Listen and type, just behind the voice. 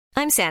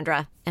I'm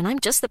Sandra, and I'm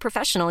just the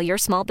professional your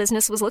small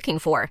business was looking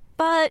for.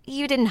 But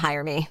you didn't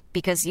hire me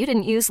because you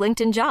didn't use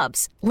LinkedIn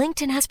Jobs.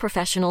 LinkedIn has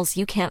professionals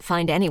you can't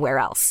find anywhere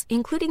else,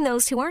 including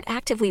those who aren't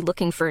actively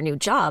looking for a new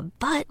job,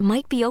 but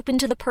might be open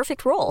to the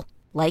perfect role,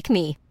 like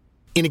me.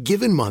 In a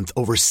given month,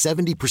 over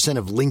 70%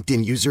 of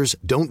LinkedIn users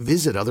don't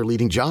visit other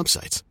leading job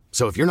sites.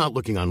 So if you're not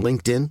looking on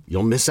LinkedIn,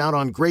 you'll miss out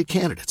on great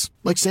candidates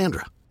like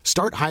Sandra.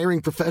 Start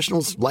hiring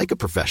professionals like a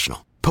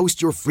professional.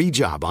 Post your free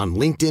job on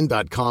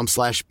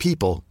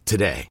linkedin.com/people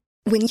today.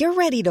 When you're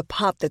ready to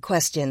pop the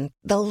question,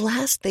 the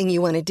last thing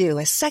you want to do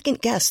is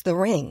second-guess the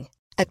ring.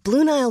 At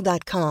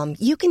BlueNile.com,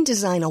 you can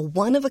design a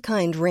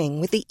one-of-a-kind ring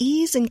with the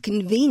ease and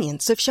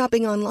convenience of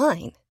shopping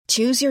online.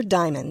 Choose your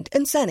diamond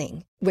and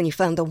setting. When you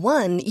find the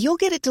one, you'll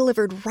get it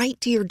delivered right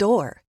to your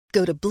door.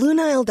 Go to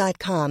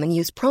BlueNile.com and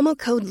use promo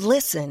code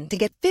LISTEN to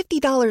get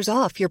 $50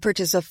 off your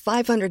purchase of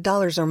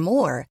 $500 or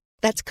more.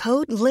 That's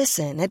code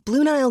LISTEN at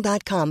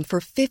BlueNile.com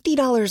for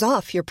 $50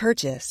 off your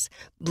purchase.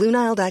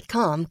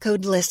 BlueNile.com,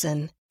 code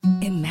LISTEN.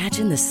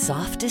 Imagine the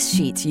softest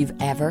sheets you've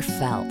ever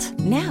felt.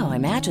 Now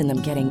imagine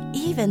them getting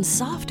even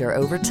softer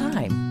over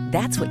time.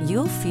 That's what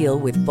you'll feel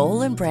with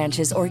Boll &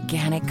 Branch's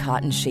organic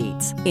cotton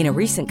sheets. In a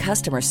recent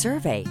customer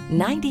survey,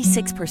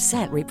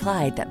 96%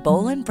 replied that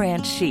Boll &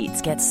 Branch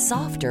sheets get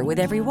softer with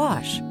every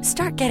wash.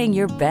 Start getting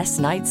your best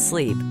night's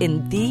sleep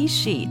in these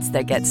sheets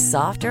that get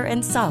softer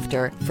and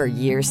softer for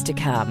years to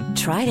come.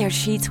 Try their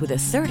sheets with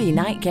a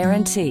 30-night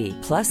guarantee.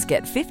 Plus,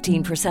 get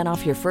 15%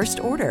 off your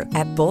first order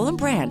at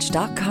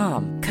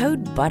bollandbranch.com.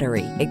 Code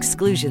BUTTERY.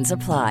 Exclusions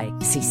apply.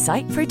 See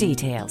site for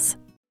details.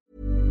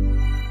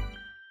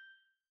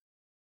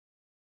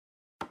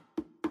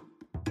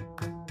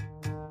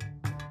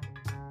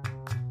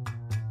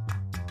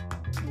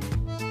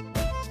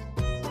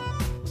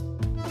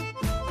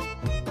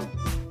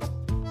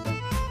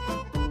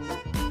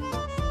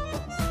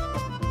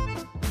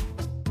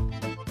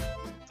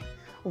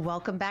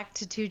 Welcome back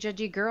to Two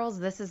Judgy Girls.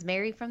 This is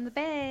Mary from the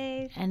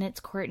Bay. And it's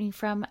Courtney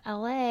from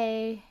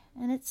LA.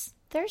 And it's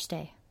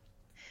Thursday.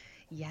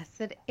 Yes,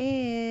 it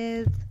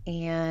is.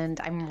 And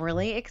I'm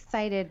really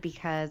excited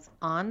because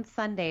on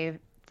Sunday,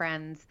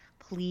 friends,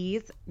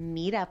 please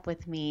meet up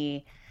with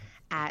me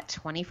at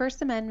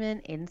 21st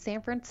Amendment in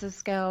San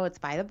Francisco. It's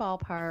by the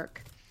ballpark.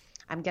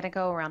 I'm going to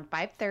go around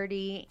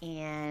 5:30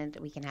 and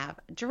we can have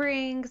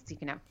drinks, you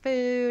can have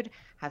food,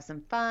 have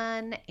some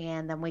fun,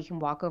 and then we can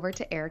walk over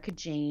to Erica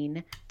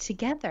Jane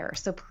together.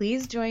 So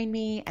please join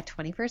me at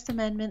 21st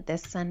Amendment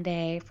this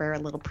Sunday for a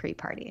little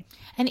pre-party.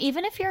 And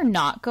even if you're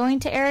not going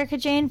to Erica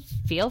Jane,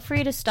 feel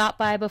free to stop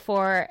by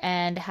before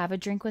and have a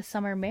drink with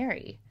Summer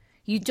Mary.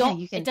 You don't.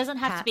 Yeah, it doesn't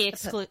have to be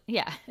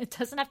it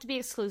doesn't have to be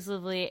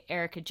exclusively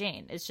Erica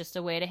Jane. It's just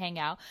a way to hang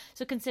out.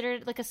 So consider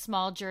it like a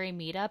small jury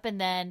meetup,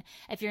 and then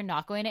if you're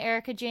not going to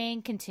Erica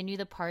Jane, continue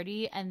the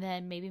party, and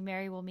then maybe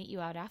Mary will meet you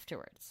out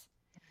afterwards.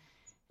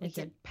 We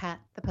can pat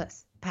the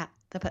puss, pat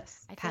the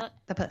puss, pat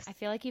the puss. I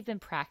feel like you've been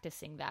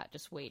practicing that,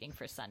 just waiting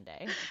for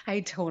Sunday. I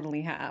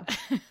totally have.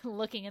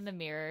 Looking in the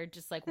mirror,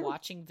 just like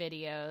watching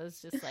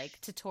videos, just like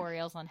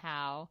tutorials on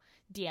how,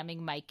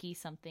 DMing Mikey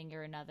something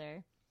or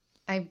another.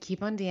 I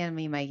keep on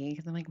DMing Mikey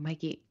because I'm like,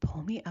 Mikey,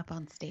 pull me up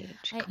on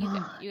stage.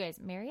 You guys,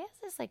 Mary has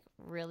this like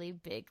really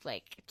big,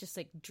 like just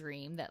like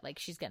dream that like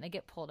she's gonna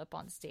get pulled up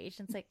on stage.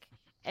 And it's like,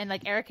 and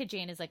like Erica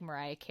Jane is like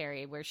Mariah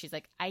Carey, where she's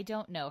like, I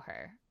don't know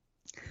her.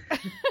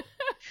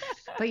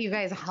 But you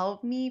guys,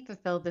 help me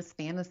fulfill this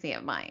fantasy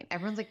of mine.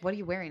 Everyone's like, what are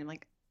you wearing? I'm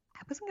like, I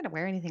wasn't gonna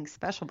wear anything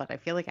special, but I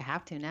feel like I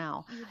have to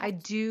now. I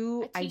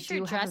do. A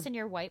t-shirt dress and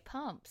your white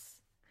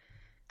pumps.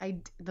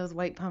 Those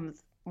white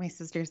pumps. My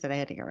sister said I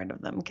had to get rid of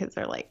them because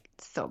they're like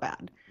so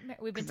bad.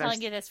 We've been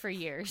telling you this for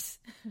years.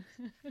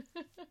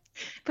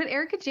 But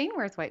Erica Jane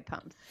wears white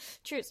pumps.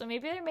 True. So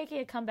maybe they're making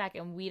a comeback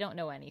and we don't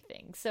know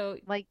anything. So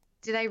like,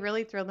 did I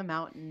really throw them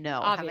out? No.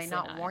 Obviously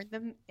have I not worn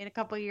them in a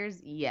couple of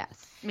years?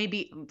 Yes.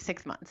 Maybe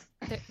 6 months.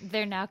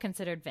 They're now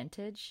considered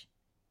vintage.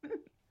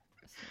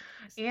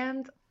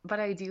 But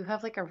I do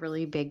have like a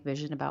really big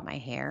vision about my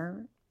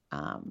hair.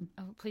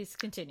 Please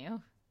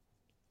continue.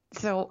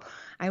 So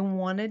I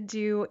want to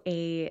do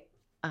a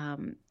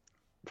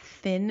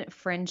thin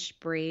French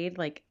braid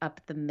like up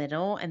the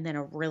middle and then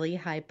a really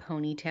high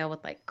ponytail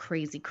with like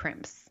crazy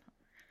crimps.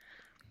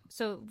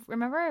 So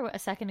remember a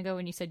second ago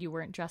when you said you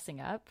weren't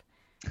dressing up?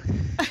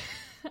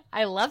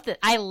 I loved it.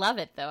 I love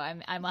it though.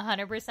 I'm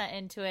 100%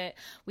 into it.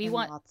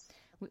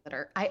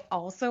 I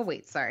also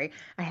I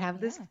have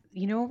this,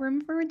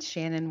 remember when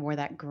Shannon wore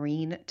that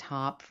green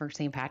top for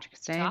St.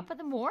 Patrick's Day? Top of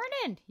the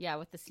morning. Yeah,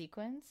 with the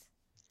sequins.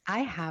 I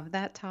have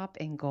that top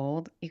in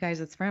gold. You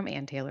guys, it's from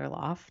Ann Taylor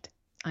Loft.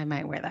 I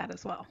might wear that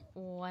as well.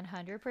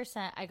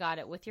 100%. I got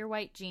it with your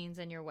white jeans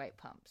and your white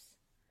pumps.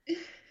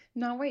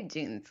 Not white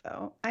jeans,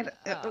 though.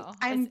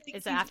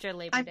 It's after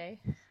Labor Day.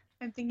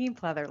 I'm thinking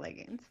pleather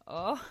leggings.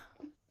 Oh,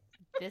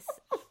 this...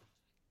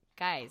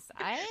 Guys,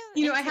 I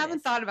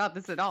haven't thought about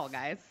this at all,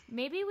 guys.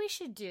 Maybe we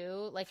should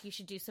you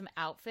should do some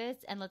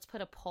outfits and let's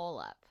put a poll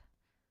up.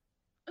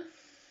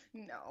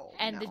 No.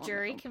 And the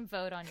jury can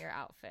vote on your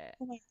outfit.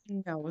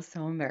 No, it was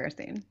so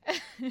embarrassing.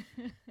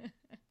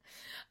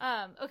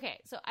 Okay,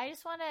 so I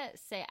just want to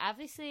say,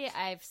 obviously,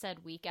 I've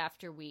said week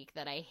after week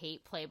that I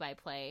hate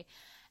play-by-play.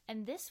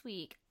 And this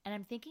week, and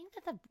I'm thinking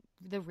that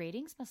the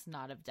ratings must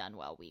not have done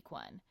well week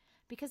 1.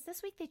 Because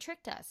this week they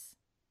tricked us.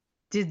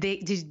 Did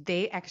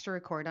they extra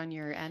record on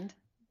your end?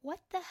 What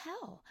the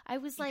hell? I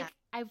was like,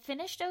 I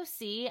finished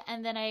OC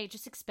and then I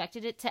just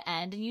expected it to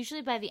end. And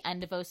usually by the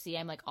end of OC,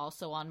 I'm like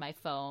also on my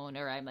phone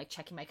or I'm like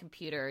checking my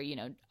computer, you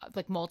know,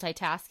 like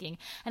multitasking.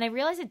 And I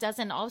realized it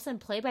doesn't. All of a sudden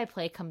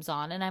play-by-play comes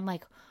on and I'm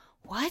like,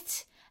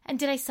 what? And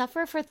did I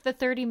suffer for the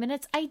 30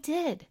 minutes? I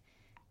did.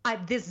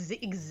 This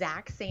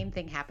exact same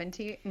thing happened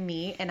to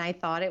me. And I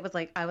thought it was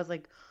like, I was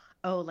like,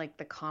 oh, like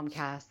the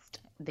Comcast,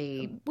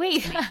 they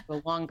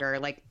go longer.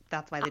 Like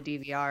that's why the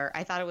DVR.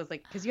 I thought it was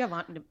like, because you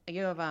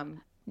have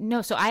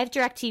No, so I have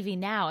DirecTV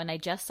now, and I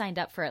just signed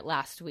up for it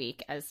last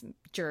week, as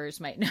jurors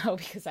might know,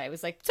 because I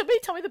was like, somebody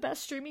tell me the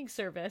best streaming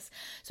service.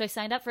 So I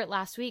signed up for it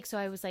last week, so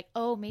I was like,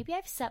 oh, maybe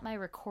I've set my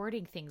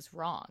recording things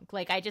wrong.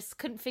 Like, I just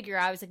couldn't figure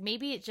out. I was like,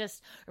 maybe it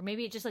just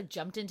like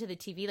jumped into the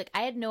TV. Like,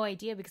 I had no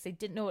idea because I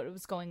didn't know what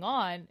was going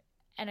on,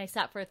 and I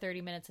sat for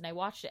 30 minutes and I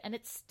watched it, and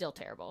it's still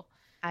terrible.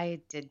 I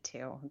did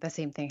too. The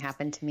same thing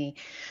happened to me.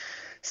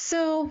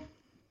 So...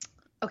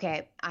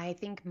 okay, I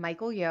think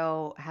Michael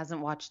Yo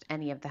hasn't watched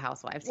any of The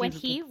Housewives. When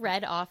he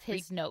read off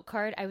his note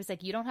card, I was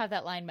like, you don't have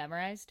that line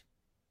memorized?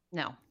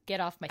 No.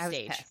 Get off my stage.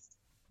 I was pissed.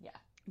 Yeah.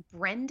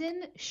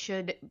 Brendan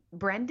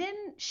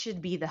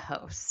should be the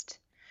host.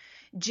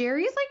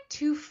 Jerry's like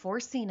too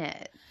forcing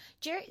it.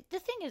 The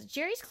thing is,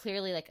 Jerry's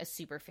clearly like a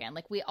super fan.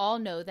 Like we all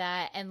know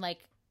that, and like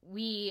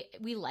we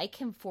like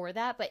him for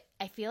that, but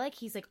I feel like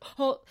he's like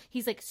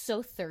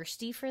so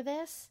thirsty for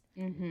this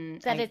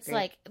that it's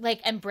like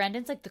and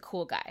Brendan's like the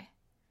cool guy.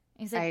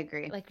 He's like, I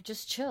agree. Like,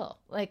 just chill.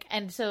 Like,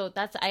 and so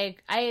that's, I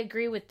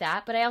agree with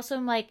that. But I also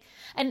am like,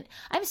 and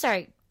I'm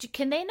sorry,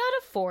 can they not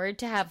afford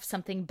to have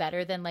something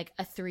better than like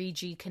a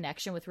 3G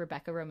connection with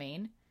Rebecca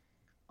Romijn?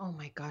 Oh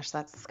my gosh,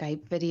 that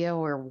Skype video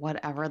or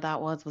whatever that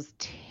was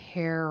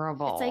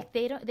terrible. It's like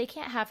they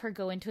can't have her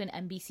go into an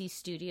NBC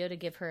studio to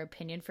give her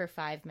opinion for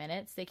 5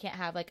 minutes. They can't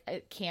have like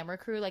a camera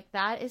crew. Like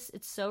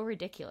it's so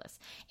ridiculous.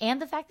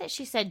 And the fact that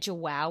she said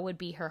Joao would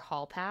be her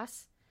hall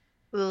pass.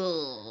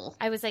 Ugh.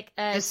 I was like,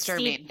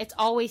 disturbing. Steve, it's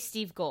always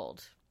Steve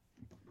Gold.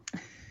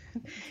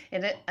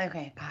 Is it?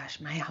 Okay,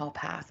 gosh, my hall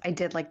pass. I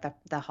did like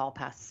the hall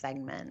pass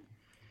segment.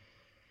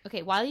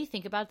 Okay, while you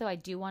think about it, though, I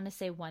do want to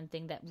say one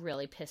thing that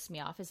really pissed me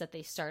off is that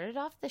they started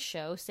off the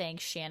show saying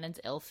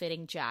Shannon's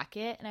ill-fitting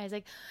jacket, and I was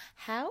like,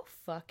 how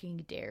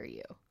fucking dare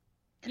you?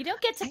 You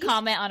don't get to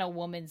comment on a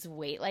woman's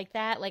weight like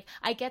that. Like,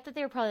 I get that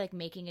they were probably like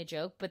making a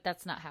joke, but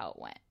that's not how it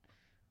went.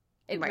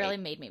 It really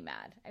made me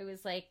mad. I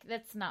was like,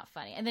 that's not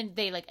funny. And then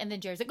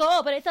Jerry's like,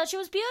 oh, but I thought she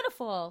was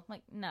beautiful. I'm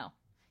like, no,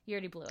 you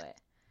already blew it.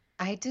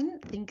 I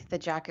didn't think the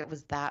jacket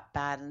was that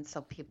bad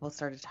until people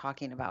started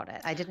talking about it.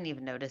 I didn't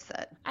even notice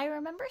it. I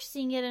remember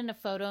seeing it in a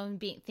photo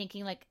and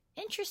thinking like,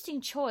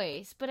 interesting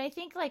choice. But I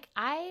think like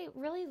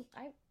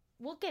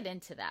we'll get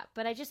into that.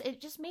 But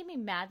it just made me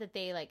mad that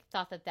they like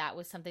thought that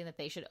was something that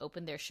they should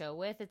open their show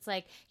with. It's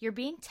like you're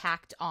being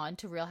tacked on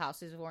to Real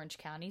Housewives of Orange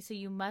County, so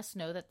you must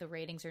know that the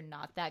ratings are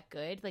not that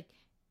good. Like,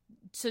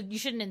 so you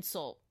shouldn't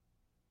insult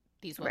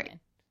these women. Right.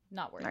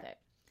 Not worth it.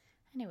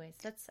 Anyways,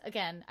 that's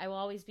again. I will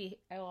always be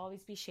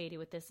shady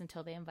with this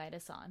until they invite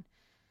us on,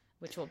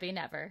 which will be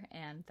never,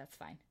 and that's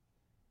fine.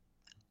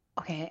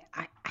 Okay,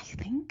 I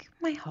think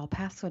my hall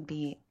pass would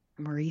be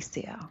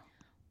Mauricio.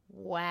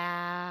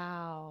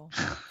 Wow.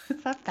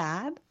 Is that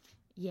bad?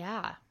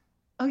 Yeah.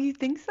 Oh, you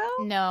think so?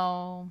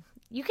 No.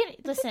 You can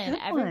listen,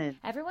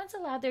 everyone's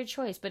allowed their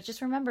choice, but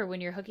just remember when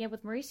you're hooking up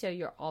with Mauricio,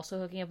 you're also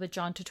hooking up with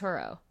John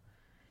Turturro.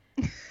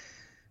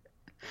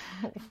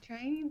 I'm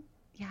trying.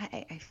 Yeah,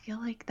 I feel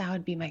like that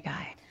would be my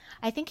guy.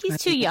 I think he's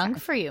too young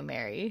for you,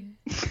 Mary.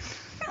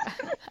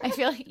 I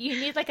feel like you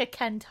need like a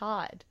Ken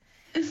Todd.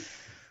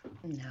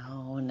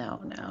 No.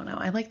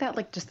 I like that,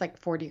 like just like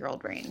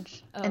 40-year-old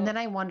range. Oh. And then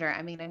I wonder,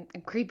 I mean, I'm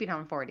creeping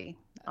on 40.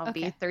 I'll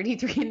be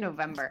 33 in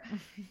November.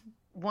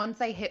 Once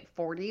I hit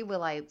 40,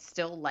 will I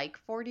still like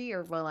 40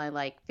 or will I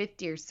like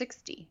 50 or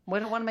 60?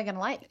 What am I going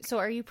to like? So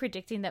are you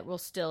predicting that we'll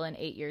still in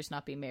 8 years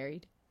not be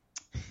married?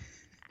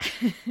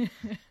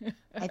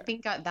 I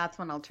think that's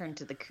when I'll turn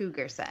to the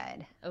cougar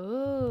side.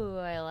 Oh,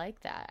 I like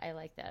that.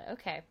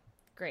 Okay,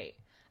 great.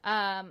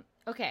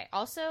 Okay,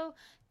 also,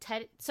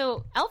 Ted.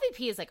 So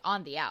LVP is like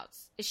on the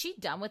outs. Is she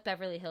done with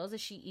Beverly Hills?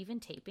 Is she even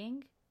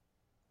taping?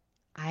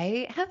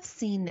 I have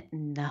seen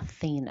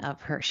nothing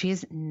of her. She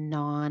is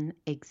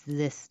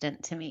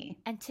non-existent to me.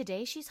 And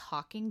today she's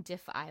hawking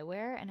Diff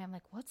Eyewear, and I'm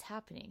like, what's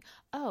happening?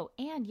 Oh,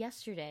 and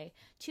yesterday,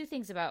 two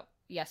things about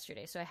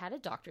yesterday. So I had a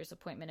doctor's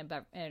appointment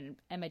and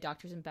my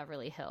doctor's in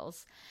Beverly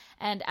Hills.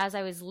 And as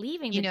I was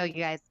leaving... You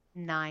guys,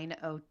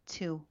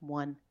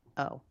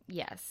 90210.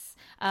 Yes.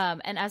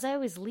 And as I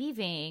was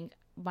leaving,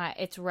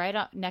 it's right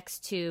up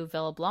next to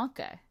Villa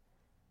Blanca.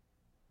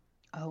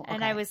 Oh, okay.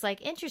 And I was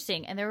like,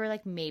 interesting. And there were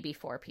like maybe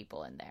 4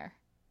 people in there.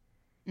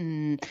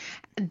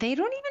 They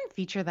don't even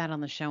feature that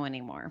on the show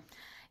anymore.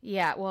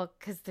 Yeah, well,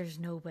 because there's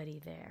nobody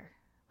there.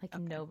 Like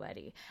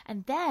nobody.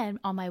 And then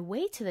on my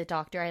way to the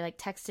doctor, I like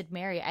texted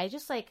Mary. I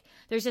just like,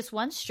 there's this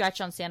one stretch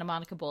on Santa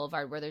Monica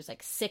Boulevard where there's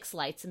like 6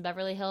 lights in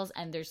Beverly Hills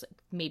and there's like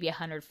maybe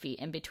 100 feet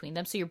in between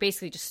them. So you're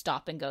basically just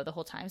stop and go the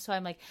whole time. So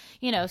I'm like,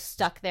 you know,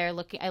 stuck there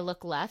looking. I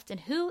look left and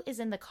who is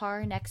in the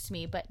car next to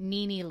me but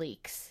Nene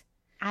Leakes?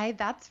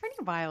 That's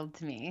pretty wild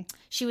to me.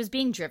 She was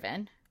being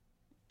driven.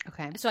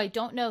 Okay. So I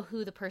don't know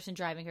who the person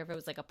driving her, if it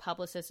was like a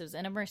publicist, it was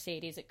in a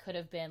Mercedes. It could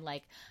have been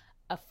like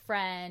a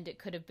friend, it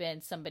could have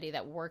been somebody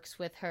that works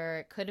with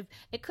her,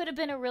 it could have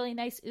been a really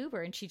nice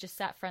Uber and she just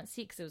sat front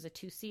seat because it was a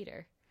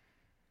 2-seater.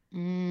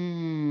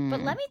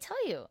 But let me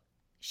tell you,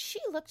 she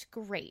looked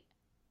great.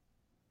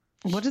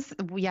 Tell me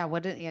more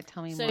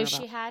about. So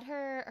she had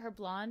her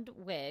blonde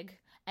wig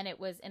and it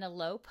was in a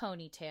low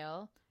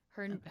ponytail.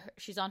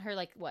 She's on her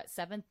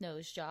 7th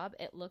nose job.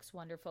 It looks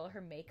wonderful.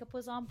 Her makeup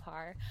was on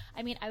par.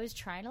 I mean, I was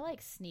trying to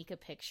like sneak a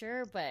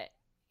picture, but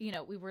you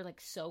know, we were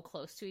like so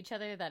close to each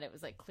other that it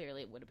was like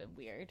clearly it would have been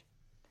weird.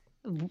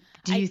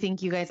 Do you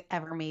think you guys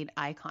ever made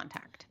eye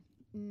contact?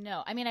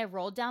 No. I mean, I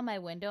rolled down my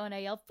window and I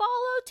yelled,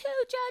 "Follow 2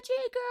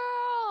 judgy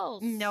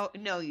girls."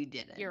 No, you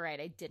didn't. You're right.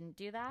 I didn't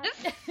do that.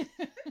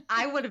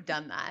 I would have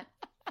done that.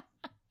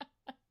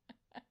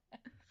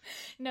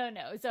 No.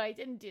 So I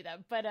didn't do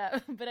that. But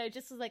I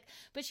just was like,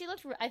 I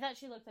thought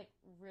she looked like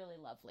really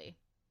lovely.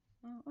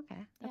 Oh,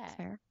 okay. That's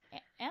fair.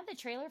 And the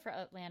trailer for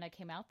Atlanta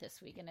came out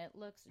this week, and it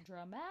looks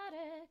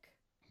dramatic.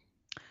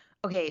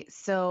 Okay,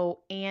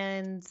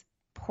 and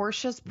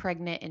Portia's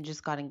pregnant and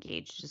just got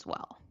engaged as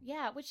well.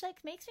 Yeah, which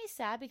like makes me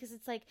sad because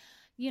it's like,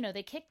 you know,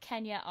 they kicked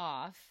Kenya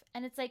off,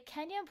 and it's like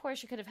Kenya and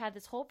Portia could have had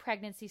this whole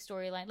pregnancy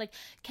storyline. Like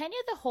Kenya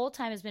the whole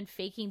time has been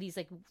faking these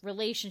like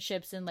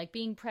relationships and like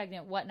being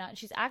pregnant, whatnot. And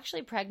she's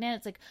actually pregnant.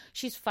 It's like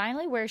she's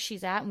finally where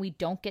she's at, and we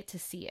don't get to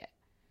see it.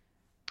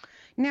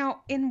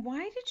 Now, and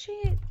why did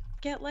she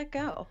get let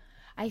go?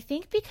 I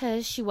think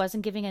because she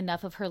wasn't giving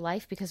enough of her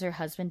life because her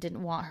husband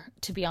didn't want her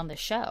to be on the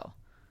show.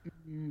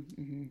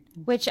 Mm-hmm.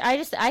 Which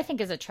I think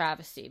is a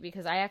travesty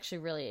because I actually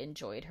really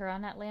enjoyed her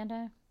on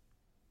Atlanta.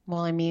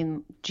 Well, I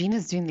mean,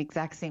 Gina's doing the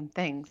exact same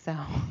thing, so.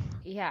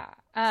 Yeah.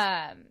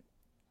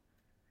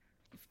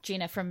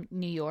 Gina from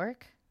New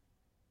York?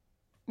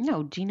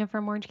 No, Gina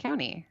from Orange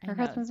County. Her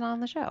husband's not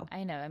on the show.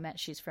 I know. I meant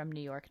she's from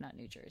New York, not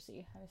New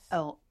Jersey.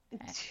 I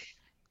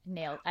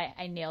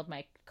nailed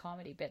my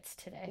comedy bits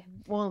today.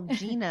 Well,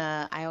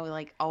 Gina, I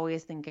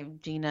always think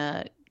of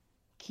Gina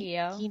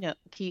Keough.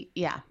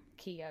 Yeah.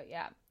 Keough,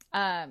 yeah.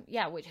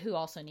 Who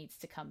also needs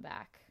to come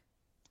back.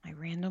 I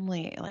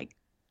randomly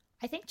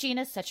I think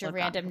Gina's such a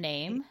random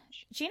name.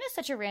 Gina's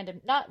such a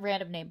not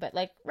random name, but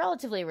like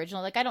relatively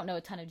original. Like I don't know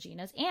a ton of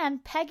Ginas.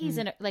 And Peggy's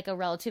in a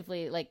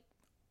relatively like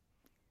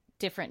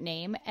different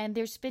name, and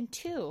there's been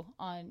 2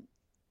 on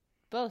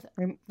both.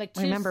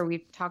 Remember,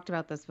 we've talked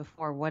about this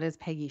before. What is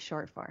Peggy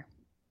short for?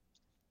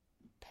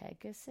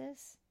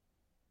 Pegasus?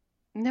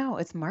 No,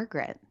 it's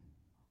Margaret.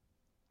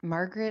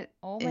 Margaret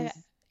God.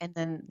 And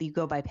then you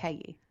go by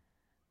Peggy.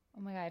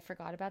 Oh my God, I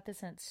forgot about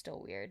this and it's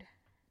still weird.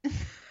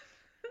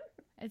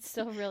 It's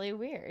still really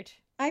weird.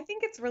 I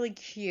think it's really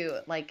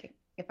cute. Like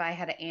if I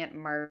had an Aunt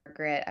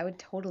Margaret, I would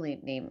totally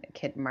name a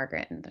kid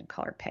Margaret and then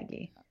call her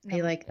Peggy.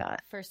 I like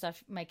that. First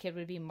off, my kid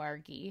would be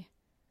Margie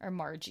or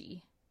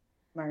Margie.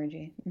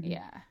 Margie. Mm-hmm.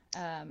 Yeah.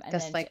 And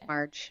just then like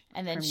Marge.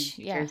 And then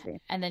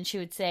and then she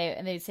would say,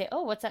 and they'd say,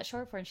 "Oh, what's that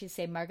short for?" And she'd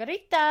say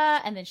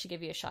Margarita, and then she'd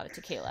give you a shot of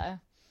tequila.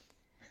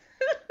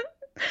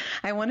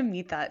 I want to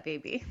meet that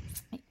baby.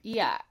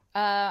 Yeah.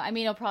 I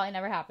mean, it'll probably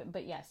never happen,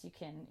 but yes,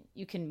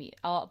 you can meet.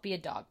 I'll be a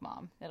dog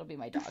mom. That'll be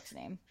my dog's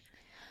name.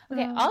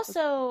 Okay.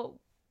 Also,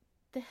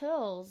 The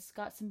Hills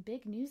got some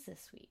big news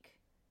this week.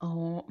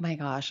 Oh my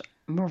gosh.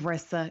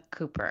 Marissa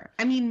Cooper.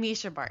 I mean,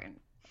 Misha Barton.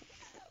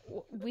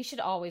 We should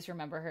always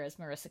remember her as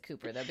Marissa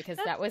Cooper, though, because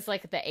that was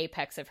like the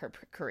apex of her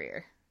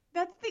career.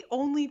 That's the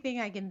only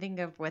thing I can think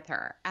of with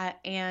her.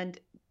 And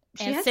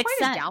she has Sixth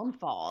quite Sense. a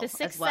downfall. The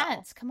Sixth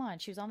Sense. Come on.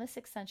 She was on The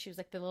Sixth Sense. She was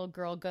like the little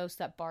girl ghost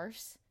that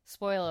barfs.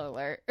 Spoiler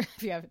alert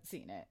if you haven't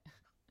seen it.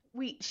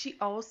 Wait,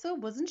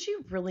 wasn't she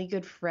really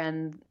good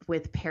friend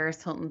with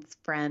Paris Hilton's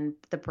friend,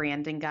 the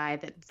Brandon guy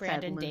that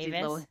Brandon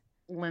Davis?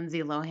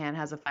 Lindsay Lohan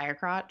has a fire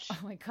crotch? Oh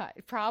my God.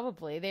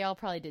 Probably. They all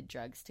probably did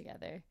drugs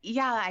together.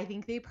 Yeah, I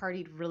think they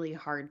partied really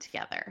hard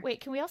together.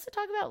 Wait, can we also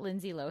talk about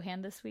Lindsay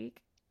Lohan this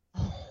week?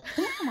 Oh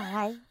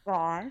my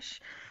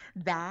gosh.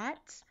 That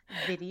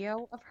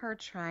video of her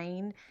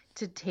trying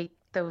to take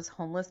those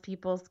homeless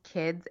people's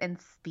kids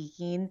and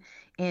speaking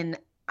in,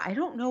 I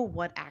don't know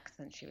what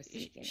accent she was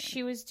speaking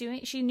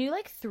in. She knew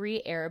like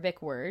 3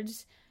 Arabic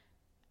words,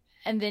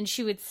 and then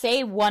she would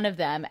say one of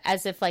them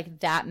as if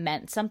like that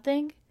meant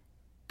something.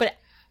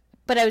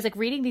 But I was like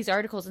reading these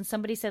articles and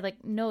somebody said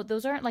like, no,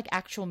 those aren't like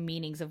actual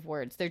meanings of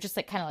words. They're just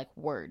like kind of like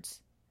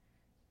words.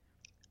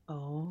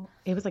 Oh,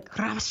 it was like,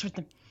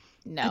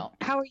 no.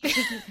 How are you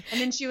taking?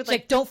 And then she would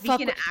like, don't fuck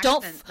with,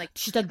 don't. Like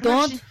she's like,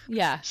 don't.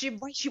 Yeah.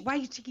 Why are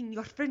you taking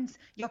your friends,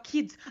 your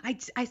kids?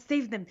 I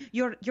saved them.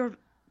 You're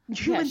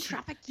human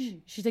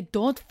trafficking. She's like,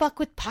 don't fuck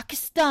with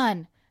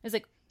Pakistan. I was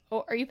like,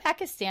 oh, are you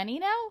Pakistani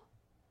now?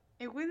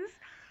 It was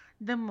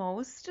The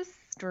most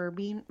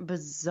disturbing,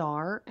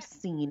 bizarre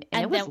scene.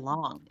 And it was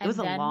long. It was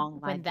a long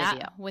live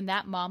video. When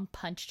that mom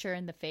punched her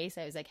in the face,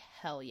 I was like,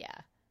 hell yeah.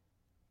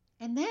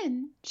 And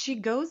then she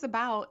goes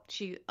about,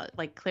 she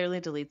like clearly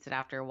deletes it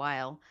after a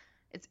while.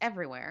 It's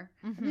everywhere.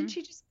 And then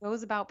she just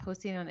goes about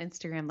posting on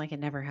Instagram like it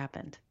never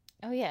happened.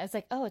 Oh yeah. It's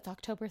like, oh, it's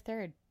October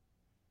 3rd.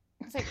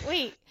 It's like,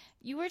 wait,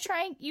 you were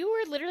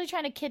literally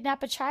trying to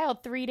kidnap a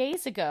child 3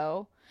 days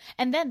ago.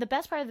 And then the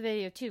best part of the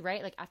video too,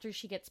 right? Like after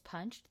she gets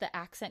punched, the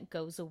accent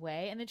goes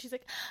away. And then she's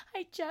like,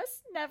 I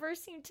just never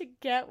seem to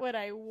get what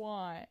I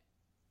want.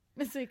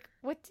 It's like,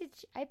 what?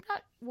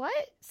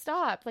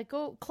 Stop. Like,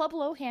 go, Club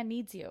Lohan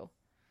needs you.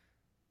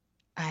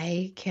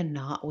 I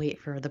cannot wait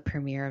for the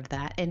premiere of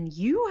that. And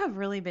you have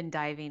really been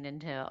diving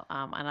into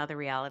another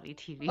reality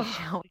TV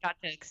show. We got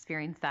to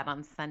experience that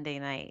on Sunday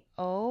night.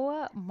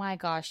 Oh my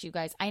gosh, you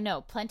guys. I know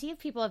plenty of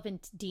people have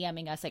been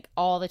DMing us like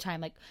all the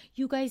time. Like,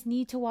 you guys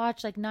need to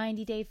watch like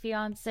 90 Day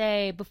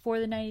Fiance before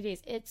the 90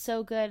 days. It's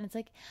so good. And it's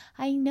like,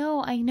 I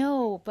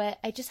know, but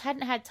I just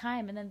hadn't had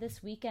time. And then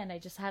this weekend, I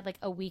just had like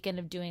a weekend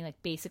of doing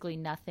like basically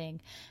nothing.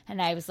 And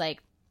I was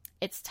like,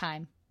 it's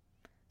time.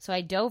 So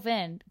I dove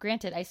in.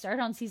 Granted, I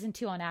started on season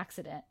 2 on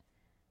accident.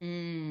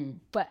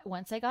 But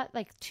once I got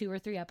like 2 or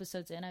 3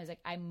 episodes in, I was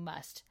like, I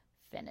must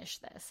finish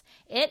this.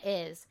 It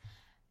is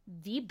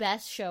the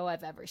best show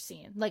I've ever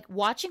seen. Like,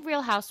 watching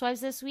Real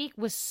Housewives this week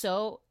was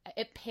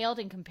it paled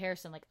in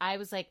comparison. Like, I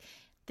was like,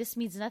 this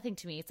means nothing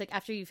to me. It's like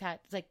after it's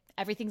like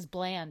everything's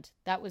bland.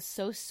 That was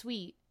so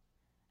sweet.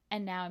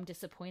 And now I'm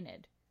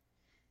disappointed.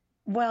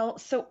 Well,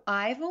 so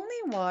I've only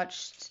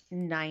watched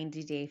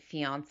 90 Day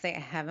Fiance. I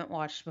haven't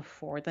watched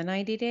before the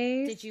 90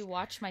 days. Did you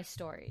watch my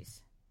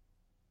stories?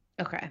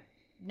 Okay.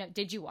 No,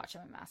 did you watch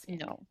them? I'm asking.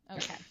 No.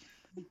 Okay.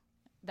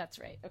 That's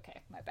right. Okay,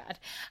 my bad.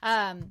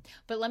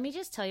 But let me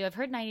just tell you, I've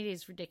heard 90 Days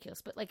is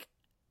ridiculous, but like,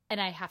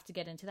 and I have to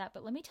get into that,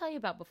 but let me tell you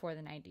about Before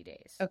the 90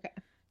 Days. Okay.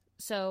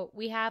 So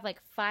we have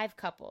like 5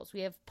 couples.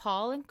 We have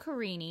Paul and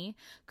Karine.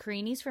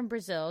 Karine's from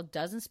Brazil,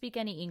 doesn't speak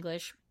any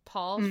English.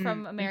 Paul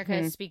from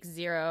America speaks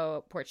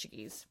 0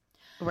 Portuguese.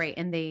 Right,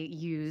 and they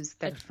use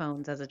their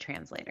phones as a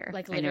translator.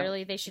 Like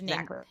literally, they should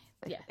name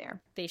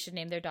they should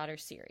name their daughter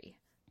Siri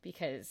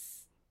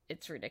because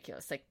it's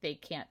ridiculous. Like they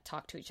can't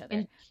talk to each other.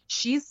 And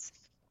she's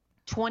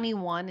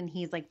 21 and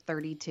he's like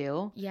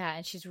 32. Yeah,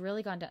 and she's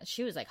really gone down.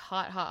 She was like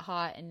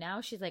hot, and now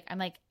she's like, I'm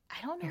like,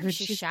 I don't know if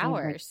she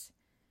showers.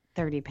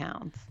 30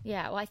 pounds.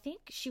 Yeah, well, I think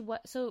she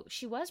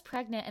was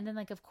pregnant, and then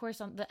like of course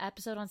on the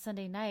episode on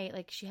Sunday night,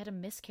 like she had a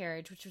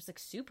miscarriage, which was like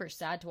super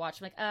sad to watch.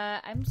 I'm like,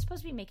 I'm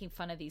supposed to be making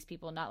fun of these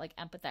people, not like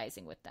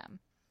empathizing with them.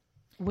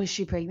 Was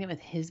she pregnant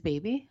with his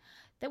baby?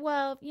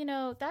 Well, you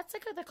know, that's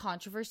like the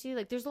controversy.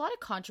 Like there's a lot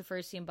of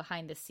controversy in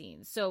behind the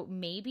scenes. So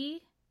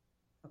maybe.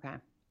 Okay.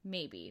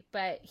 Maybe,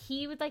 but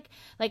he would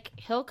like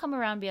he'll come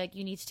around and be like,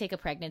 you need to take a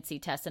pregnancy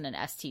test and an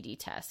STD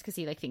test because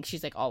he like thinks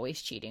she's like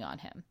always cheating on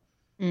him.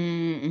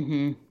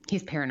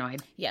 He's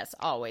paranoid. Yes,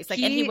 always. Like,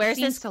 and he wears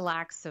seems to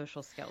lack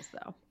social skills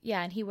though.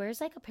 Yeah, and he wears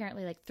like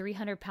apparently like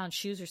 300-pound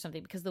shoes or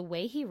something because the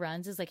way he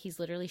runs is like he's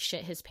literally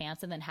shit his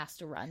pants and then has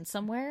to run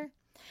somewhere.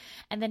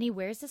 And then he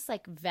wears this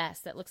like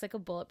vest that looks like a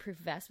bulletproof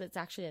vest, but it's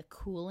actually a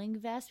cooling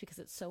vest because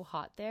it's so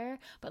hot there.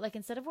 But like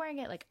instead of wearing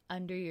it like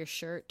under your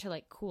shirt to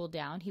like cool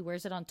down, he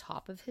wears it on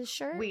top of his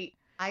shirt. Wait,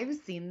 I've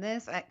seen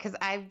this because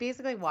I've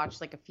basically watched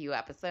like a few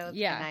episodes.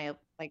 Yeah. And I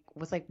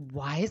was like,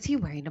 why is he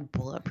wearing a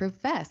bulletproof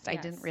vest? Yes.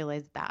 I didn't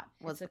realize that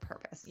was the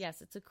purpose.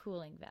 Yes, it's a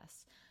cooling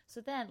vest.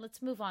 So then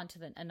let's move on to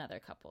another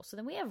couple. So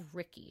then we have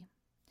Ricky.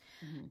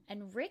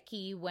 And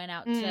Ricky went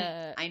out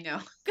to... I know.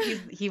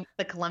 He's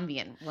the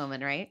Colombian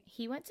woman, right?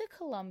 He went to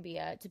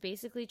Colombia to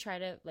basically try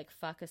to like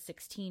fuck a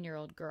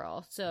 16-year-old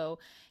girl. So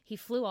he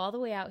flew all the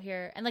way out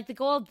here. And like the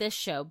goal of this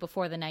show,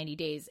 Before the 90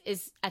 Days,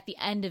 is at the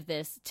end of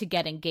this to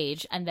get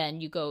engaged. And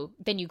then you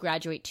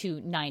graduate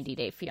to 90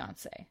 Day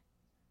Fiance.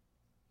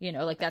 You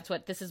know, like that's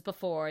what this is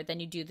before.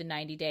 Then you do the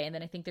 90 day. And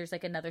then I think there's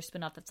like another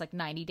spinoff that's like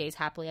 90 Days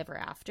Happily Ever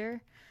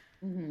After.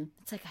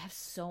 It's like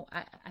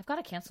I've got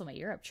to cancel my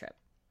Europe trip.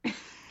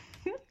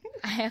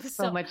 I have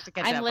so much to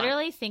catch up I'm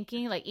literally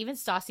thinking, like, even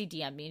Stassi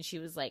DM'd me and she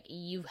was like,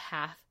 you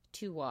have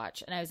to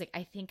watch. And I was like,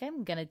 I think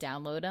I'm going to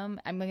download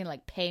them. I'm going to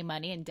like pay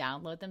money and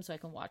download them so I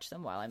can watch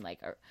them while I'm like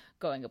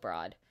going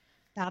abroad.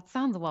 That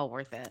sounds well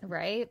worth it.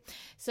 Right?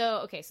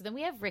 So, okay. So then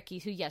we have Ricky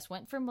who, yes,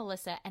 went for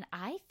Melissa. And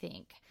I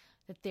think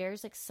that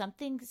there's like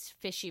something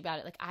fishy about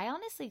it. Like, I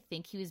honestly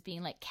think he was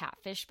being like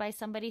catfished by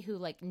somebody who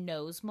like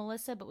knows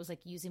Melissa, but was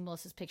like using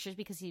Melissa's pictures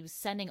because he was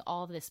sending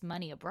all of this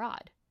money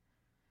abroad.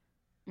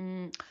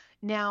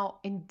 Now,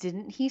 and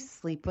didn't he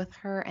sleep with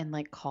her and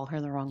like call her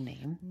the wrong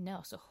name?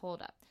 No. So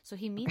hold up. So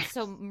he meets,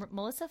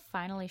 Melissa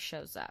finally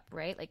shows up,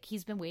 right? Like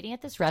he's been waiting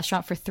at this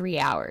restaurant for 3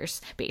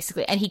 hours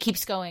basically. And he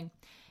keeps going,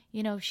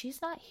 you know,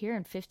 she's not here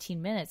in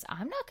 15 minutes.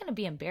 I'm not going to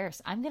be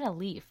embarrassed. I'm going to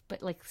leave.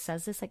 But like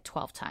says this like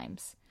 12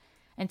 times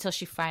until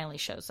she finally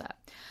shows up.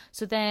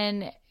 So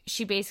then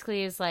she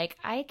basically is like,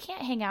 I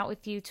can't hang out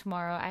with you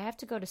tomorrow. I have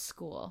to go to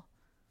school.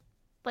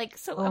 Like,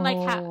 so I'm like,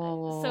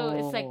 so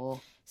it's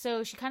like,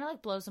 so she kind of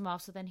like blows him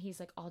off. So then he's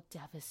like all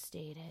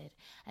devastated.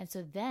 And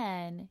so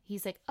then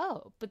he's like,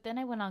 oh, but then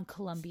I went on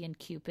Colombian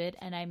Cupid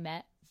and I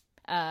met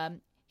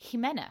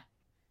Jimena.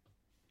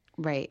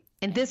 Right.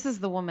 And this is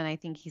the woman I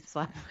think he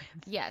slept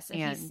with. Yes.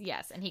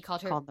 And he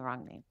called the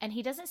wrong name. And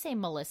he doesn't say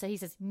Melissa. He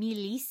says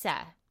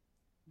Melissa.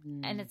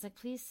 And it's like,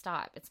 please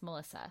stop. It's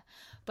Melissa.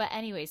 But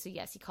anyway, so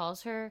yes, he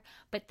calls her.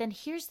 But then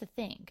here's the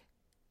thing.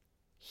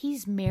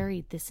 He's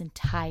married this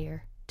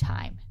entire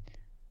time.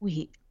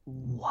 Wait,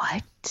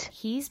 what?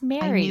 He's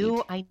married.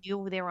 I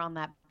knew they were on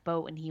that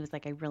boat and he was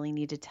like, I really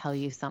need to tell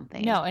you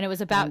something. No, and it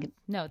was about,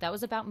 that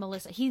was about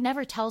Melissa. He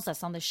never tells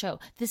us on the show.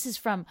 This is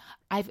from,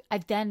 I've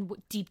then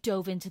deep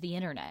dove into the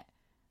internet.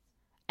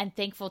 And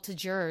thankful to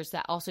jurors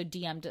that also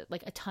DM'd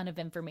like a ton of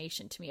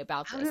information to me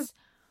about this.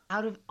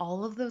 Out of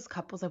all of those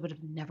couples, I would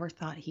have never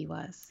thought he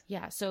was.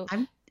 Yeah, so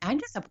I'm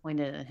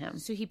disappointed in him.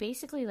 So he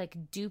basically like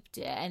duped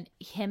it, and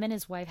him and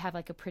his wife have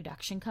like a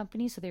production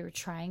company, so they were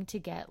trying to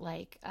get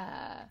like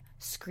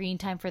screen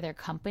time for their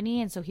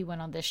company, and so he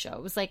went on this show.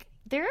 It was like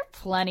there are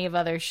plenty of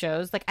other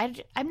shows. Like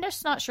I'm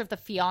just not sure if the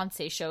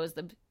fiance show is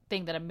the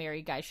thing that a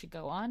married guy should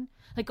go on.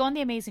 Like go on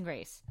The Amazing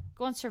Race,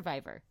 go on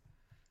Survivor,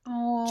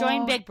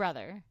 join Big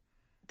Brother.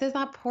 There's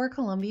that poor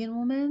Colombian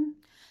woman.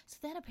 So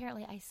then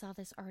apparently I saw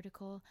this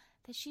article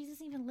that she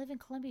doesn't even live in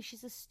Colombia.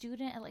 She's a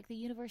student at like the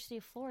University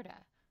of Florida.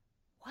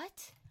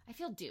 What? I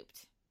feel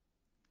duped.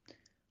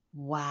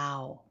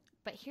 Wow.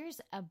 But here's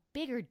a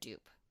bigger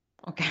dupe.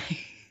 Okay.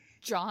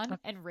 John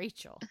and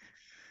Rachel.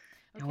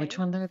 Okay. Which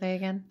one are they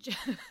again?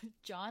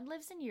 John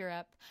lives in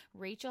Europe.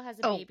 Rachel has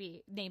a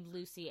baby named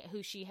Lucy,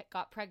 who she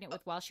got pregnant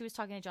with while she was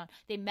talking to John.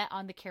 They met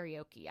on the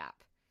karaoke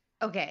app.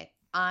 Okay.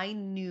 I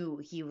knew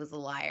he was a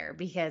liar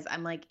because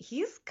I'm like,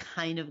 he's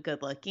kind of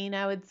good looking,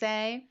 I would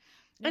say.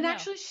 And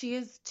actually she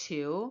is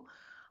too.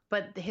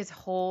 But his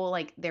whole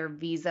like their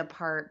visa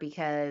part,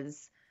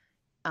 because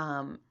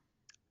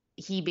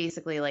he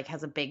basically like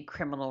has a big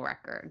criminal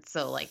record.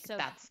 So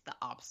that's the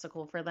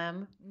obstacle for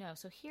them. No,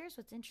 so here's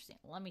what's interesting.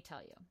 Let me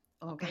tell you.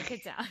 Okay. Break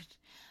it down.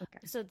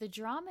 Okay. So the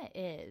drama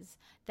is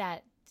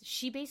that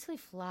she basically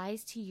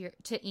flies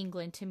to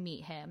England to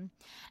meet him,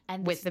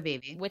 and with the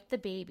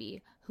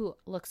baby, who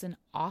looks an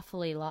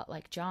awfully lot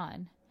like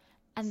John.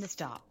 And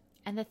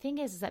And the thing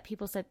is that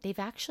people said they've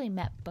actually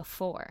met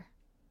before,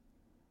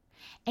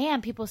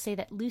 and people say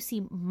that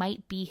Lucy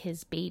might be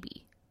his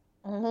baby.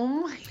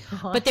 Oh my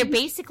God. But they're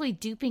basically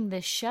duping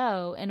the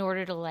show in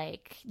order to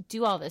like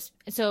do all this.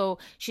 So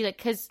she like,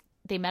 because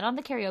they met on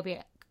the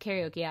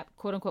karaoke app,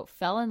 quote unquote,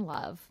 fell in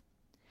love.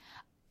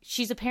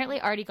 She's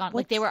apparently already gone.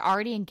 Like they were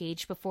already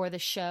engaged before the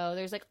show.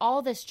 There's like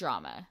all this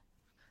drama.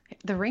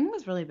 The ring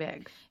was really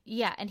big.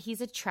 Yeah, and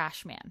he's a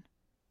trash man.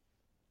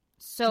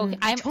 So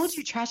I told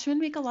you trash men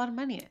make a lot of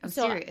money. I'm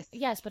serious.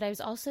 Yes, but I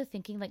was also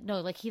thinking like, no,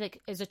 like he like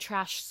is a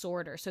trash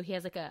sorter. So he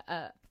has like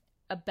a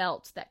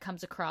belt that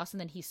comes across and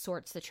then he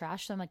sorts the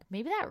trash. So I'm like,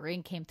 maybe that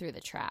ring came through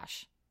the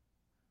trash.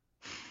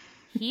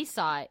 He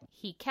saw it.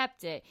 He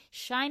kept it,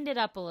 shined it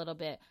up a little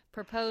bit,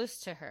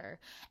 proposed to her.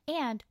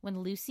 And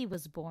when Lucy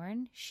was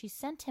born, she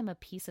sent him a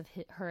piece of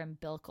her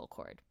umbilical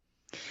cord.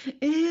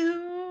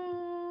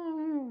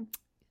 Ew.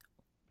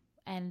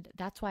 And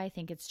that's why I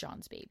think it's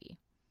John's baby.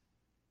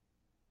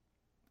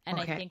 And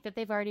I think that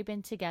they've already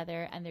been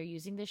together and they're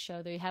using this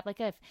show. They have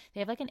like an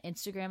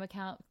Instagram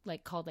account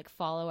like called like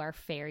Follow Our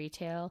Fairy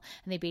Tale.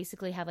 And they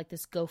basically have like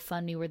this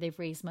GoFundMe where they've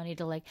raised money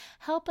to like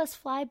help us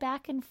fly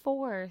back and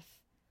forth.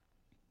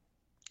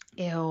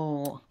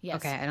 Ew. Yes.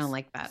 Okay, I don't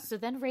like that. So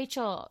then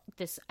Rachel,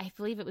 I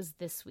believe it was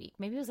this week.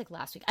 Maybe it was like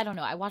last week. I don't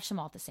know. I watched them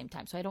all at the same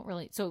time. So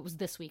it was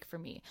this week for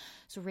me.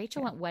 So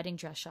Rachel went wedding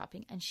dress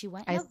shopping and she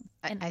went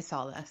I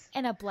saw this.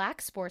 In a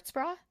black sports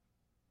bra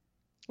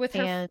with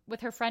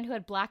her friend who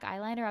had black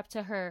eyeliner up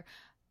to her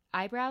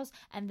eyebrows.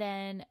 And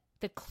then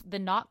the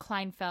not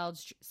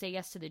Kleinfeld's Say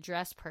Yes to the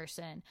Dress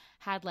person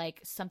had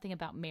like something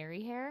about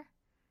Mary hair.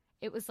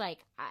 It was like,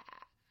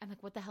 I'm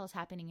like, what the hell is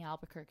happening in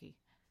Albuquerque?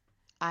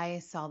 I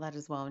saw that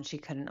as well, and she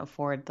couldn't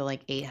afford the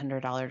like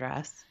 $800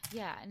 dress.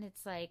 Yeah, and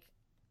it's like,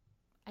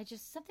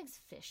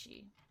 something's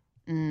fishy.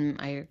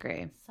 I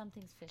agree.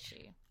 Something's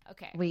fishy.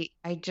 Okay. Wait,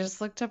 I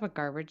just looked up a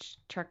garbage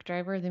truck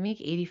driver. They make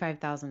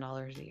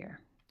 $85,000 a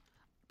year.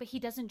 But he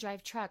doesn't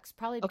drive trucks,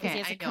 probably because he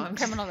has a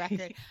criminal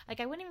record.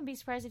 Like, I wouldn't even be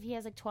surprised if he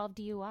has like 12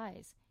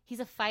 DUIs. He's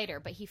a fighter,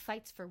 but he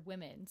fights for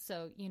women,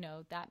 so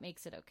that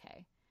makes it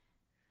okay.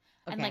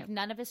 And like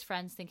none of his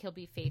friends think he'll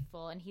be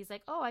faithful. And he's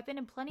like, oh, I've been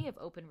in plenty of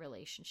open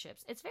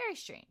relationships. It's very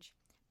strange.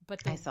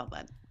 But I saw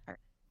that.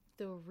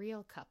 The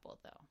real couple,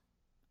 though.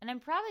 And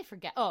I'm probably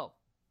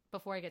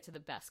before I get to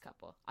the best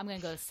couple, I'm going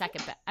to go to the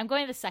second best. I'm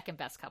going to the second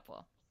best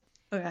couple.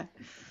 Okay.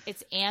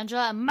 It's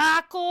Angela and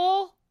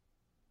Michael.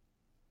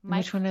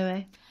 Which one are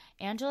they?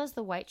 Angela's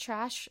the white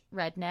trash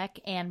redneck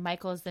and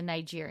Michael is the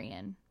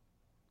Nigerian.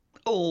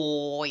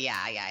 Oh,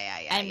 yeah.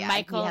 And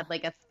Michael, he had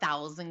like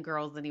 1,000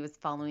 girls that he was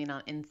following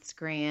on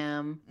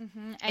Instagram.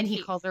 Mm-hmm. And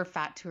he calls her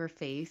fat to her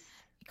face.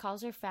 He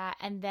calls her fat,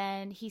 and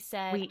then he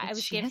said, Wait,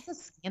 she has a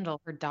scandal.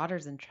 Her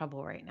daughter's in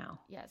trouble right now.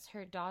 Yes,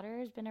 her daughter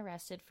has been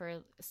arrested for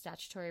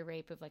statutory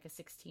rape of like a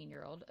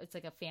 16-year-old. It's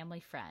like a family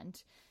friend.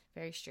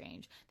 Very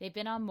strange. They've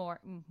been on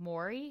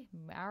Maury?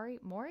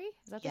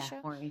 Is that the show?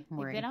 Maury.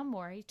 They've been on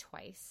Maury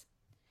twice.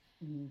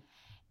 Mm-hmm.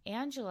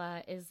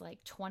 Angela is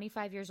like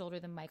 25 years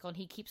older than Michael, and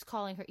he keeps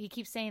calling her. He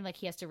keeps saying like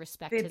he has to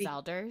respect his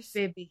elders.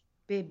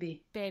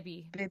 Baby,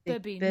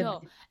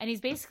 no. And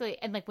he's basically,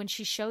 and like when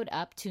she showed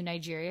up to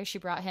Nigeria, she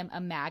brought him a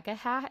MAGA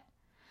hat,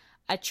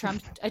 a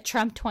Trump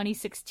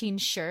 2016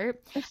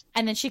 shirt,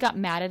 and then she got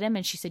mad at him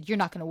and she said, "You're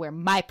not going to wear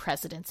my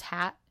president's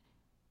hat."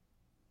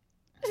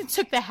 And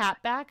took the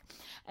hat back.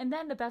 And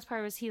then the best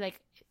part was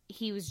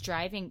he was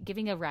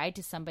giving a ride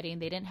to somebody,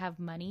 and they didn't have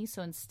money,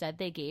 so instead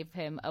they gave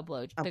him a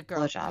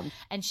blowjob.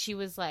 And she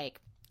was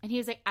like, and he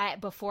was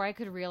like, before I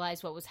could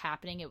realize what was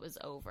happening, it was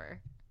over.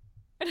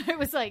 And I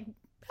was like,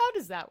 how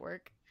does that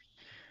work?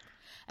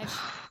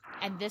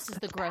 And this is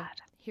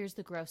here's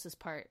the grossest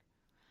part.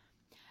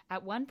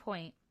 At one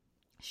point,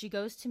 she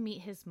goes to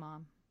meet his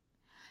mom.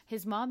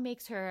 His mom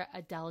makes her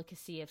a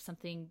delicacy of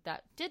something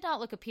that did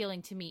not look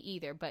appealing to me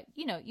either, but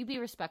you be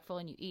respectful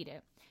and you eat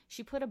it.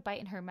 She put a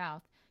bite in her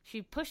mouth.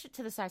 She pushed it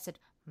to the side, said,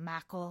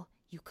 "Michael,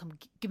 you come,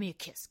 give me a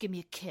kiss, give me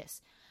a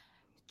kiss."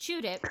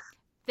 Chewed it,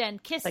 then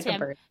kissed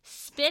him,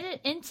 spit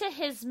it into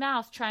his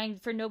mouth, trying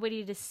for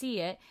nobody to see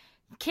it.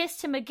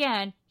 Kissed him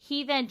again.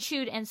 He then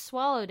chewed and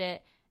swallowed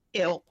it.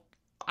 Ew.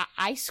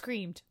 I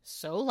screamed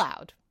so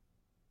loud.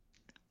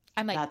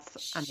 I'm like,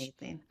 that's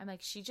amazing. I'm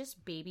like, she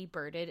just baby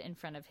birded in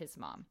front of his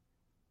mom.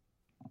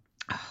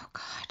 Oh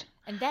God.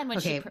 And then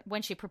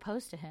when she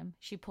proposed to him,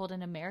 she pulled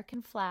an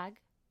American flag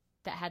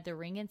that had the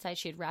ring inside.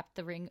 She had wrapped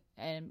the ring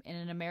in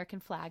an American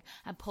flag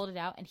and pulled it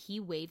out, and he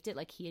waved it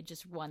like he had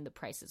just won The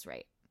Price is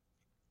Right.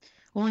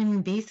 Well, I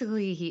mean,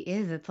 basically he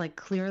is. It's like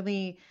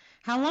clearly,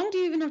 how long do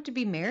you even have to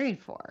be married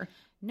for?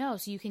 No,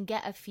 so you can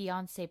get a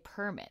fiance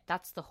permit.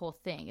 That's the whole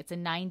thing. It's a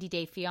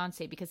 90-day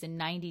fiance because in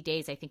 90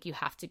 days, I think you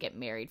have to get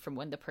married from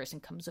when the person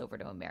comes over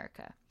to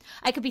America.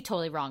 I could be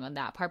totally wrong on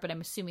that part, but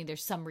I'm assuming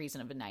there's some reason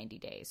of a 90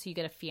 days. So you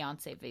get a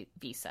fiance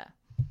visa.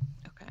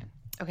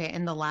 Okay,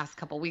 and the last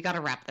couple, we got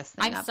to wrap this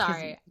thing up.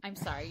 I'm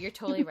sorry. You're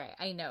totally right.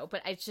 I know,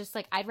 but it's just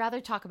like, I'd rather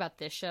talk about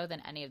this show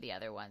than any of the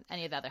other ones,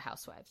 any of the other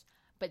housewives.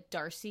 But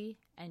Darcy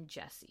and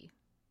Jesse.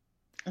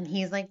 And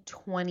he's like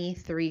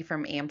 23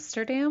 from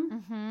Amsterdam.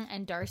 Mm-hmm.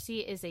 And Darcy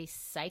is a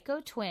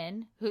psycho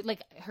twin who,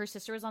 like, her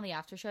sister was on the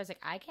after show. I was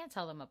like, I can't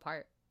tell them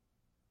apart.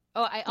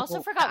 Oh, I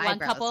also forgot one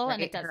couple. Right?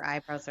 And it does. Her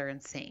eyebrows are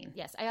insane.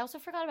 Yes. I also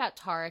forgot about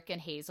Tarek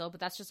and Hazel, but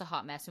that's just a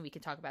hot mess, and we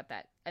can talk about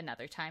that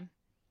another time.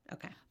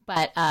 Okay.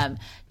 But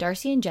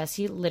Darcy and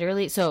Jesse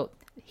literally, so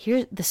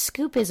here the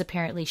scoop is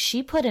apparently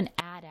she put an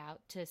ad out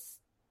to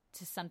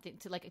something,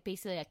 to like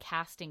basically a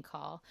casting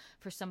call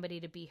for somebody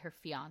to be her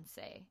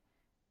fiance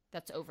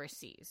that's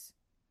overseas.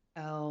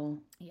 Oh,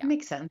 yeah.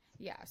 Makes sense.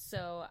 Yeah.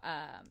 So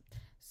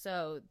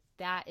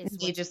that is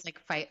they just like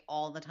fight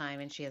all the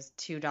time, and she has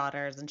 2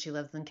 daughters, and she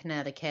lives in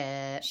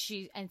Connecticut.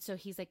 And so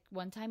he's like,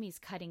 one time he's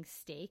cutting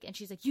steak, and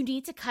she's like, "You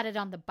need to cut it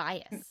on the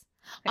bias,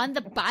 on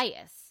the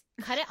bias."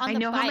 Cut it on the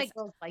bias. I know how my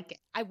girls like it.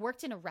 I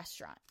worked in a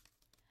restaurant.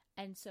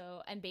 And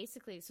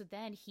basically,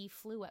 then he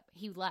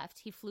left.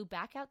 He flew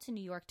back out to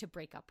New York to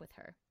break up with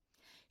her.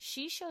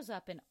 She shows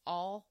up in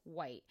all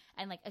white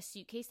and like a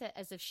suitcase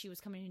as if she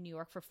was coming to New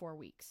York for 4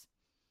 weeks.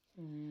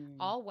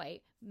 All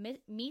white.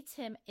 Meets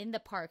him in the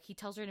park. He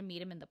tells her to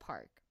meet him in the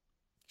park.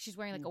 She's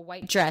wearing like a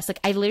white dress.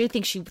 Like, I literally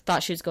think she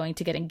thought she was going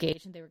to get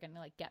engaged and they were going to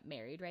like get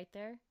married right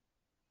there.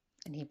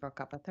 And he broke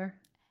up with her?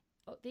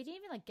 Oh, they didn't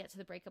even like get to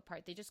the breakup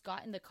part. They just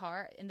got in the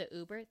car, in the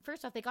Uber.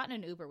 First off, they got in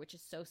an Uber, which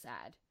is so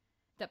sad.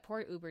 That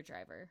poor Uber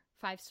driver.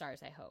 5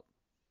 stars, I hope.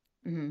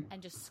 Mm-hmm.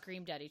 And just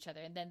screamed at each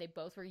other. And then they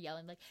both were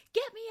yelling like,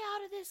 "Get me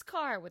out of this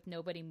car," with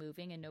nobody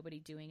moving and nobody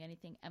doing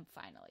anything. And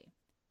finally,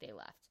 they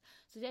left.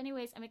 So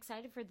anyways, I'm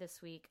excited for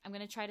this week. I'm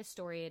going to try to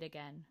story it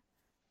again.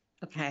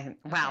 Okay.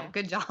 Wow.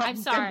 Good job. I'm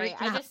sorry.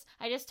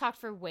 I just talked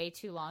for way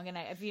too long. And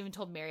I've even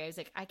told Mary, I was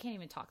like, I can't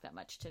even talk that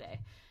much today.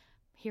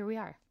 Here we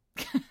are.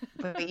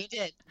 But you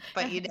did.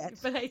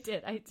 But I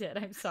did.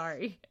 I'm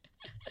sorry.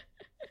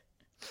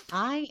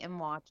 I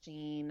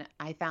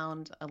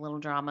found a little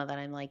drama that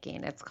I'm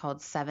liking. It's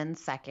called 7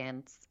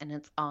 Seconds, and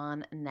it's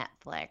on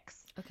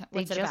Netflix. Okay.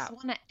 What's it about? They just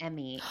won an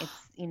Emmy.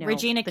 It's,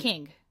 Regina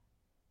King.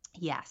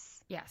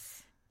 Yes.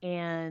 Yes.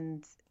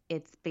 And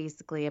it's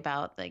basically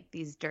about like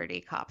these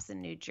dirty cops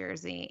in New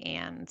Jersey,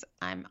 and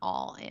I'm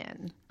all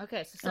in.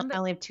 Okay. So I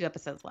only have 2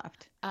 episodes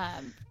left.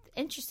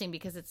 Interesting,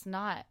 because it's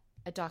not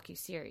a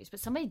docuseries, but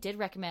somebody did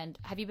recommend.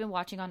 Have you been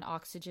watching on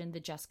Oxygen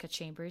the Jessica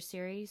Chambers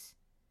series?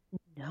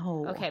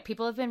 No. Okay,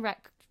 people have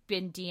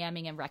been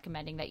DMing and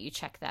recommending that you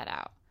check that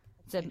out.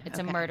 It's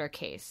a murder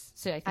case,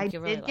 so I think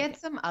you'll really like it. I did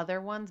get some other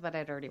ones, but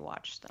I'd already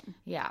watched them.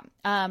 Yeah.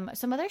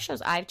 Some other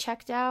shows I've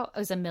checked out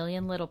was A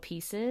Million Little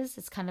Pieces.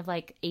 It's kind of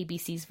like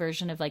ABC's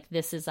version of like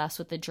This Is Us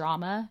with the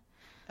drama.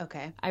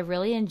 Okay. I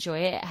really enjoy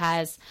it. It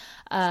has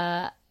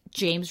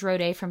James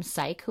Roday from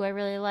Psych, who I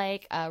really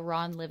like.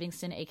 Ron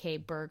Livingston, aka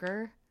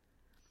Burger.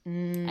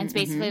 And it's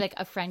basically like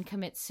a friend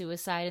commits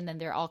suicide and then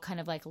they're all kind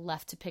of like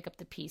left to pick up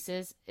the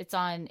pieces. It's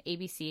on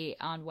ABC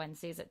on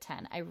Wednesdays at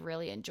 10. I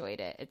really enjoyed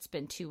it. It's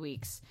been 2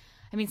 weeks.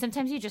 I mean,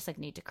 sometimes you just like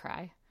need to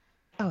cry.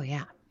 Oh,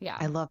 yeah. Yeah.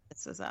 I love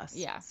This Is Us.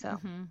 Yeah. So.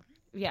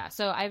 Yeah.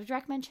 So I would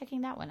recommend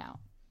checking that one out.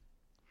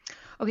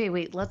 Okay,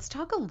 wait. Let's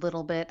talk a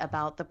little bit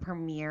about the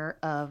premiere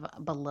of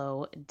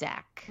Below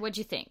Deck. What'd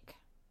you think?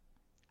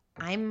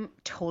 I'm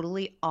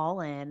totally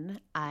all in.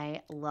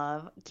 I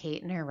love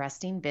Kate and her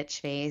resting bitch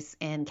face,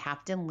 and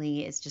Captain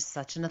Lee is just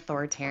such an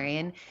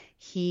authoritarian.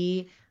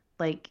 He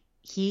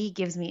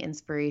gives me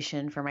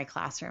inspiration for my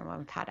classroom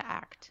of how to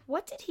act.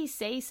 What did he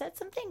say? He said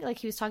something like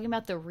he was talking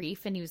about the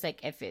reef, and he was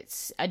like, if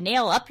it's a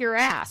nail up your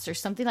ass or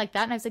something like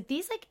that. And I was like,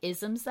 these like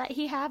isms that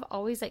he have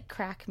always like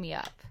crack me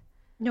up.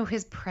 No,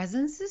 his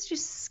presence is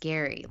just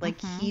scary. Like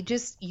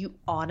you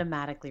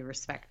automatically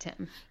respect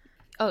him.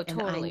 Oh,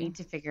 totally. And I need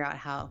to figure out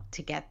how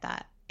to get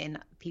that in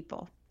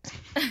people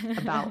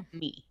about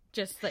me.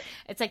 Just like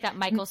it's like that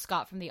Michael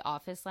Scott from The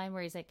Office line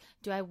where he's like,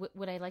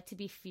 would I like to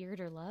be feared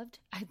or loved?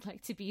 I'd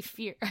like to be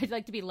feared. I'd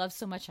like to be loved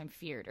so much I'm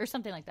feared, or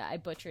something like that. I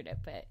butchered it,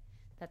 but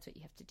that's what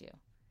you have to do.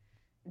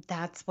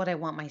 That's what I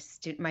want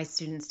my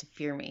students to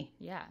fear me.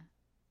 Yeah.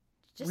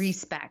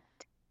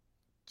 Respect.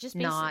 Just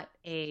not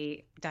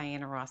a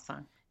Diana Ross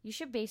song. You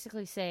should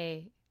basically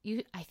say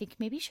I think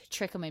maybe you should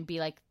trick them and be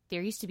like,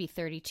 there used to be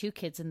 32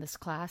 kids in this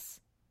class.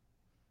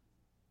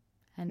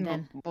 And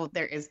then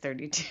there is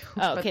 32.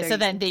 Oh, okay. So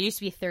then there used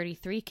to be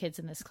 33 kids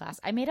in this class.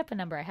 I made up a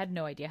number. I had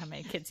no idea how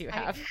many kids you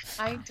have.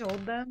 I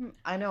told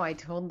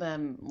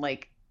them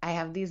like I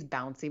have these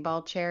bouncy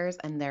ball chairs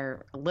and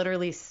they're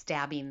literally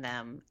stabbing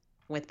them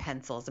with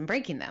pencils and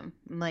breaking them.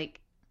 I'm like,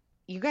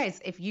 you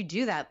guys, if you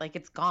do that, like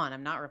it's gone.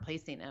 I'm not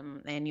replacing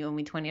them and you owe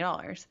me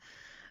 $20.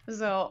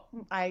 So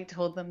I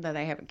told them that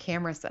I have a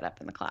camera set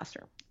up in the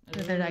classroom so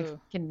that I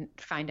can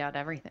find out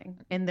everything.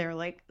 And they're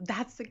like,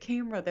 that's the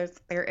camera.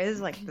 There is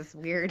like this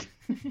weird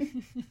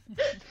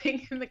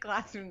thing in the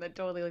classroom that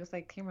totally looks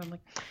like a camera. I'm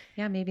like,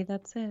 yeah, maybe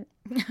that's it.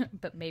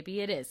 But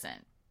maybe it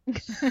isn't.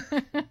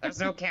 There's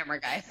no camera,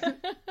 guys.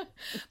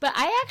 But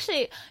I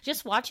actually,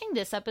 just watching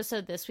this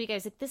episode this week, I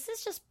was like, this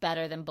is just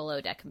better than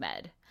Below Deck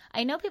Med.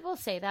 I know people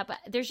say that, but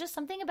there's just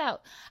something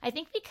about, I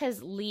think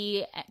because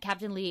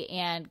Captain Lee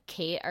and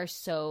Kate are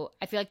so,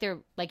 I feel like they're,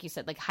 like you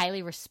said, like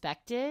highly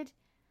respected.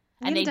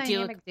 And they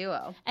dynamic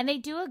duo. And they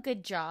do a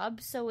good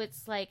job. So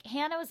it's like,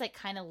 Hannah was like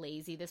kind of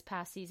lazy this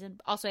past season.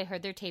 Also, I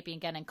heard they're taping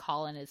again and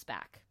Colin is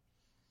back.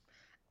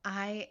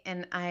 I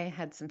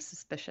had some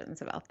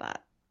suspicions about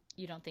that.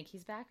 You don't think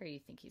he's back, or you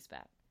think he's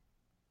back?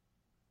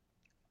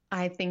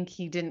 I think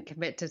he didn't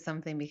commit to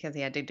something because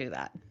he had to do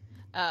that.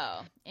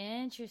 Oh,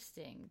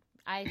 interesting.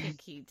 I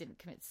think he didn't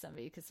commit to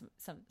somebody because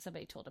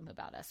somebody told him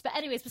about us. But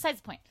anyways,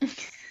 besides the point.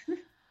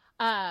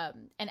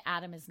 And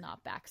Adam is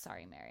not back.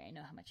 Sorry, Mary. I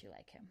know how much you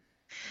like him.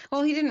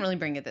 Well, he didn't really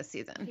bring it this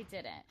season. He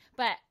didn't.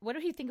 But what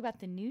do you think about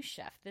the new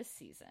chef this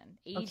season?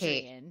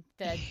 Adrian,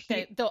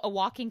 the a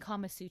walking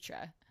Kama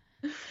Sutra.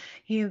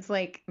 He's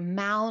like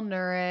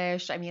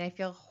malnourished. I mean, I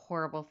feel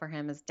horrible for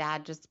him. His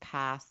dad just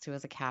passed, who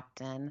was a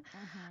captain.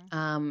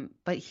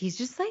 But he's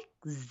just like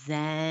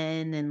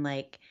zen, and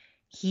like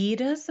he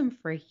does some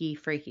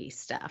freaky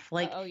stuff.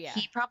 Like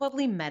he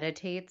probably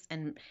meditates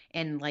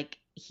and like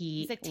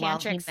he's like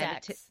tantric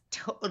sex.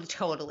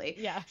 Totally.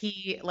 Yeah.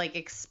 He like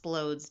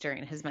explodes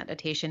during his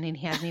meditation and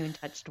he hasn't even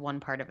touched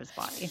one part of his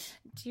body.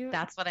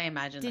 That's what I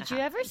imagine. Did you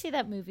ever see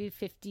that movie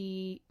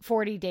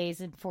 40 Days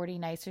and 40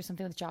 Nights or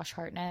something with Josh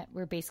Hartnett,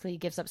 where basically he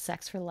gives up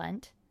sex for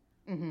Lent?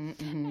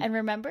 And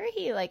remember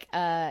he like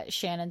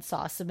Shannon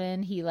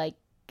Sossamon, he like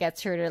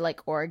gets her to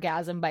like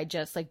orgasm by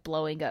just like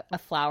blowing a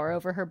flower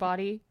over her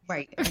body.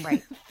 Right.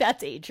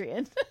 That's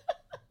Adrian.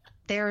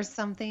 There's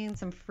some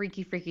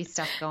freaky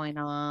stuff going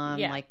on,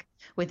 like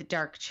with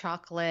dark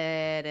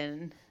chocolate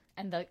and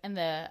the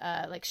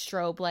like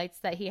strobe lights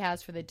that he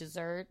has for the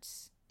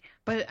desserts.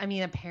 But I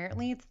mean,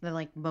 apparently it's the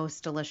like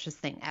most delicious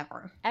thing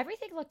ever.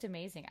 Everything looked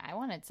amazing. I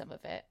wanted some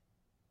of it.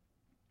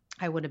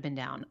 I would have been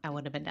down.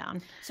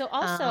 So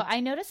also, I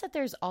noticed that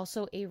there's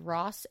also a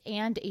Ross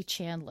and a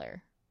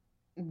Chandler.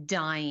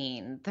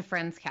 Dying. The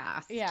Friends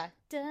cast. Yeah.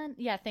 Done.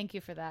 Yeah. Thank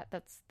you for that.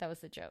 That was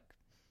the joke.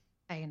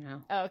 I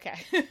know. Oh, okay.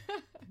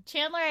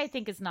 Chandler, I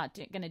think, is not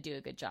going to do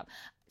a good job.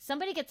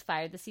 Somebody gets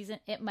fired this season.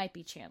 It might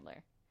be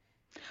Chandler.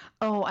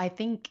 Oh, I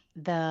think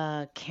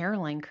the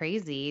Caroline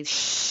Crazy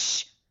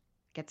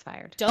gets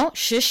fired. Don't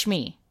shush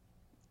me.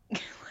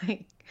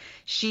 Like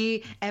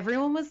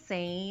everyone was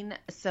saying,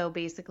 so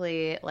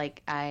basically,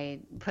 like I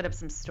put up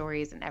some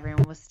stories and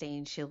everyone was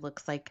saying she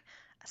looks like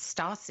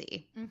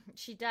Stassi.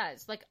 She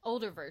does, like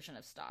older version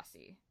of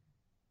Stassi.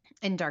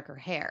 And darker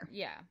hair.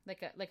 Yeah,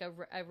 like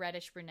a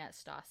reddish brunette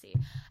Stassi.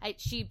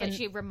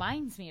 She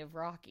reminds me of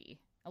Rocky.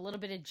 A little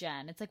bit of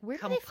Jen. It's like, where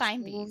do they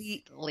find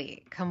these?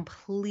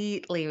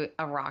 Completely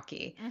a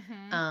Rocky.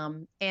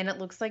 And it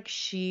looks like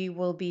she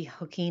will be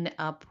hooking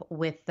up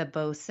with the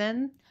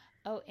bosun.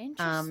 Oh,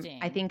 interesting.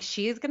 I think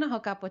she's going to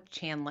hook up with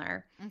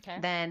Chandler. Okay.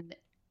 Then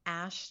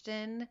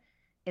Ashton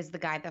is the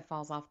guy that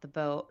falls off the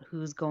boat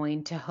who's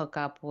going to hook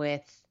up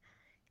with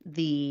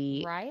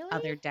the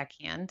other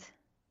deckhand.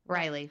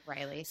 Riley.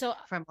 So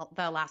from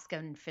the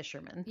Alaskan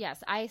fisherman.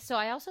 Yes. I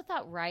also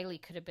thought Riley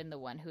could have been the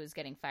one who was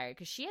getting fired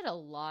because she had a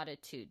lot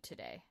of tude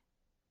today.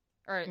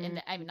 Or in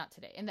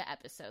the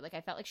episode. Like,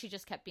 I felt like she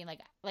just kept being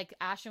like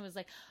Ashton was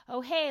like,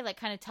 oh, hey, like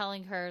kind of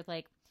telling her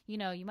like, you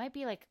know, you might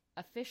be like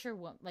a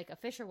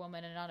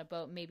fisherwoman and on a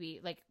boat. Maybe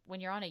like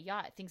when you're on a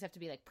yacht, things have to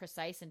be like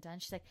precise and done.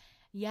 She's like,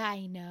 yeah,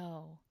 I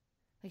know.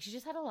 Like, she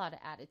just had a lot of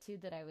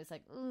attitude that I was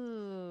like,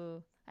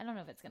 ooh, I don't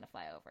know if it's going to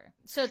fly over.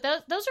 So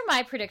those are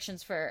my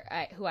predictions for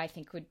who I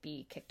think would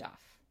be kicked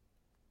off.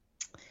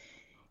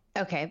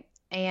 Okay.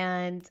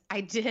 And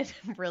I did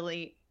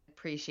really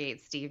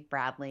appreciate Steve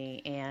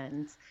Bradley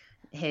and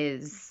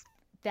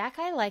that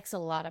guy likes a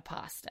lot of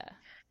pasta.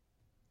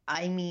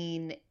 I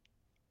mean,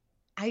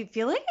 I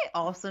feel like I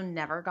also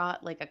never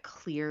got like a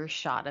clear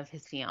shot of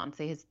his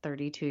fiance, his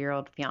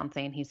 32-year-old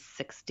fiance, and he's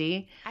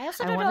 60. I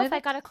also don't know if I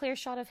got a clear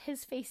shot of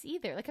his face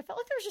either. Like, I felt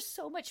like there was just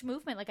so much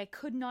movement. Like, I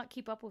could not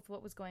keep up with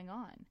what was going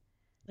on.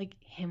 Like,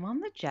 him on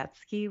the jet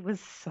ski was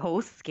so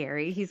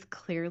scary. He's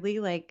clearly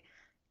like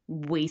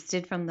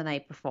wasted from the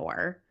night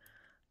before.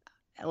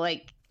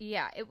 Like,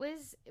 yeah, it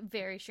was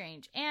very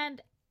strange.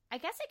 And I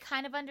guess I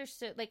kind of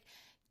understood, like,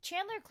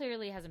 Chandler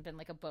clearly hasn't been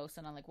like a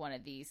bosun on like one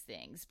of these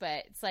things,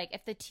 but it's like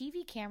if the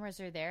TV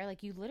cameras are there,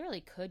 like you literally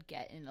could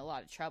get in a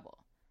lot of trouble.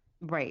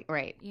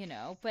 Right. You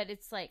know, but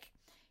it's like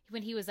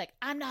when he was like,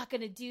 I'm not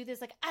going to do this.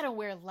 Like, I don't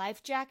wear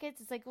life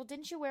jackets. It's like, well,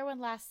 didn't you wear one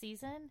last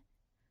season?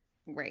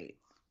 Right.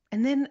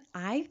 And then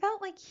I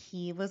felt like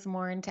he was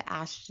more into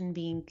Ashton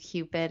being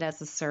Cupid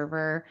as a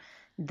server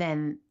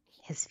than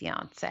his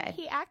fiance.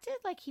 He acted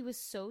like he was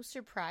so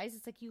surprised.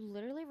 It's like, you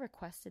literally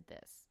requested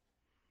this.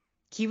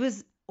 He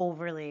was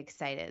overly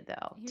excited,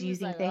 though. Do you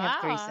think they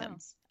have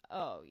threesomes?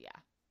 Oh, yeah.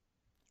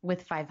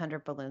 With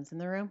 500 balloons in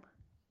the room?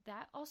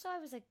 That also, I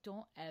was like,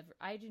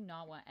 I do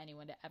not want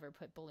anyone to ever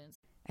put balloons.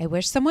 I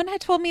wish someone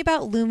had told me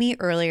about Lume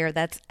earlier.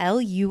 That's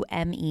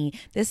Lume.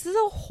 This is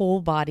a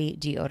whole body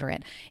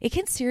deodorant. It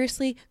can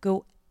seriously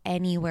go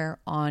anywhere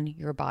on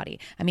your body.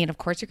 I mean, of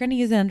course, you're going to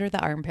use it under the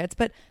armpits,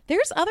 but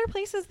there's other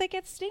places that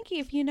get stinky,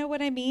 if you know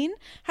what I mean.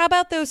 How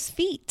about those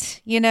feet?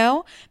 You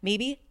know,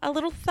 maybe a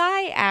little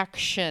thigh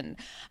action.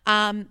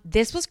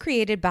 This was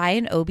created by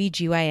an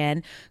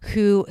OBGYN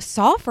who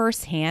saw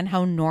firsthand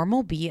how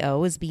normal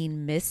BO is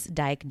being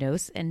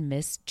misdiagnosed and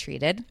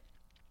mistreated.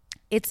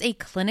 It's a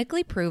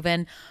clinically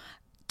proven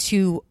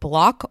to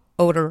block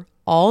odor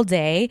all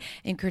day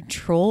and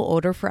control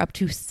odor for up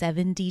to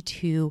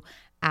 72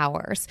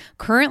 hours.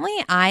 Currently,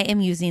 I am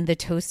using the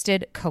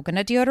Toasted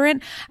Coconut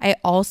deodorant. I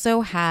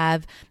also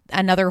have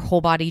another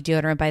whole body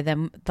deodorant by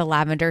them, the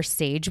Lavender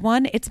Sage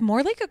one. It's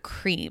more like a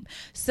cream.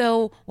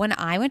 So when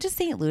I went to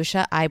St.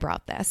 Lucia, I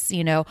brought this.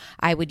 You know,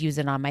 I would use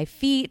it on my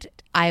feet.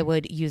 I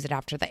would use it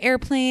after the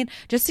airplane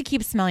just to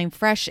keep smelling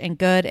fresh and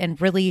good and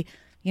really,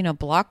 you know,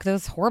 block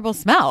those horrible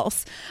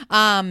smells.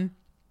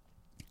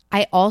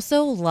 I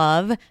also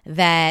love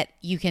that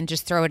you can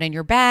just throw it in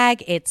your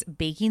bag. It's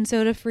baking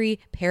soda free,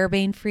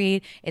 paraben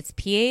free. It's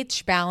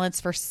pH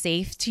balanced for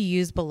safe to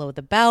use below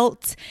the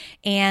belt.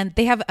 And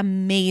they have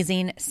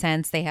amazing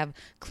scents. They have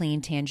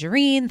clean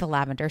tangerine, the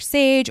lavender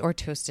sage, or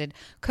toasted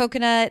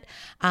coconut.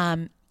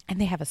 And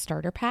they have a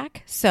starter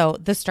pack. So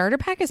the starter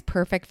pack is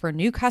perfect for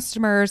new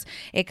customers.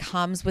 It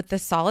comes with the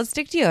solid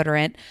stick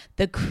deodorant,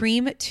 the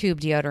cream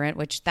tube deodorant,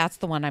 which that's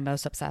the one I'm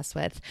most obsessed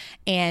with,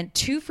 and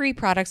 2 free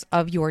products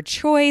of your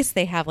choice.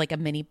 They have like a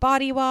mini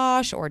body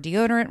wash or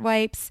deodorant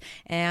wipes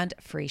and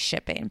free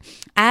shipping.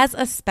 As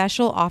a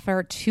special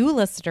offer to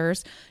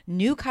listeners,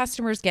 new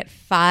customers get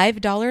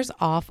 $5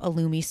 off a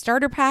Lume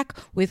starter pack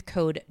with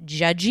code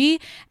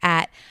JUDGY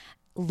at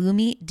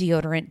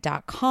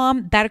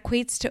LumeDeodorant.com. That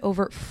equates to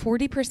over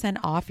 40%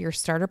 off your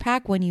starter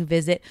pack when you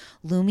visit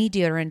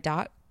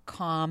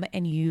LumeDeodorant.com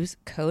and use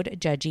code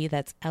JUDGY.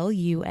 That's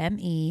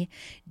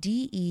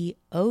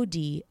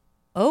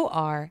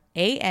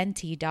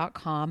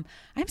LumeDeodorant.com.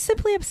 I'm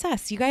simply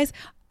obsessed. You guys,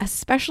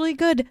 especially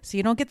good so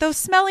you don't get those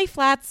smelly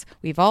flats.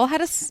 We've all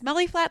had a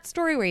smelly flat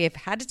story where you've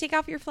had to take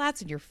off your flats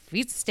and your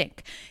feet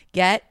stink.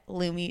 Get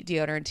Lume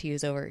deodorant to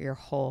use over your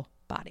whole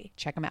body.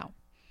 Check them out.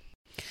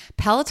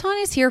 Peloton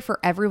is here for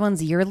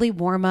everyone's yearly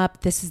warm-up.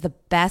 This is the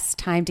best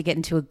time to get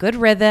into a good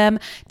rhythm,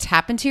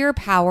 tap into your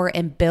power,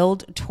 and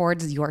build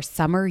towards your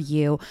summer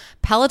you.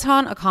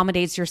 Peloton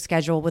accommodates your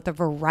schedule with a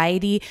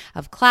variety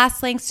of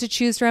class lengths to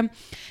choose from.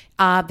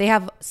 They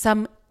have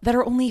some that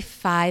are only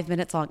 5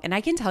 minutes long. And I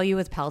can tell you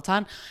with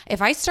Peloton,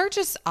 if I start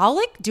I'll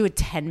like do a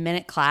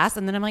 10-minute class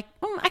and then I'm like,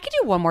 I could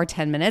do one more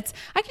 10 minutes.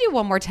 I could do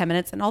one more 10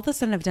 minutes. And all of a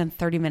sudden I've done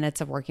 30 minutes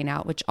of working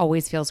out, which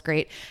always feels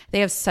great.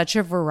 They have such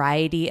a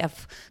variety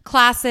of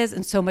classes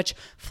and so much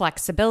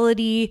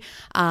flexibility.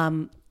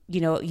 You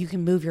know, you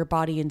can move your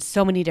body in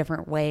so many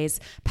different ways.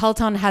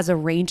 Peloton has a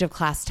range of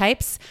class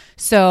types.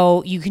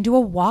 So you can do a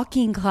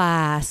walking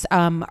class.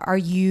 Are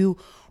you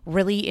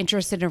really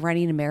interested in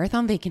running a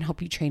marathon, they can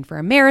help you train for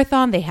a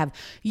marathon. They have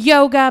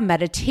yoga,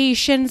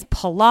 meditations,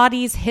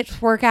 Pilates,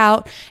 HIIT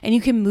workout, and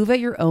you can move at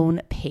your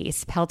own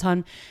pace.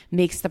 Peloton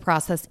makes the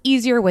process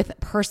easier with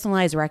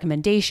personalized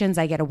recommendations.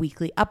 I get a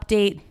weekly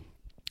update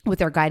with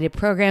their guided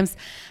programs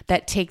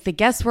that take the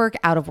guesswork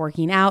out of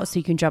working out so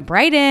you can jump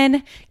right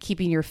in,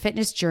 keeping your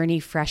fitness journey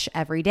fresh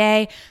every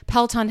day.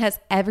 Peloton has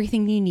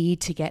everything you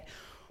need to get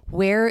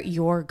where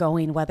you're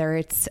going, whether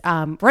it's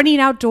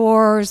running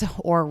outdoors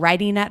or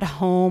riding at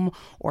home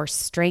or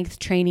strength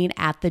training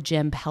at the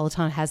gym.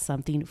 Peloton has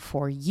something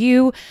for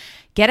you.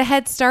 Get a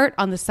head start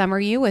on the summer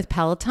you with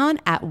Peloton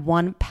at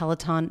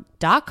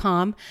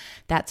onepeloton.com.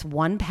 That's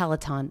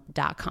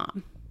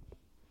onepeloton.com.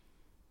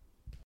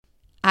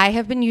 I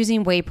have been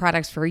using Ouai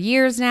products for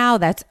years now.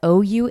 That's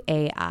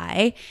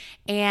OUAI.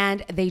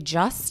 And they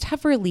just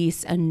have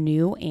released a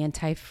new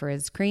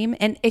anti-frizz cream.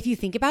 And if you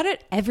think about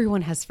it,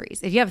 everyone has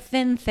frizz. If you have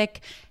thin, thick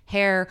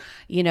hair,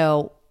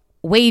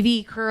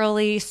 wavy,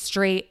 curly,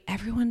 straight,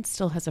 everyone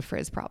still has a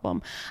frizz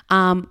problem.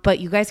 But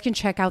you guys can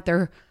check out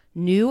their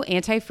new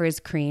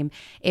anti-frizz cream.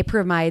 It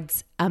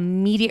provides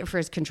immediate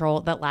frizz control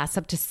that lasts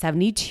up to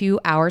 72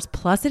 hours.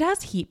 Plus it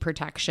has heat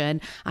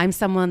protection. I'm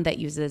someone that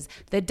uses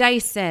the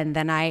Dyson,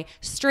 then I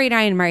straight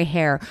iron my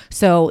hair.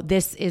 So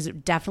this is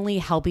definitely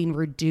helping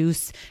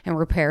reduce and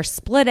repair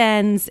split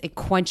ends. It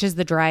quenches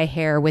the dry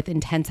hair with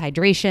intense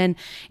hydration.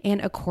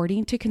 And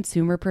according to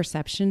consumer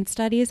perception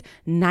studies,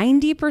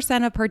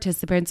 90% of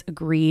participants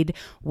agreed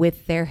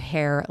with their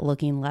hair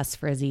looking less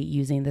frizzy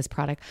using this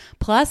product.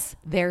 Plus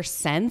their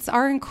scents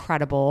are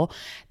incredible.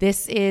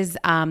 This is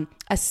a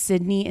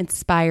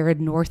Sydney-inspired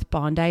North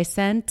Bondi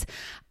scent.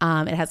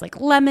 It has like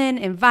lemon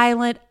and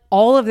violet.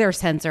 All of their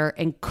scents are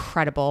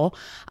incredible.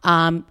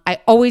 I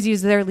always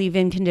use their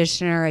leave-in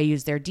conditioner. I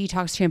use their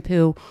detox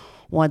shampoo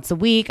once a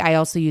week. I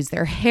also use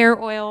their hair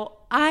oil.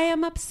 I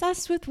am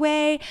obsessed with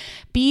Ouai.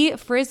 Be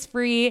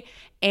frizz-free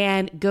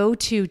and go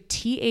to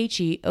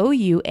THEOUAI.com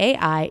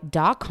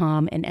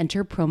and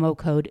enter promo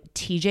code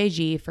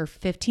TJG for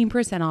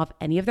 15% off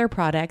any of their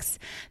products.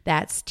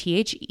 That's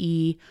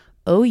THEOUAI.com,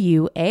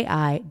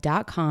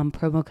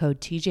 promo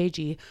code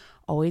TJG.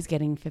 Always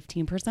getting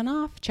 15%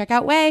 off. Check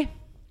out Ouai.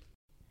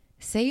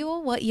 Say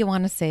what you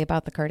want to say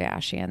about the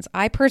Kardashians.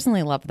 I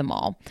personally love them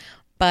all,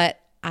 but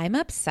I'm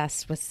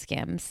obsessed with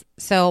Skims.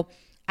 So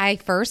I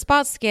first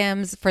bought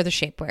Skims for the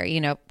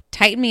shapewear,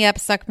 tighten me up,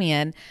 suck me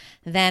in.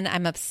 Then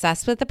I'm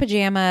obsessed with the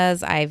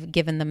pajamas. I've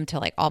given them to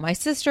like all my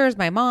sisters,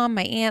 my mom,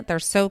 my aunt. They're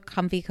so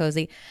comfy,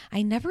 cozy.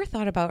 I never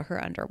thought about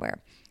her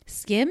underwear.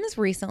 Skims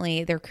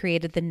recently, they're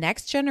created the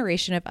next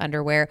generation of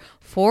underwear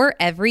for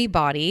every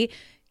body.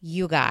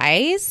 You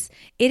guys,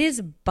 it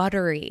is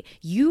buttery.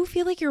 You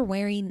feel like you're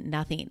wearing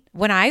nothing.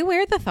 When I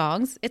wear the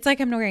thongs, it's like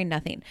I'm wearing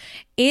nothing.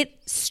 It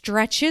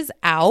stretches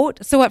out.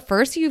 So at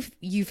first you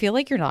feel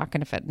like you're not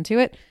going to fit into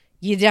it.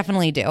 You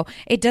definitely do.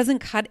 It doesn't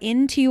cut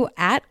into you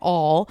at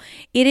all.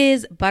 It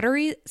is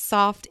buttery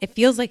soft. It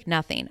feels like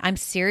nothing. I'm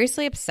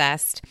seriously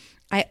obsessed.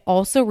 I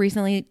also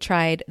recently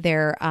tried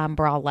their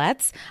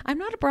bralettes. I'm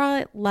not a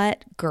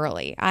bralette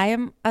girly. I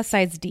am a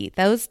size D.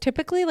 Those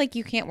typically,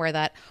 you can't wear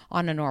that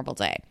on a normal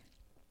day.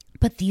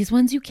 But these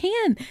ones you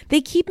can.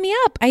 They keep me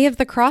up. I have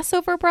the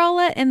crossover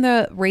bralette and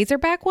the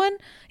Razorback one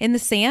in the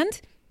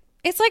sand.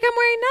 It's like I'm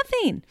wearing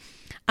nothing.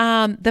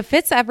 The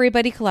Fits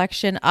Everybody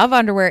collection of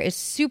underwear is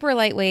super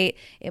lightweight.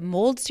 It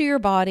molds to your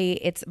body.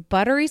 It's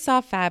buttery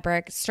soft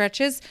fabric,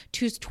 stretches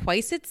to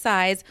twice its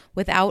size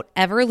without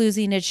ever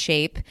losing its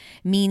shape,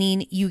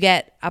 meaning you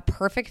get a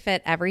perfect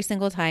fit every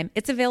single time.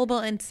 It's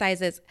available in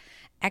sizes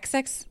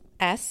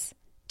XXS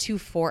to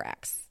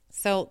 4X.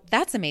 So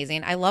that's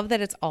amazing. I love that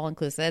it's all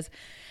inclusive.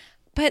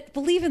 But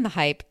believe in the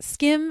hype.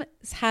 Skims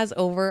has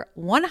over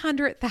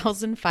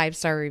 100,000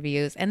 5-star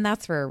reviews, and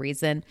that's for a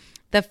reason.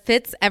 The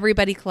Fits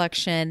Everybody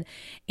collection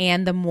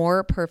and the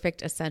More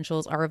Perfect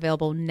Essentials are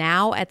available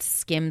now at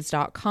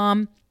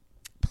skims.com.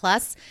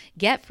 Plus,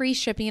 get free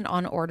shipping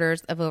on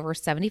orders of over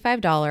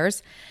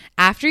 $75.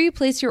 After you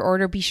place your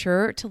order, be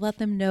sure to let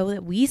them know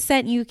that we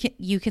sent you.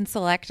 You can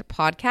select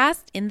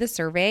podcast in the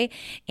survey,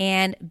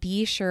 and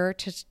be sure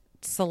to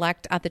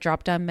select at the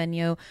drop-down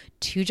menu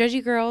Two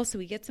Judgy Girls so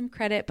we get some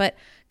credit. But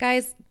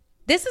guys,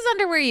 this is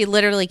underwear you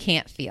literally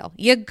can't feel.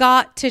 You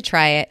got to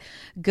try it.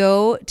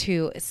 Go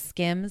to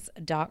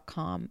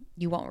skims.com.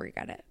 You won't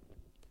regret it.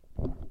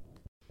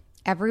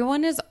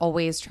 Everyone is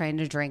always trying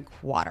to drink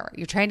water.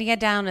 You're trying to get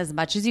down as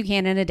much as you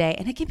can in a day,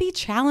 and it can be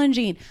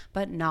challenging,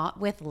 but not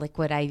with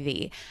Liquid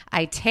IV.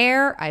 I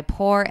tear, I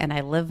pour, and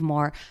I live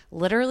more.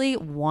 Literally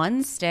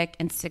 1 stick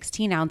and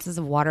 16 ounces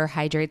of water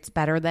hydrates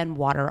better than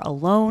water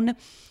alone.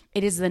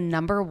 It is the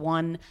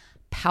 #1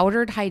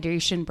 powdered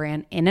hydration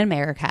brand in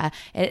America.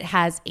 It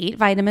has 8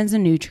 vitamins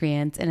and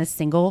nutrients in a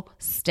single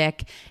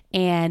stick,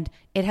 and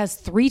it has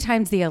 3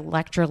 times the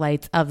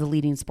electrolytes of the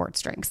leading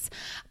sports drinks.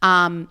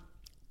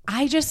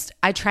 I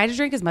try to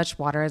drink as much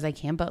water as I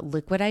can, but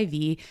Liquid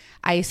IV,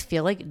 I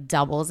feel like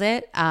doubles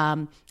it.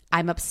 I'm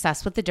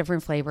obsessed with the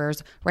different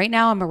flavors. Right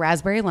now, I'm a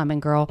raspberry lemon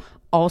girl.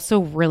 also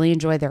really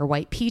enjoy their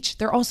white peach.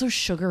 They're also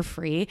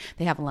sugar-free.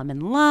 They have lemon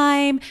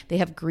lime. They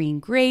have green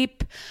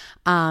grape.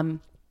 And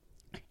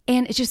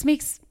it just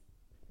makes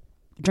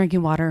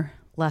drinking water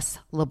less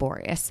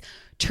laborious.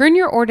 Turn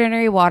your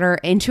ordinary water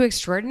into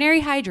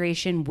extraordinary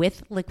hydration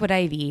with Liquid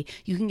IV.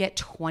 You can get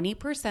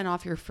 20%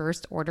 off your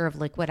first order of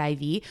Liquid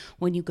IV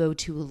when you go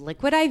to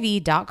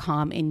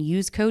liquidiv.com and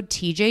use code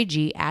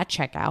TJG at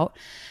checkout.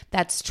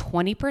 That's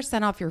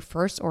 20% off your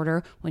first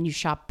order when you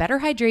shop Better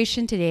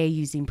Hydration today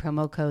using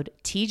promo code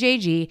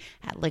TJG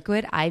at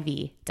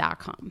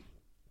liquidiv.com.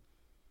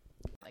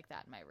 Like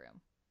that in my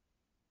room.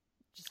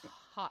 Just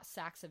hot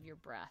sacks of your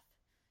breath.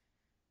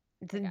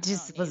 It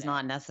just was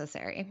not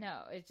necessary. No,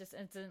 it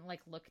didn't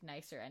like look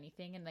nice or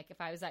anything. And like if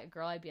I was that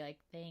girl, I'd be like,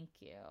 thank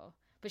you.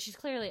 But she's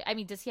clearly, I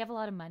mean, does he have a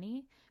lot of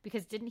money?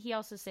 Because didn't he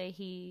also say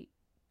he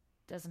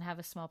doesn't have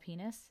a small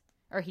penis?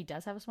 Or he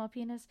does have a small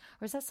penis?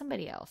 Or is that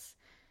somebody else?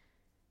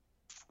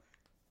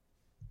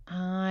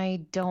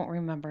 I don't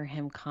remember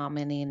him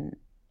commenting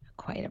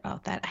quite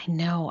about that. I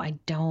know, I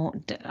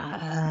don't.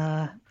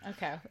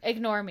 Okay,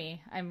 ignore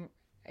me.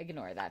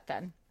 Ignore that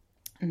then.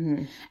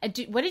 Mm-hmm. And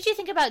what did you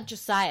think about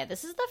Josiah?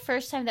 This is the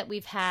first time that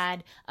we've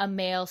had a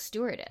male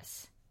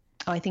stewardess.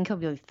 Oh, I think he'll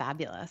be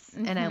fabulous.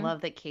 Mm-hmm. And I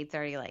love that Kate's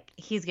already like,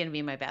 he's going to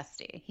be my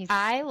bestie.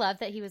 I love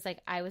that he was like,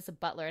 I was a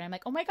butler. And I'm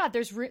like, oh my God,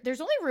 there's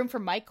only room for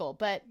Michael,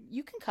 but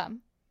you can come.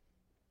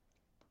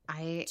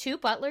 2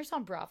 butlers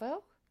on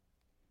Bravo?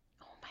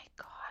 Oh my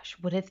gosh.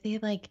 What if they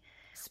like,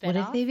 Spin-off?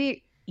 What if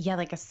they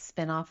like a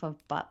spinoff of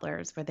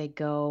Butlers where they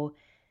go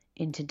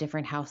into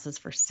different houses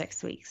for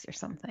 6 weeks or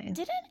something.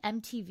 Didn't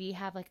MTV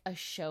have like a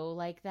show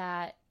like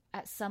that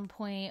at some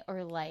point?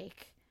 Or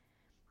like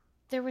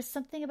there was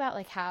something about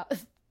like how,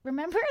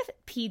 remember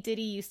P.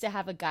 Diddy used to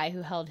have a guy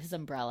who held his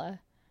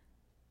umbrella?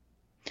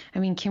 I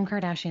mean, Kim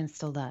Kardashian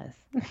still does.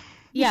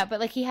 Yeah,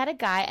 but like he had a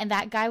guy and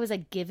that guy was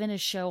like given a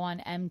show on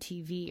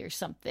MTV or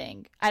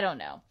something. I don't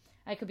know.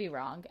 I could be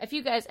wrong.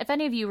 If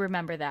any of you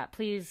remember that,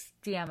 please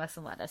DM us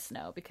and let us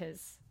know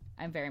because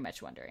I'm very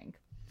much wondering.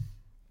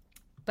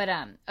 But,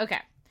 okay,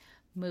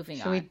 moving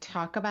on. Should we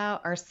talk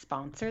about our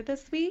sponsor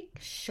this week?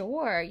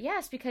 Sure,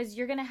 yes, because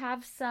you're going to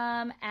have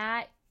some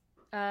at...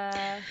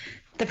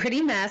 The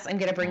Pretty Mess. I'm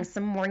going to bring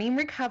some morning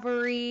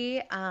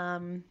recovery.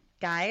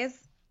 Guys,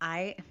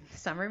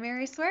 Summer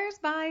Mary swears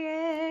by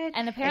it.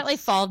 And apparently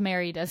Fall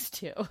Mary does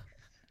too.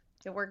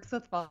 It works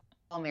with Fall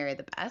Mary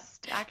the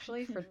best,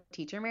 actually, for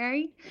Teacher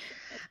Mary.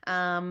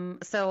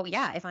 So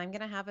yeah, if I'm going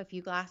to have a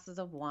few glasses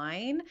of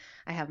wine,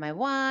 I have my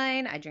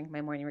wine, I drink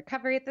my morning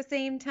recovery at the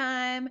same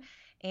time,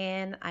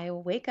 and I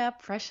wake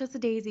up fresh as a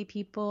daisy,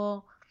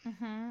 people.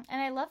 Mm-hmm.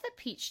 And I love the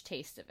peach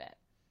taste of it.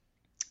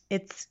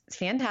 It's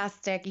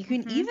fantastic. You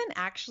can even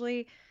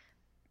actually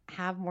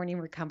have morning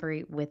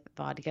recovery with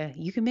vodka.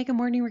 You can make a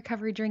morning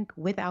recovery drink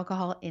with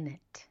alcohol in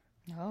it.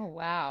 Oh,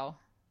 wow.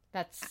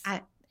 That's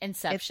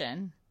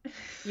Inception.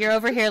 You're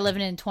over here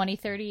living in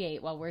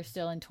 2038 while we're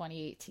still in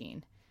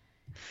 2018.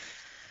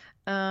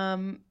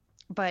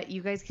 But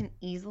you guys can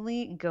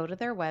easily go to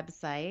their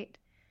website.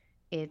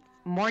 It's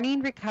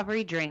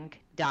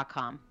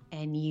morningrecoverydrink.com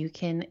and you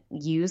can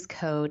use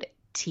code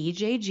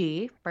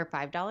TJG for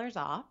 $5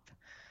 off.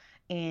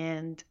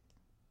 And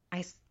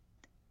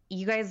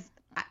you guys,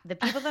 the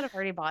people that have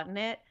already bought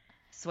it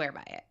swear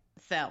by it.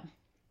 So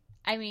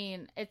I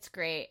mean, it's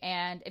great.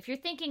 And if you're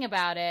thinking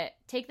about it,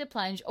 take the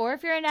plunge. Or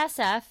if you're an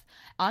SF,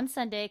 on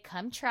Sunday,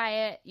 come try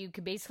it. You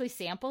could basically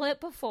sample it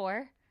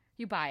before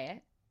you buy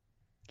it.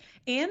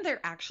 And they're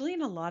actually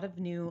in a lot of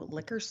new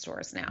liquor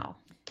stores now.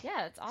 Yeah,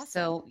 that's awesome.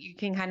 So you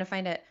can kind of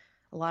find it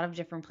a lot of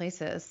different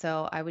places.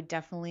 So I would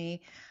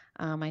definitely,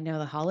 I know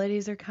the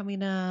holidays are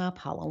coming up,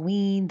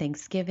 Halloween,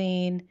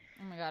 Thanksgiving.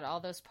 Oh my God,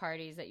 all those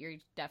parties that you're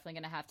definitely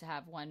going to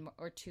have one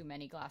or too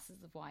many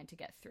glasses of wine to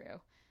get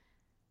through.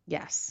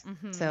 Yes.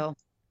 Mm-hmm. So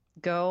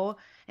go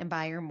and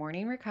buy your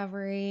morning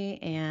recovery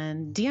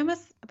and DM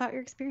us about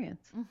your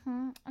experience.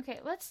 Mm-hmm. Okay,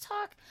 let's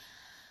talk.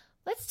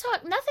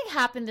 Nothing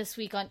happened this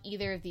week on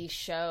either of these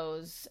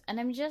shows. And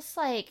I'm just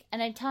like,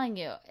 and I'm telling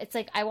you, it's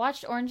like I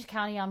watched Orange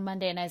County on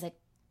Monday and I was like,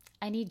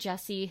 I need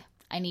Jesse.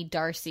 I need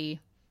Darcy.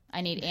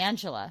 I need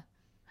Angela.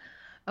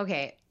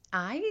 Okay.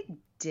 I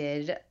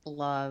did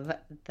love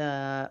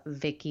the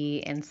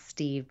Vicky and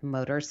Steve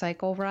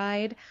motorcycle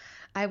ride.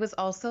 I was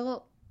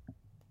also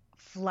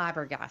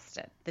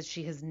flabbergasted that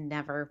she has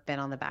never been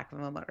on the back of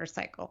a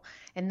motorcycle.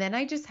 And then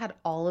I just had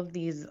all of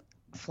these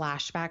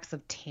flashbacks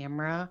of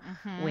Tamra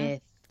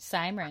with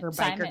Simon, her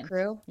biker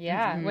crew.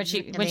 Yeah, when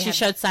she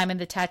showed Simon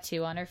the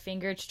tattoo on her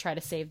finger to try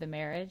to save the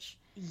marriage.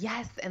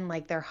 Yes, and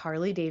like their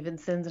Harley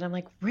Davidsons, and I'm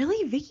like,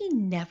 really? Vicky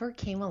never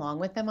came along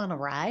with them on a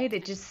ride?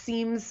 It just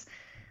seems.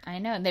 I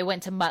know, and they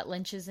went to Mutt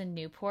Lynch's in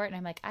Newport, and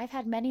I'm like, I've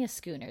had many a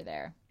schooner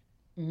there.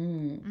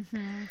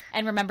 Mm-hmm.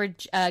 And remember,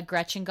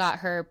 Gretchen got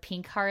her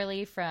pink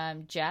Harley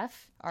from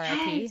Jeff,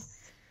 R.I.P.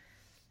 Yes.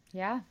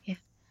 Yeah,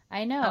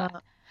 I know.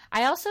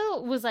 I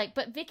also was like,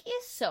 but Vicky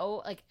is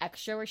so like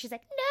extra, where she's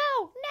like,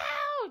 no,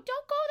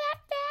 don't go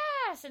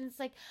that fast, and it's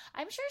like,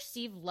 I'm sure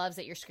Steve loves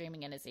that you're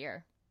screaming in his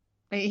ear.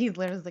 He's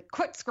literally like,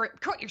 quit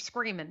your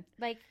screaming.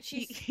 Like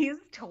he's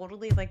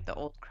totally like the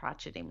old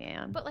crotchety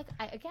man. But like,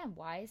 again,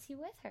 why is he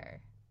with her?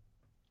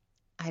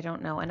 I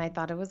don't know. And I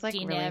thought it was like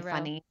really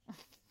funny.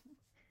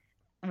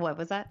 What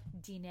was that?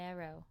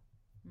 Dinero.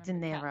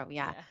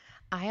 Yeah.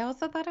 I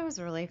also thought it was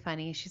really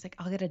funny. She's like,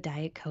 I'll get a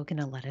Diet Coke and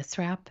a lettuce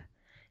wrap.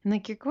 And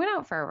like, you're going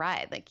out for a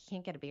ride. Like, you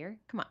can't get a beer?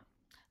 Come on.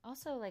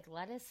 Also, like,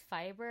 lettuce,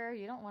 fiber,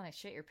 you don't want to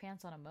shit your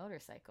pants on a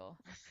motorcycle.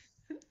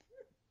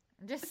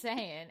 I'm just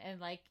saying. And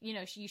like, you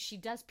know, she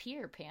does pee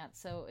her pants,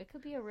 so it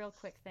could be a real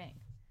quick thing.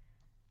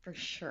 For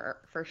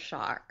sure.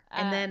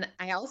 And then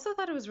I also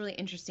thought it was really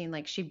interesting.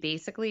 Like, she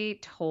basically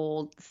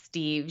told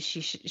Steve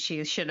she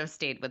should have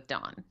stayed with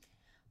Dawn.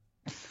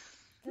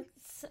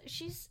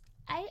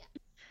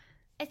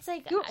 It's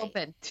like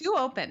too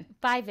open.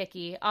 Bye,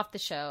 Vicky, off the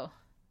show.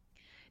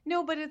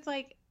 No, but it's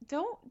like,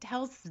 don't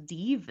tell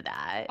Steve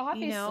that.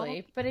 Obviously,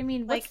 you know? But I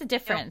mean, what's the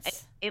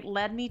difference? It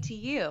led me to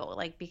you,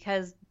 like,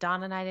 because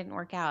Dawn and I didn't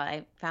work out.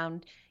 I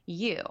found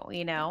you,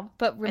 you know.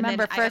 But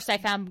remember, first I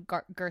found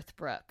Girth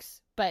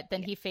Brooks, but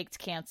then he faked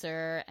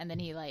cancer, and then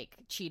he like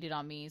cheated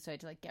on me, so I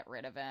had to like get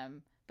rid of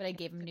him. But I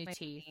gave him new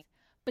teeth.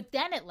 But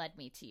then it led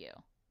me to you.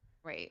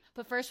 Right.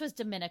 But first was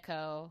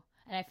Domenico.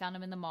 And I found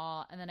him in the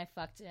mall, and then I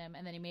fucked him,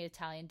 and then he made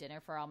Italian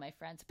dinner for all my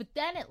friends. But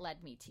then it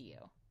led me to you.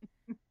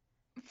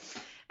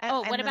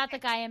 What about the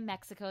guy in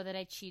Mexico that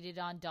I cheated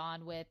on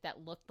Dawn with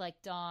that looked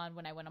like Dawn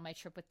when I went on my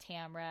trip with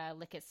Tamra?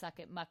 Lick it, suck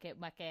it, muck it,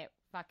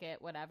 fuck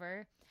it,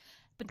 whatever.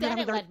 But then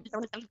it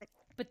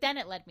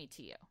led me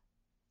to you.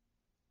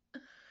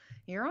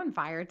 You're on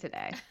fire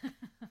today.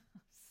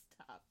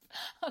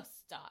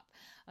 Stop.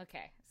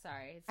 Okay,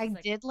 sorry. I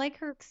did like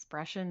her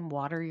expression,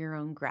 water your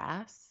own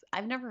grass.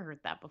 I've never heard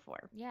that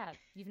before. Yeah,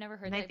 you've never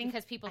heard that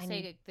because people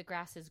say the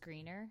grass is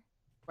greener.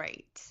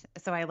 Right.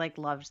 So I like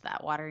loved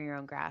that. Water your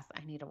own grass.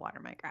 I need to water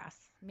my grass.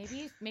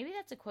 Maybe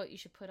that's a quote you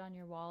should put on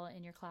your wall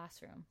in your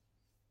classroom.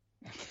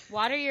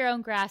 Water your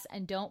own grass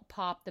and don't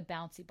pop the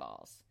bouncy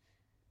balls.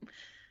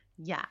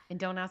 Yeah, and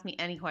don't ask me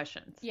any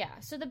questions. Yeah.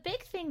 So the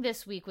big thing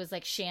this week was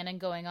like Shannon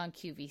going on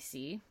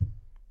QVC.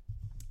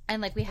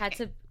 And like we had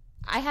to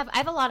I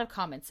have a lot of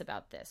comments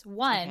about this.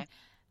 One,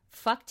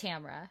 fuck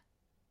Tamra.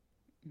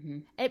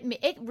 Mm-hmm.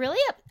 It really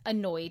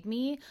annoyed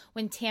me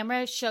when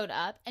Tamra showed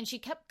up and she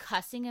kept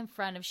cussing in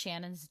front of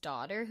Shannon's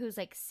daughter, who's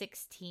like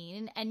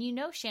 16, and you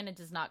know Shannon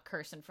does not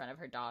curse in front of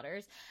her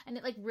daughters, and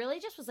it like really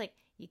just was like,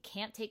 you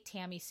can't take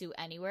Tammy Sue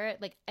anywhere.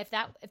 Like if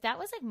that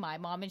was like my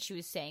mom and she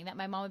was saying that,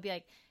 my mom would be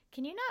like,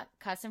 can you not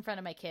cuss in front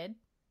of my kid?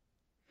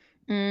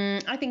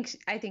 I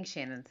think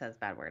Shannon says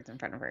bad words in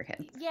front of her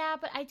kids. Yeah,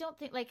 but I don't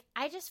think, like,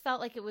 I just felt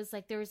like it was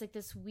like there was like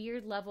this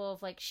weird level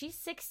of like, she's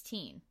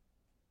 16,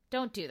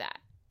 don't do that.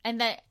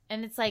 And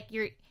it's like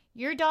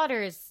your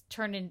daughter is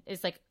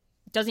like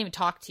doesn't even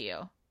talk to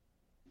you.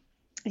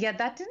 Yeah,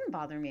 that didn't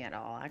bother me at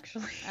all,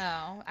 actually.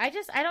 Oh, I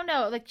don't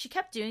know. Like she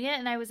kept doing it,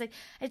 and I was like,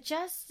 it's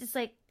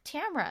like,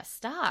 Tamra,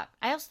 stop.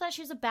 I also thought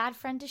she was a bad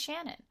friend to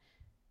Shannon.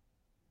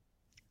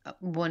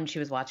 When she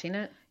was watching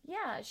it?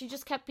 Yeah, she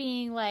just kept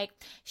being like,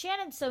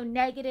 Shannon's so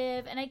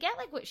negative. And I get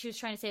like what she was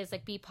trying to say is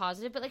like, be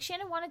positive, but like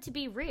Shannon wanted to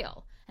be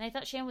real. And I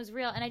thought Shannon was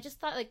real. And I just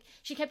thought like,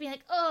 she kept being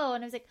like, oh,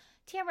 and I was like,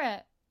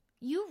 Tamra,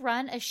 you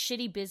run a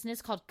shitty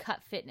business called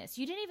Cut Fitness.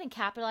 You didn't even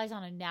capitalize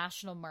on a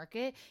national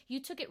market. You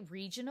took it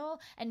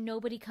regional and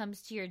nobody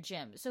comes to your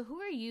gym. So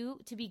who are you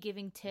to be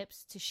giving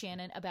tips to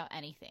Shannon about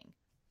anything?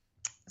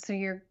 So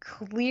you're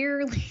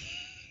clearly...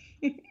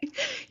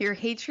 Your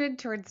hatred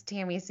towards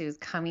Tammy Sue is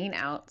coming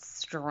out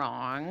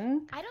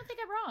strong. I don't think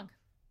I'm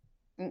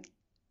wrong.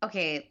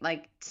 Okay,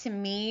 like to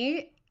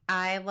me,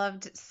 I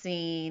loved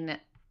seeing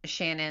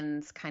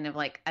Shannon's kind of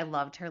like, I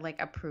loved her like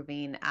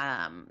approving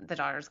the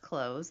daughter's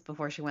clothes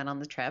before she went on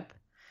the trip.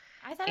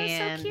 I thought it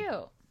was so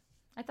cute.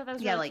 I thought that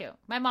was really cute.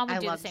 My mom would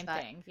do the same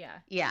thing. Yeah.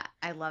 Yeah,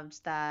 I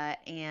loved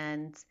that.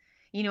 And,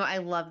 you know, I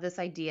love this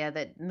idea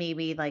that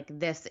maybe like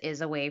this is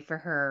a way for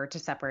her to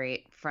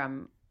separate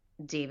from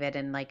David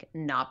and like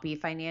not be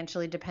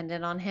financially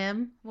dependent on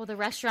him. Well, the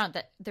restaurant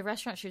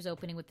she was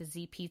opening with the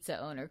Z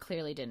Pizza owner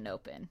clearly didn't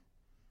open.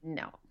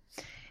 No.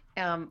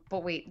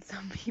 But wait,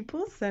 some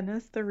people sent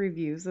us the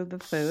reviews of the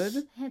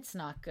food. It's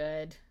not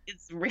good.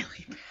 It's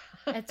really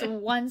bad. It's a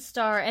 1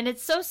 star, and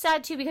it's so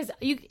sad too because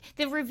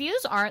the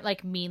reviews aren't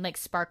like mean like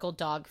Sparkle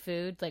dog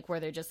food, like where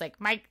they're just like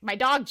my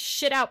dog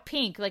shit out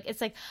pink. Like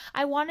it's like,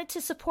 I wanted to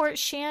support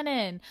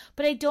Shannon,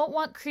 but I don't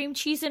want cream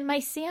cheese in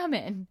my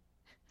salmon.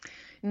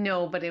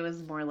 No, but it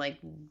was more like,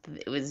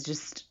 it was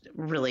just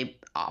really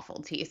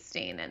awful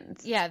tasting. And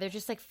yeah, they're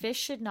just like, fish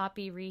should not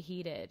be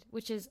reheated,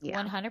 which is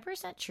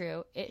 100%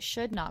 true. It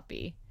should not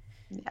be.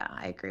 Yeah,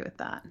 I agree with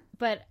that.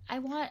 But I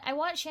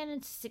want Shannon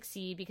to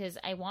succeed because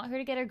I want her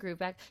to get her groove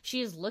back.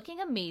 She is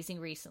looking amazing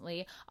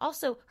recently.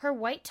 Also, her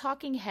White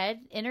Talking Head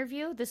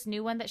interview, this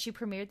new one that she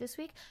premiered this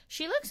week,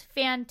 she looks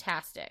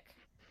fantastic.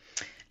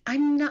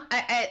 I'm not.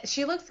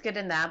 She looks good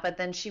in that, but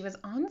then she was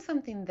on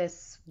something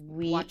this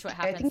week. Watch What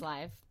Happens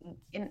Live.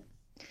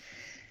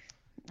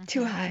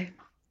 Too high.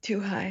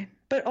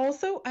 But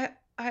also,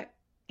 I,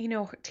 you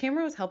know,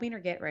 Tamra was helping her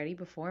get ready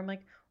before. I'm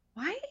like,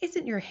 why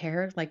isn't your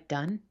hair like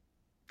done?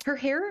 Her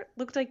hair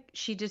looked like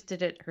she just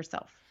did it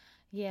herself.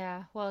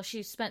 Yeah, well,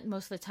 she spent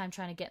most of the time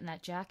trying to get in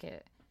that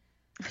jacket.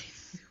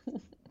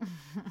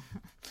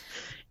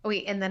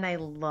 Wait, and then I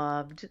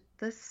loved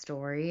the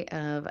story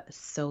of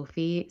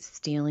Sophie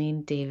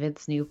stealing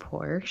David's new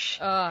Porsche.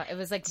 Oh, it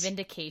was like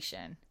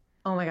vindication.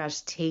 Oh my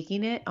gosh,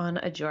 taking it on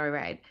a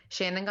joyride.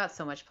 Shannon got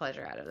so much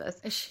pleasure out of this.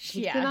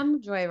 She Yeah. takes it on the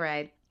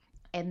joyride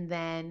and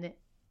then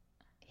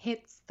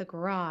hits the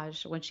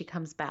garage when she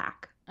comes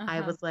back.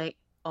 I was like,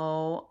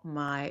 oh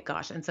my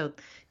gosh. And so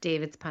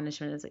David's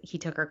punishment is he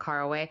took her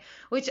car away,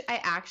 which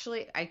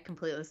I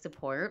completely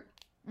support.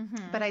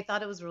 But I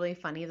thought it was really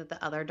funny that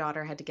the other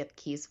daughter had to get the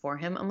keys for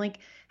him. I'm like,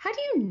 how do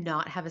you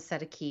not have a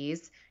set of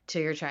keys to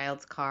your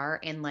child's car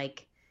and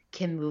like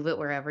can move it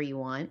wherever you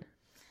want?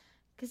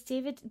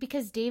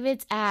 Because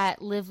David's at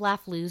Live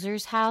Laugh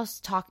Loser's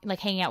house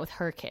hanging out with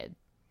her kid.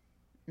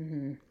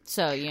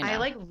 So, I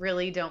like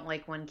really don't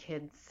like when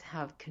kids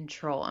have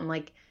control. I'm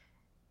like,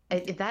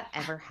 if that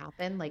ever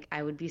happened, like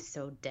I would be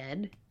so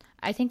dead.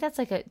 I think that's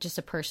like just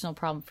a personal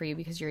problem for you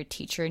because you're a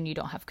teacher and you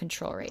don't have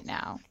control right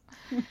now.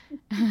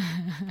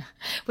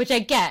 Which I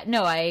get.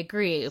 No, I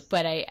agree.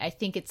 But I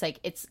think it's like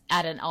it's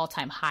at an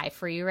all-time high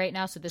for you right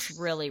now. So this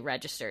really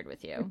registered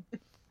with you.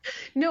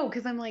 No,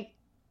 because I'm like,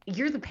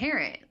 you're the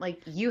parent.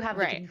 Like you have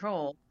the Right.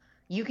 control.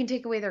 You can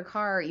take away their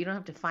car. You don't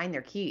have to find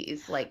their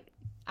keys. Like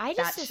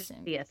that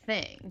should be a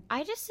thing.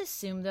 I just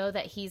assume though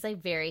that he's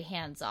like very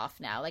hands off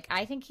now. Like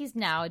I think he's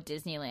now a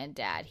Disneyland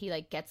dad. He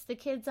like gets the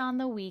kids on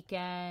the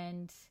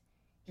weekend.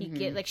 He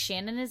get like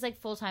Shannon is like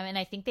full time, and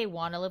I think they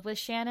want to live with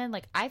Shannon.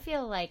 Like I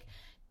feel like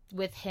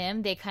with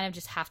him, they kind of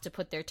just have to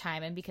put their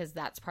time in because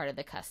that's part of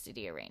the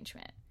custody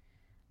arrangement.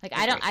 Like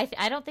I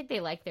don't think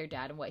they like their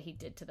dad and what he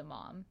did to the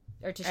mom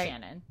or to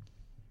Shannon.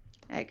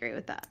 I agree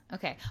with that.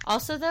 Okay.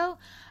 Also though,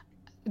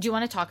 do you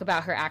want to talk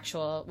about her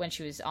actual when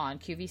she was on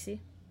QVC?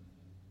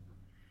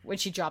 When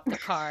she dropped the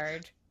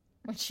card,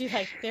 when she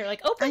like they're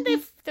like open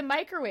the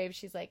microwave.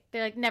 She's like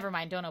they're like never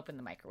mind, don't open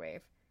the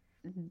microwave.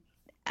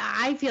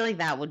 I feel like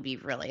that would be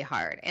really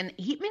hard. And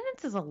 8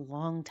 minutes is a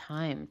long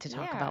time to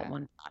talk about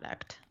one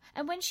product.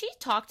 And when she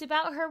talked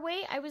about her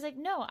weight, I was like,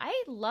 no,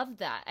 I loved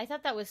that. I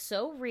thought that was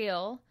so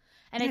real.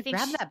 And I think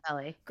grab that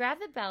belly. Grab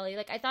the belly.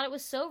 Like I thought it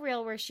was so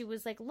real where she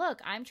was like,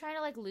 look, I'm trying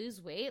to like lose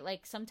weight.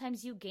 Like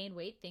sometimes you gain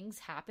weight, things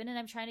happen and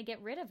I'm trying to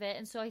get rid of it.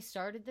 And so I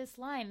started this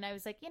line and I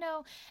was like,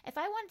 if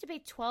I wanted to pay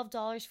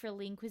 $12 for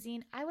Lean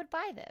Cuisine, I would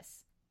buy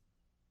this.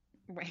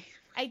 Right.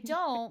 I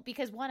don't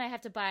because one, I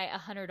have to buy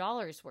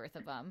 $100 worth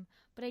of them,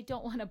 but I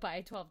don't want to buy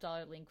a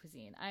 $12 Lean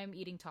Cuisine. I'm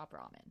eating top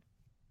ramen.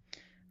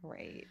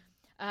 Right.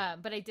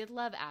 But I did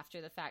love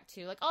after the fact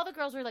too. Like all the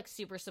girls were like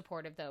super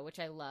supportive though, which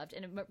I loved,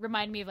 and it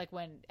reminded me of like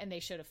and they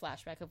showed a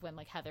flashback of when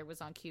like Heather was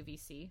on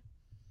QVC.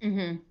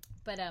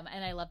 But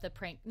and I love the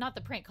prank, not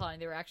the prank calling.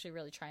 They were actually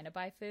really trying to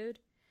buy food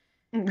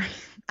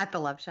at the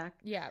Love Shack.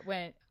 Yeah,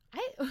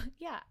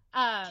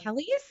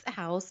 Kelly's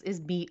house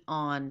is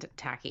beyond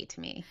tacky to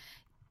me.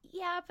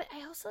 Yeah, but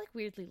I also like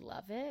weirdly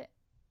love it.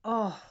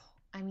 Oh,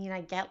 I mean,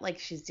 I get like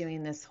she's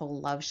doing this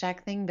whole Love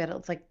Shack thing, but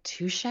it's like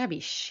too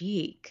shabby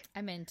chic.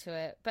 I'm into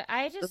it, but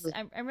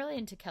I'm really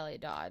into Kelly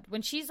Dodd.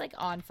 When she's like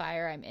on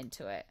fire, I'm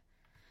into it.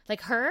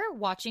 Like her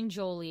watching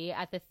Jolie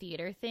at the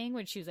theater thing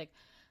when she was like,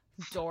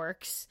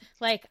 dorks.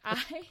 Like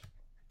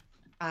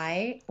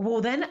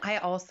then I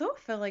also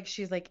feel like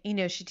she's like,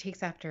 she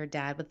takes after her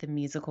dad with the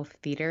musical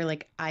theater.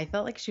 Like I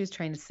felt like she was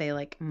trying to say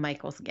like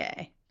Michael's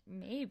gay.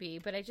 Maybe,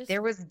 but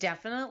there was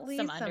definitely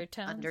some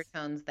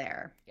undertones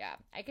there. Yeah,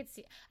 I could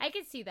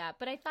see that,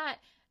 but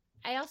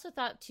I also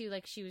thought too,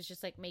 like she was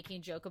just like making a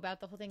joke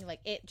about the whole thing. Like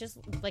it just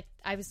like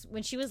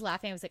when she was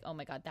laughing, I was like, oh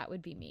my God, that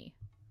would be me.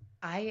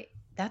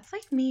 That's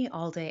like me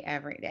all day,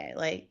 every day.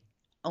 Like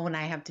when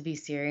I have to be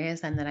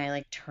serious and then I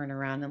like turn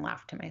around and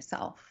laugh to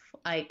myself.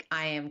 Like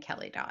I am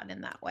Kelly Dodd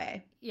in that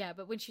way. Yeah,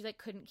 but when she like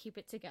couldn't keep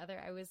it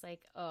together, I was like,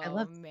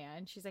 oh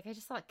man. She's like, I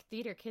just thought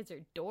theater kids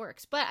are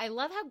dorks. But I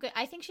love how good,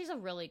 I think she's a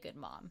really good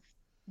mom.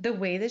 The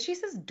way that she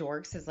says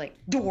dorks is like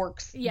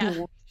dorks. Yeah.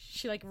 Dorks.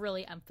 She like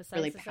really emphasizes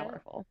really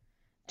powerful.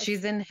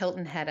 She's in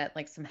Hilton Head at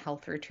like some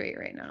health retreat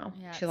right now.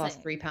 Yeah, she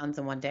lost 3 pounds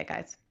in one day,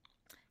 guys.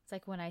 It's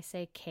like when I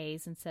say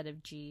K's instead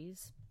of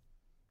G's.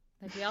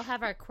 Like we all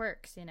have our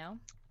quirks,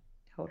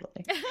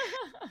 Totally.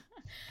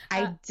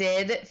 I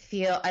did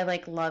feel I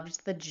like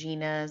loved the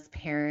Gina's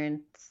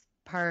parents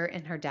part,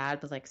 and her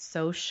dad was like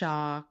so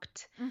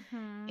shocked,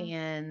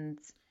 and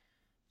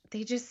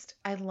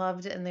I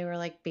loved it, and they were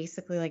like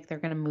basically like they're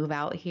gonna move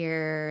out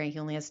here, and he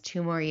only has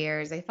 2 more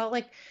years. I felt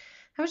like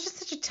that was just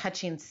such a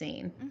touching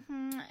scene.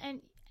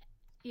 And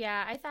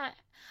yeah, I thought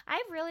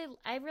I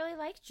really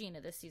like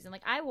Gina this season.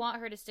 Like I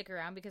want her to stick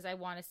around because I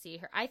want to see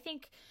her. I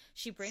think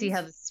she brings see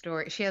how the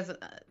story she has.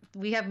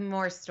 We have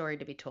more story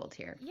to be told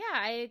here. Yeah,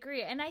 I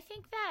agree, and I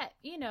think that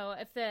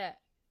if the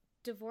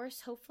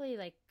divorce hopefully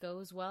like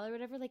goes well or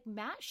whatever, like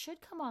Matt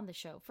should come on the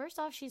show. First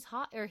off, he's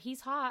hot.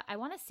 I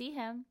want to see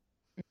him.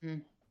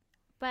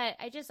 But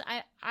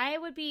I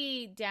would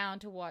be down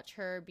to watch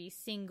her be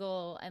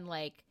single and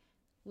like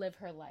live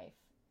her life.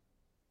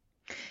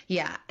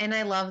 Yeah. And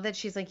I love that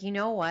she's like, you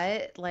know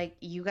what? Like,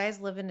 you guys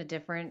live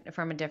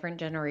from a different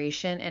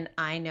generation. And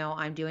I know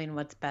I'm doing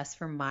what's best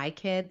for my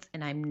kids.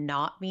 And I'm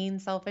not being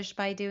selfish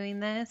by doing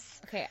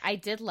this. Okay. I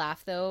did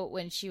laugh, though,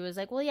 when she was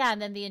like, well, yeah.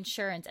 And then the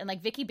insurance. And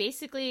like Vicky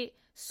basically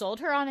sold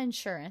her on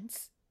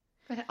insurance.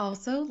 But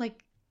also,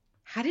 like,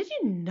 how did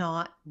you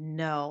not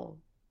know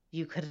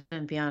you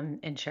couldn't be on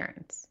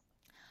insurance?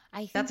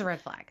 That's a red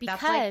flag.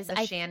 That's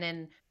like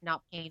Shannon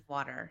not paying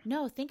water.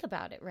 No, think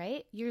about it,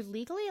 right? You're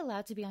legally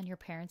allowed to be on your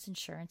parents'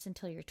 insurance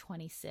until you're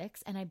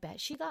 26. And I bet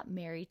she got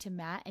married to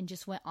Matt and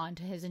just went on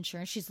to his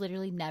insurance. She's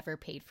literally never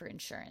paid for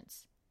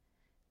insurance.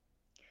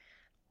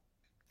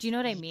 Do you know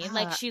what I mean?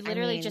 Like, she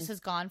literally just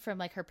has gone from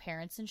like her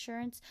parents'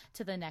 insurance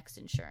to the next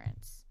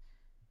insurance.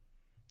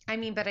 I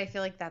mean, but I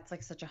feel like that's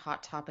like such a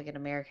hot topic in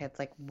America. It's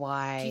like,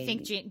 why do you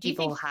think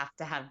people have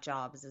to have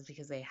jobs is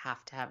because they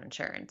have to have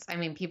insurance. I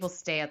mean, people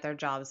stay at their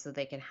jobs so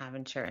they can have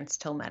insurance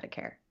till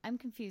Medicare. I'm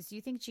confused. Do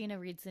you think Gina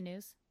reads the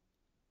news?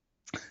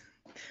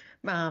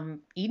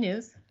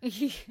 E-News.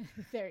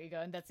 There you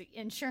go. And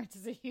insurance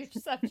is a huge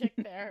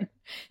subject there.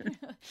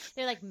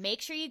 They're like,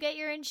 make sure you get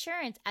your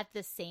insurance at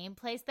the same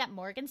place that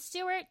Morgan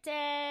Stewart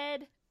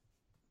did.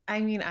 I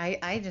mean,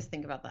 I just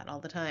think about that all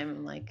the time.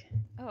 I'm like,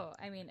 oh,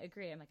 I mean,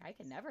 agree. I'm like, I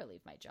could never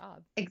leave my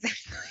job.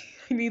 Exactly.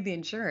 I need the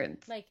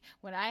insurance. Like,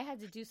 when I had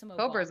to do some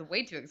Cobra is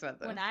way too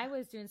expensive. When I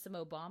was doing some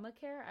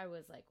Obamacare, I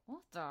was like,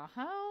 what the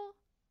hell?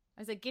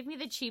 I was like, give me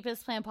the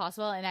cheapest plan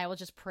possible, and I will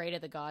just pray to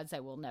the gods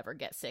I will never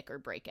get sick or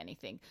break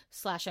anything.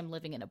 / I'm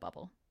living in a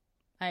bubble.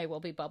 I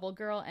will be bubble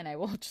girl, and I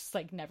will just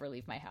like never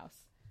leave my house.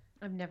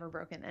 I've never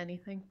broken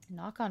anything.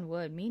 Knock on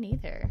wood. Me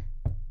neither.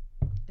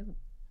 Ooh.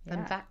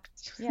 Fun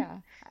fact. Yeah.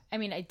 I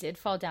mean, I did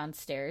fall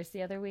downstairs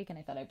the other week and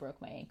I thought I broke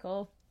my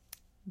ankle,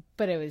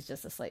 but it was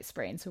just a slight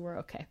sprain, so we're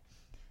okay.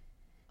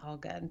 All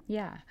good.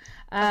 Yeah.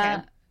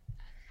 Okay.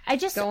 I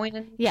just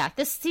yeah,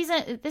 this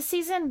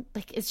season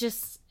like it's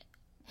just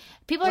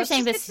people are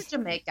saying this to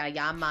Jamaica,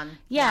 yeah man.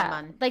 Yeah,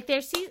 man. Like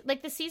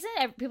the season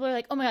people are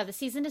like, "Oh my god, the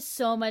season is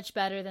so much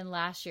better than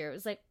last year." It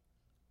was like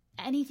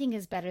anything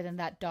is better than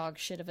that dog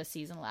shit of a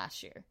season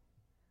last year.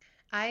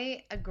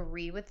 I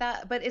agree with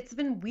that, but it's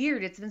been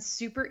weird. It's been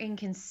super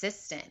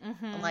inconsistent.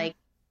 Mm-hmm. Like,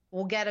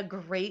 we'll get a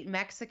great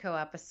Mexico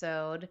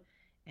episode,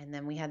 and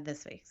then we had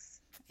this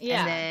week's.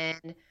 Yeah.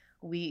 And then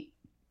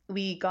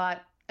we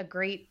got a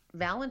great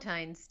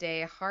Valentine's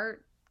Day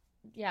heart.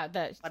 Yeah,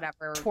 the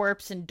whatever.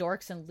 Twerps and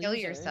dorks and losers. Kill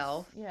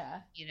yourself. Yeah.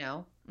 You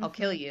know, I'll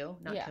kill you,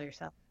 not kill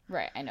yourself.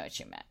 Right, I know what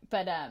you meant,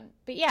 but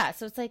yeah.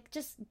 So it's like,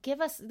 just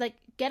get us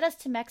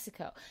to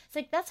Mexico. It's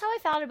like that's how I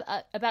found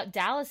about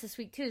Dallas this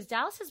week too. Is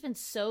Dallas has been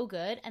so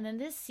good, and then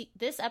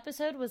this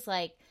episode was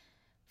like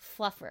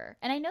fluffer.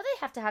 And I know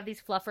they have to have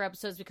these fluffer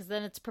episodes because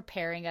then it's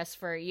preparing us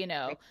for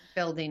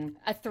building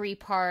a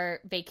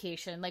 3-part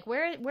vacation. Like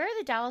where are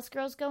the Dallas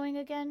girls going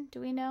again?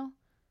 Do we know?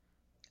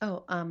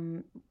 Oh,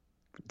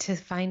 to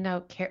find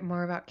out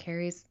more about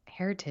Carrie's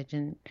heritage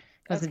and.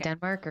 Was it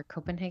Denmark or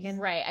Copenhagen?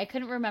 Right. I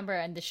couldn't remember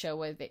in the show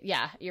with it.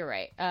 Yeah, you're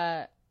right.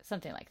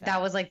 Something like that.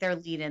 That was like their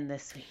lead-in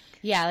this week.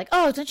 Yeah, like,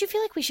 oh, don't you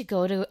feel like we should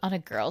go on a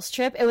girls'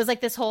 trip? It was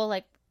like this whole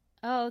like,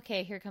 oh,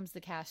 okay, here comes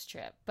the cast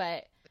trip.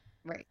 But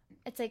right.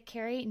 It's like,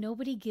 Carrie,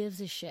 nobody gives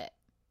a shit.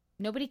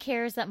 Nobody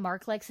cares that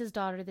Mark likes his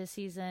daughter this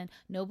season.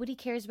 Nobody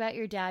cares about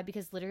your dad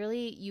because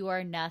literally you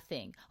are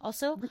nothing.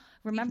 Also,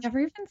 remember, I've never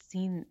even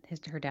seen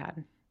her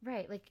dad.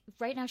 Right. Like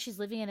right now she's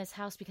living in his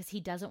house because he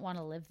doesn't want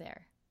to live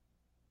there.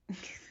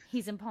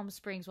 He's in Palm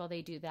Springs while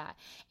they do that.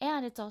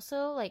 And it's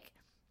also like,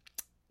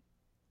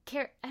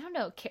 I don't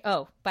know.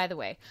 Oh, by the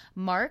way,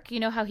 Mark, you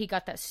know how he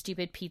got that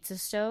stupid pizza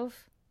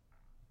stove?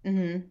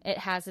 Mm-hmm. It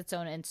has its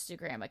own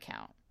Instagram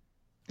account.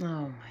 Oh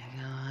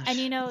my gosh. And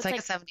it's like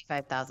a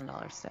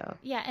 $75,000 stove.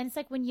 Yeah. And it's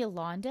like when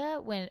Yolanda,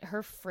 when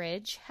her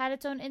fridge had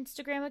its own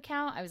Instagram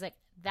account, I was like,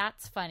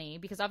 that's funny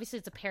because obviously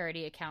it's a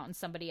parody account and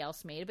somebody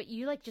else made it, but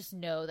you like just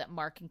know that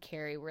Mark and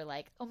Carrie were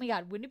like, oh my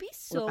god, wouldn't it be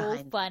so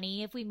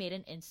funny if we made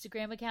an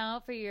Instagram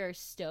account for your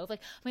stove?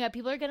 Like, oh my god,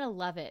 people are gonna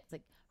love it. It's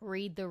like,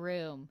 read the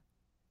room,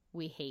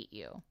 we hate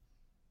you.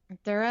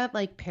 They're at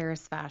like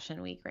Paris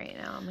Fashion Week right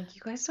now. I'm like,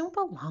 you guys don't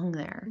belong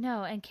there.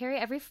 No. And Carrie,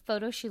 every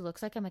photo she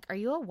looks like, I'm like, are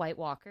you a White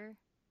Walker?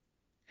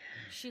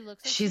 She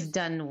looks like she's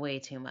done way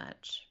too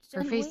much.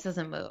 Her face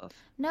doesn't move.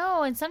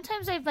 No, and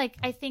sometimes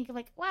I think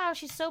like, wow,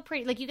 she's so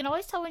pretty. Like you can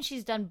always tell when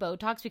she's done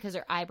Botox because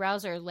her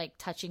eyebrows are like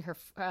touching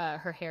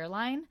her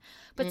hairline.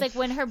 But it's like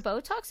when her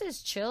Botox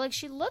is chill, like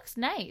she looks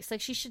nice. Like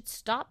she should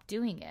stop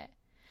doing it.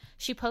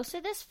 She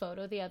posted this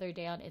photo the other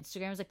day on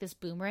Instagram. It was like this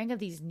boomerang of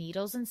these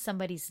needles in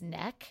somebody's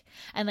neck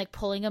and like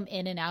pulling them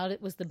in and out.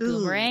 It was the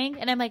boomerang.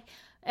 And I'm like,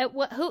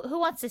 who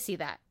wants to see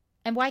that?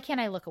 And why can't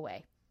I look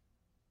away?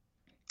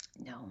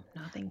 No,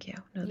 thank you.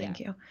 No, thank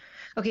you.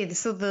 Okay,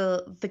 so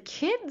the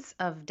kids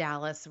of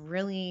Dallas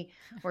really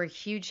were a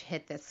huge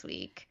hit this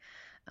week.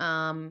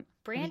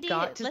 Brandy,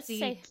 got to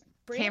see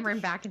Cameron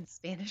back in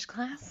Spanish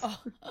class.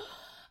 Oh,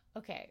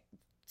 okay.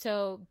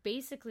 So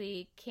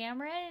basically,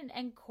 Cameron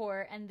and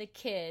Court and the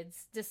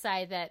kids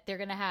decide that they're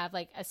going to have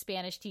like a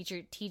Spanish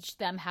teacher teach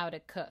them how to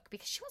cook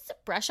because she wants to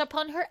brush up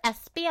on her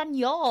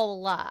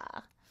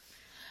Español.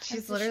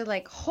 She's literally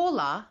like,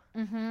 hola.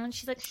 Mm-hmm.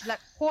 She's like,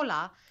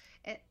 hola.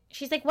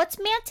 She's like, what's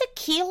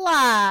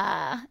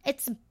mantequilla?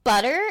 It's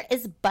butter.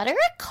 Is butter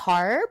a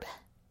carb?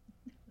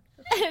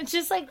 And it's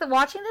just like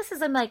watching this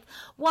is I'm like,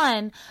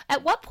 one,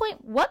 at what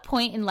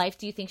point in life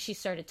do you think she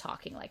started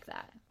talking like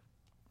that?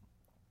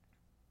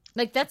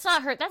 Like, that's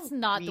not her. That's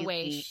not really the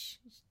way.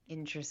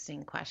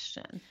 Interesting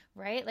question.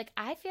 Right? Like,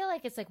 I feel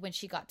like it's like when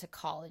she got to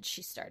college,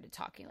 she started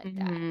talking like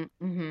that.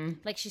 Mm-hmm.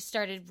 Like, she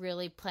started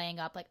really playing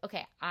up like,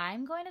 okay,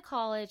 I'm going to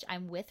college.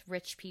 I'm with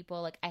rich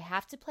people. Like, I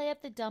have to play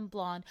up the dumb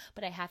blonde,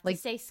 but I have to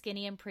stay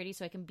skinny and pretty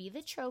so I can be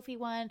the trophy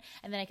one.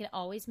 And then I can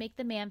always make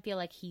the man feel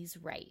like he's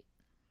right.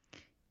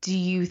 Do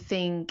you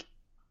think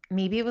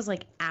maybe it was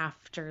like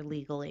after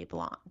Legally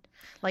Blonde?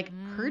 Like,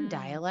 her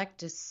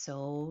dialect is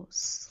so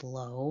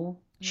slow.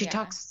 She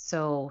talks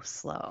so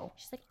slow.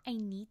 She's like, I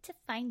need to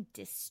find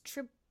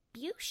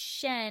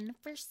distribution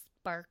for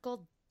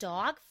Sparkle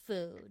dog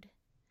food.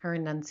 Her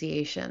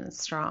enunciation is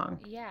strong.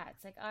 Yeah,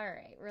 it's like, all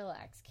right,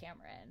 relax,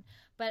 Cameron.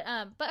 But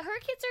her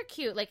kids are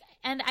cute. Like,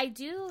 and I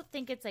do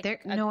think it's like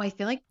I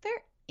feel like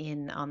they're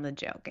in on the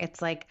joke.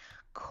 It's like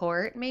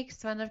Court makes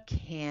fun of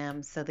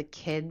Cam, so the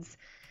kids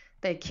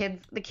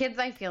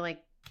I feel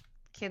like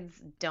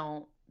kids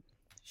don't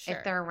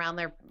if they're around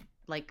their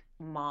like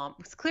mom,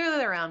 because clearly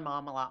they're around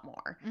mom a lot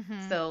more.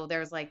 Mm-hmm. So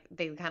there's like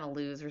they kind of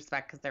lose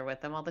respect because they're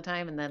with them all the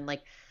time, and then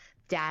like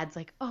dad's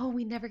like, oh,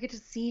 we never get to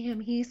see him,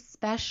 he's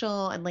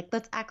special, and like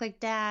let's act like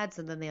dads,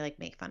 and then they like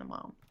make fun of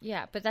mom.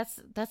 Yeah, but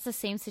that's the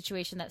same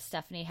situation that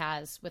Stephanie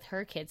has with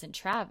her kids and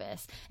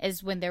Travis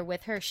is when they're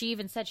with her. She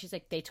even said, she's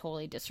like, they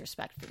totally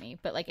disrespected me,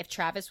 but like if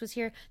Travis was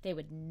here, they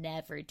would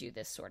never do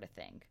this sort of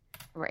thing.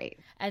 Right.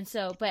 And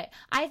so, but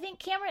I think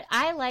Cameron,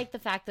 I like the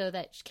fact though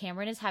that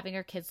Cameron is having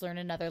her kids learn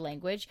another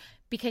language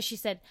because she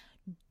said,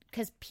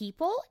 because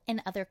people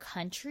in other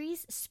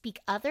countries speak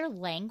other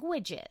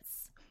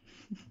languages.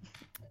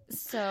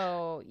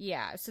 So,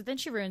 yeah. So then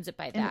she ruins it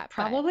by that. And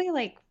probably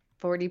like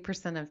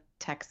 40% of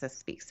Texas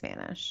speaks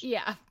Spanish.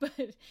 Yeah,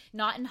 but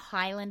not in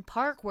Highland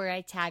Park where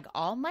I tag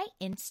all my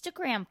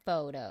Instagram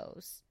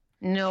photos.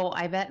 No,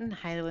 I bet in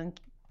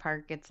Highland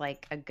Park it's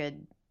like a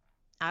good,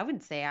 I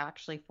would say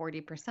actually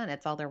 40%.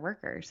 It's all their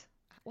workers.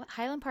 What,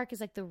 Highland Park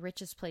is like the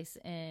richest place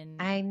in...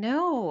 I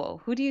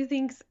know. Who do you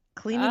think's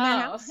cleaning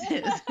their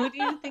houses? Who do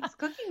you think's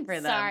cooking for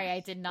them? Sorry,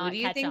 I did not catch on. Who do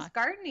you think's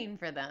gardening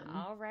for them?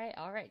 All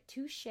right.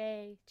 Touche.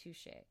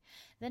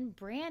 Then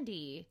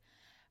Brandy,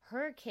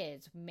 her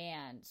kids,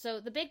 man.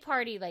 So the big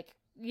party, like,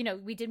 you know,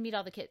 we did meet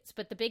all the kids,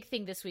 but the big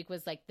thing this week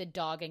was like the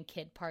dog and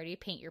kid party,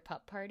 paint your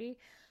pup party.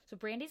 So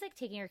Brandy's like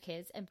taking her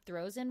kids and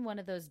throws in one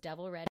of those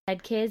devil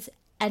redhead kids,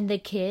 and the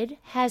kid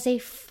has a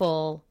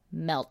full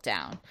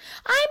meltdown.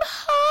 I'm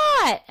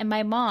hot! And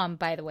my mom,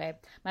 by the way,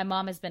 my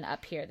mom has been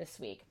up here this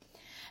week.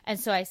 And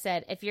so I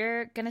said, if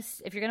you're gonna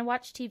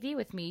watch TV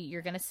with me,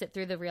 you're gonna sit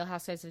through the Real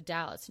Housewives of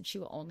Dallas, and she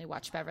will only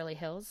watch Beverly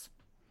Hills.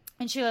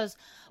 And she goes,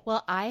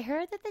 well, I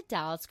heard that the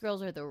Dallas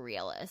girls are the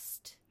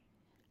realest.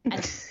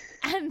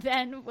 And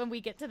then when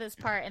we get to this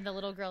part, and the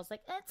little girl's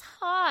like, it's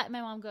hot. My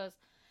mom goes,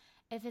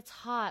 if it's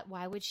hot,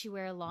 why would she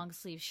wear a long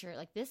sleeve shirt?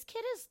 Like, this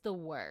kid is the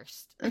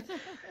worst.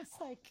 It's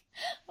like,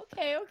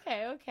 okay.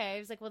 I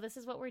was like, well, this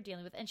is what we're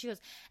dealing with. And she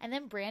goes, and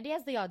then Brandy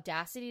has the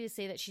audacity to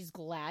say that she's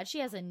glad she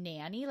has a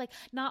nanny. Like,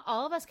 not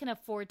all of us can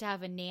afford to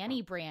have a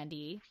nanny,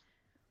 Brandy.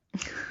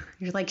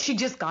 You're like, she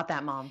just got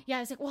that, Mom. Yeah,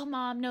 I was like, well,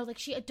 Mom, no, like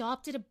she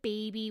adopted a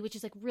baby, which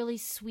is like really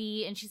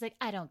sweet. And she's like,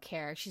 I don't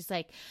care. She's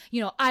like, you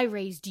know, I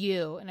raised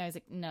you. And I was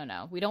like,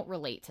 no, we don't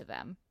relate to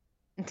them.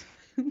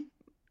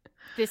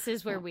 This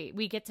is where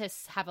we get to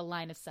have a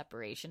line of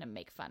separation and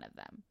make fun of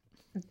them.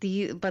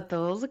 But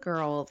those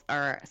girls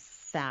are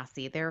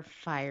sassy. They're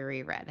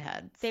fiery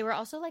redheads. They were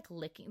also like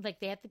licking,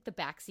 like they had like the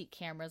backseat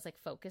cameras like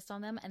focused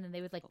on them, and then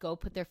they would like go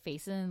put their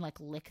face in and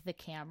like lick the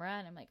camera,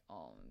 and I'm like,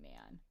 oh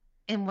man.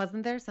 And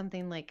wasn't there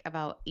something like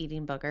about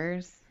eating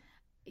boogers?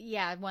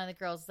 Yeah, one of the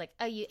girls was like,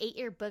 oh, you ate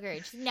your booger.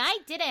 And she's like, no, I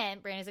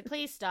didn't. Brandon's like,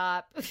 please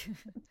stop.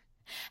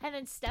 And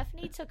then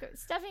Stephanie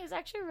was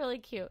actually really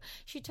cute.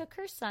 She took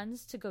her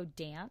sons to go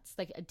dance,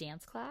 like a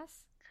dance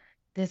class.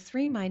 This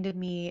reminded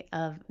me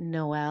of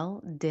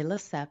Noel de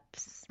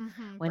Lesseps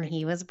when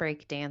he was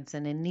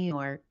breakdancing in New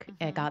York.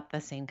 Mm-hmm. It got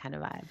the same kind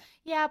of vibe.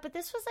 Yeah, but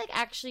this was like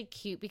actually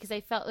cute because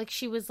I felt like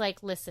she was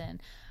like,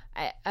 listen,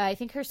 I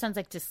think her son's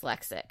like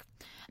dyslexic.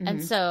 Mm-hmm.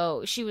 And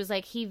so she was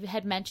like, he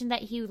had mentioned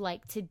that he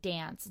liked to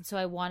dance. And so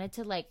I wanted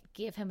to like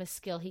give him a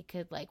skill he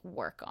could like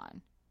work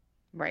on.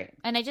 Right.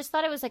 And I just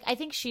thought it was like, I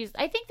think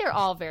they're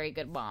all very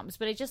good moms,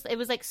 but it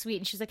was like sweet.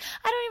 And she's like,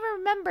 I don't even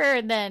remember.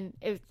 And then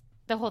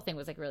the whole thing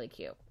was like really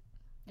cute,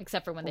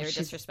 except for when they were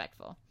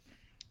disrespectful.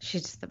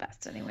 She's just the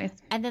best anyways.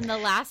 And then the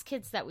last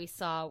kids that we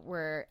saw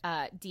were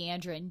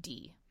Deandra and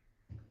Dee.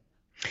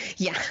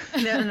 Yeah.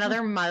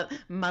 Another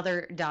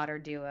mother-daughter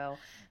duo.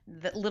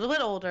 A little bit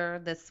older.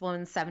 This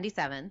woman's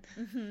 77.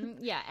 Mm-hmm.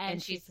 Yeah.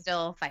 And she's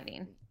still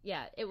fighting.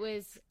 Yeah. It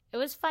was It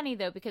was funny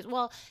though because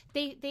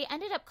they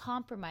ended up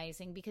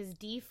compromising because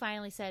Dee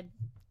finally said,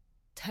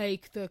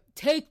 "Take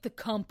the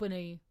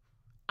company.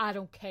 I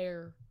don't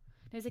care."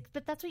 And I was like,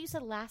 "But that's what you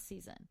said last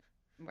season."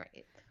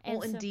 Right.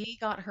 And Dee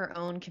got her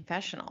own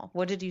confessional.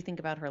 What did you think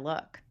about her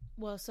look?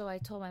 Well, so I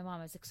told my mom,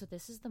 I was like, "So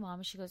this is the mom?"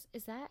 And she goes,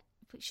 "Is that?"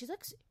 She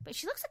looks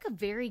like a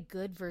very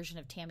good version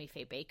of Tammy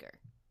Faye Baker.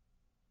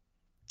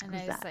 And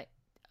I was like,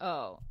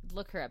 "Oh,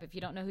 look her up. If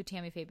you don't know who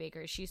Tammy Faye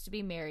Baker is, she used to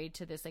be married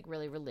to this like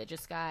really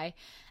religious guy,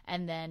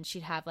 and then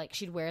she'd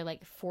wear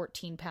like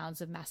 14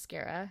 pounds of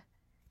mascara."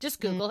 Just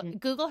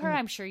Google her.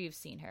 I'm sure you've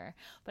seen her.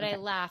 But okay. I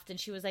laughed, and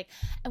she was like,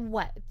 "And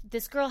what?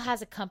 This girl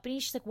has a company?"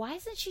 She's like, "Why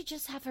doesn't she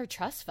just have her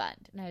trust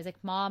fund?" And I was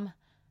like, "Mom,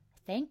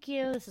 thank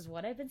you. This is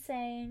what I've been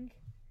saying."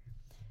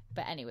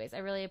 But anyways, I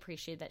really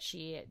appreciate that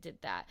she did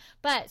that.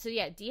 But so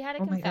yeah, Dee had a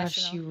confessional. Oh my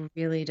gosh, she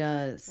really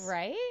does.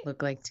 Right?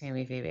 Look like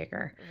Tammy Faye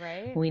Baker.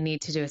 Right? We need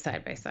to do a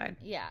side by side.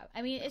 Yeah.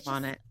 I mean, it's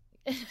on it.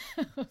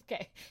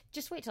 Okay.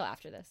 Just wait till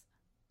after this.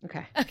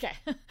 Okay. Okay.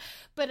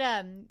 But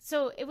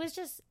so it was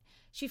just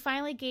she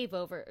finally gave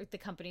over the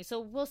company. So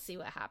we'll see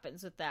what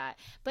happens with that.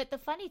 But the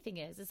funny thing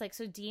is like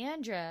so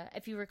Deandra,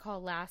 if you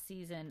recall last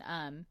season,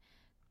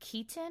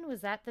 Keaton,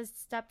 was that the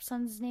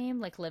stepson's name?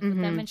 Like lived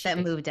with them, and she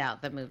moved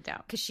out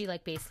because she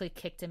like basically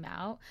kicked him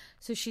out.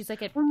 So she's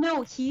like, well,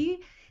 no, he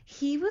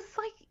was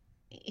like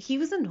he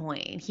was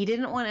annoying. He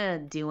didn't want to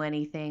do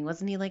anything.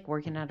 Wasn't he like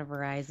working at a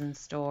Verizon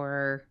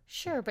store?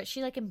 Sure, but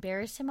she like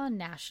embarrassed him on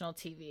national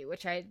TV,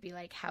 which I'd be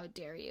like, how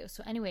dare you?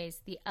 So,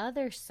 anyways, the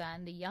other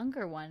son, the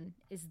younger one,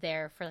 is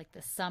there for like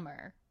the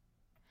summer.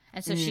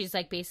 And so she's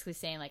like basically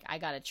saying like, I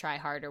got to try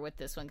harder with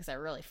this one because I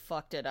really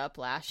fucked it up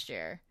last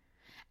year.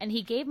 And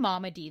he gave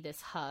Mama D this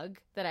hug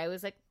that I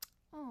was like,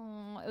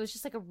 oh, it was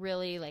just like a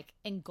really like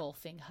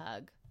engulfing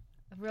hug,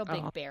 a real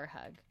big bear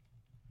hug.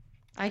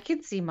 I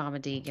could see Mama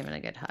D giving a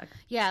good hug.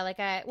 Yeah,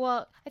 I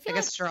feel like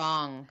a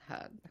strong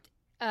hug.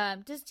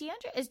 Is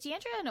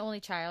Deandra an only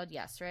child?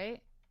 Yes,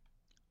 right?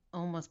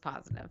 Almost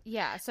positive.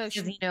 Yeah, so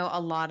because a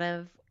lot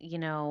of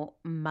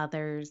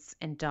mothers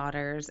and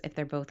daughters, if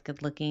they're both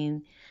good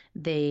looking,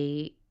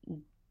 they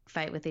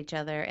fight with each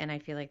other, and I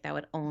feel like that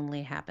would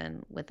only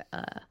happen with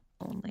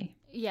only.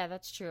 Yeah,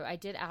 that's true. I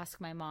did ask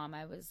my mom.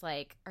 I was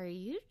like, "Are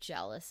you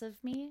jealous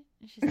of me?"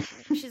 And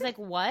she's like,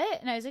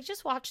 "What?" And I was like,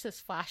 "Just watch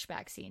this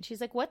flashback scene."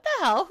 She's like, "What the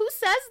hell? Who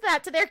says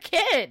that to their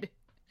kid?"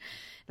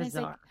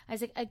 Bizarre. I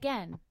was like,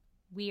 again,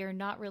 we are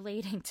not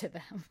relating to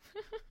them.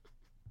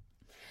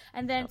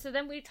 And then, so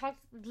then we talked.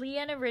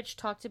 Leanne and Rich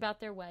talked about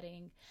their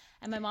wedding,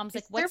 and my mom's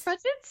like, "What's their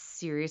budget?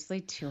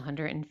 Seriously,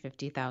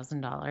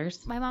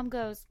 $250,000." My mom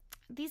goes,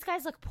 "These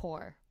guys look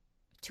poor.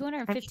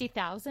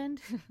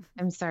 250,000."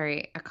 I'm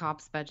sorry, a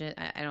cop's budget.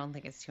 I don't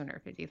think it's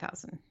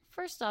 250,000.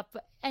 First off,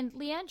 and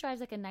Leanne drives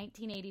like a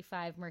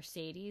 1985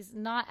 Mercedes,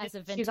 not as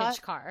a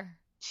vintage car.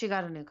 She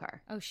got a new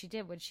car. Oh, she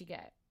did. What did she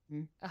get?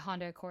 A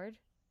Honda Accord.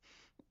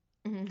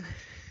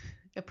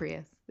 A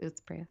Prius. It's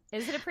a Prius.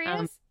 Is it a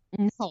Prius?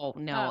 No.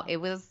 Oh. It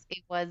was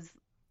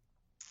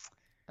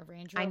a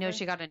Range Rover? I know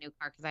she got a new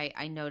car because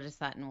I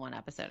noticed that in one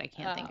episode. I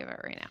can't think of it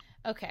right now.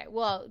 Okay.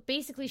 Well,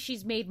 basically,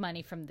 she's made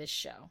money from this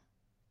show.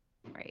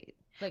 Right.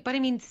 But I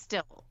mean,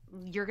 still,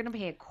 you're going to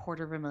pay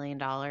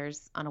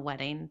 $250,000 on a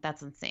wedding.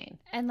 That's insane.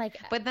 And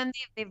but then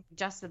they've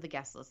adjusted the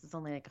guest list. It's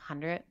only like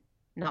 100,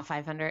 not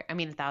 500. I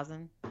mean,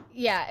 1,000.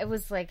 Yeah. It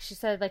was like, she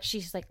said, like,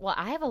 she's like, well,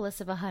 I have a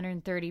list of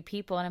 130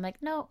 people. And I'm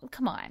like, no,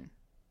 come on.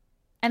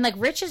 And like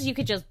Rich you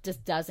could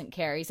just doesn't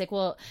care. He's like,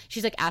 well,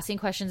 she's like asking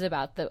questions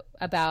about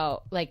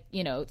like,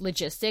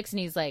 logistics. And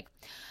he's like,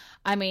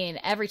 I mean,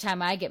 every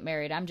time I get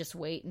married, I'm just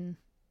waiting.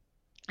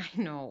 I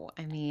know.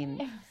 I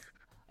mean,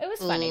 it was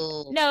funny.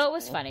 No, it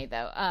was funny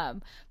though.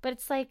 But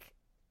it's like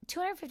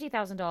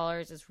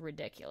 $250,000 is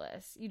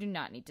ridiculous. You do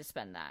not need to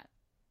spend that.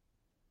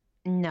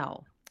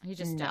 No, you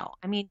just no. Don't.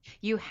 I mean,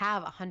 you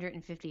have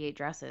 158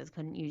 dresses.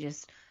 Couldn't you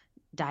just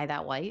dye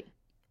that white?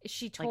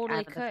 She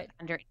totally could.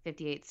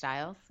 158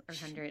 styles or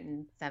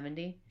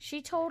 170.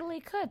 She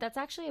totally could. That's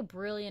actually a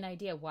brilliant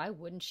idea. Why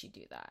wouldn't she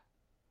do that?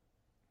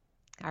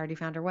 I already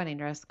found her wedding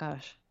dress.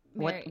 Gosh,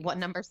 what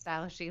number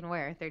style is she gonna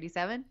wear?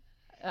 37.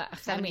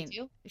 72? I mean,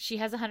 she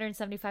has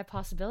 175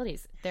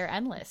 possibilities. They're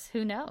endless.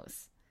 Who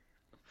knows?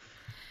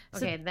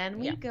 Okay, then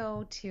we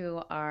go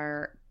to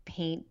our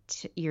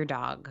paint your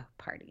dog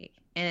party.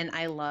 And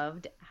I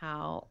loved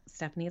how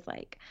Stephanie's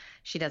like,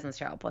 she doesn't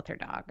show up with her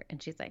dog. And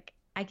she's like,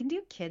 I can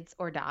do kids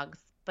or dogs,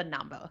 but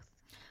not both.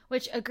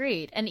 Which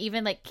agreed. And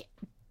even like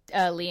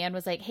Leanne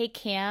was like, hey,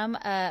 Cam,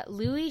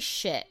 Louis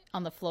shit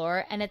on the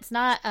floor, and it's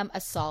not a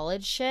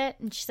solid shit.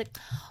 And she's like,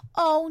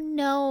 oh,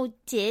 no,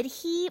 did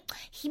he?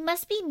 He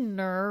must be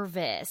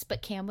nervous.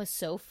 But Cam was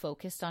so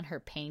focused on her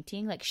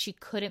painting, like she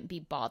couldn't be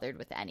bothered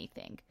with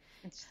anything.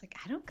 And she's like,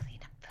 I don't clean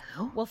up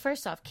poo. Well,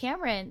 first off,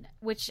 Cameron,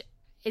 which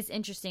is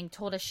interesting,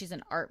 told us she's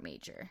an art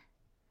major.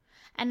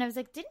 And I was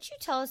like, didn't you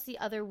tell us the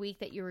other week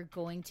that you were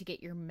going to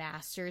get your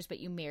master's,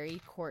 but you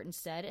married Court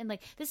instead? And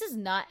like, this is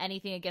not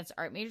anything against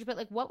art majors, but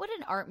like, what would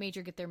an art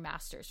major get their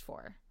master's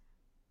for?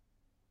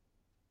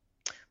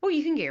 Well,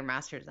 you can get your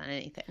master's on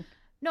anything.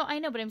 No, I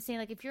know, but I'm saying,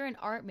 like, if you're an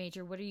art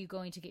major, what are you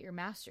going to get your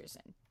master's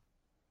in?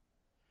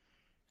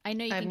 I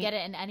know you can get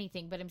it in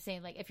anything, but I'm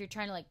saying, like, if you're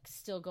trying to, like,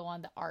 still go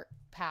on the art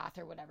path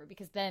or whatever,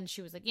 because then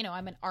she was like, you know,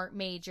 I'm an art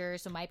major,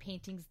 so my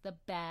painting's the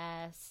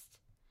best.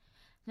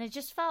 And it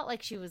just felt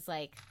like she was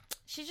like,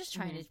 she's just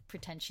trying to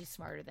pretend she's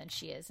smarter than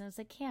she is. And it's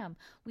like, Cam,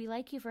 we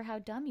like you for how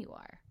dumb you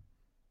are.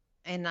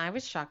 And I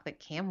was shocked that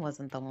Cam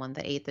wasn't the one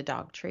that ate the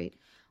dog treat.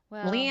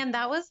 Well, Leanne,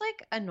 that was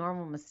like a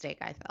normal mistake,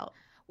 I felt.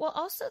 Well,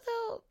 also,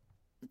 though,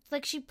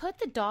 like, she put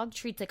the dog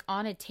treats, like,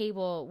 on a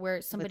table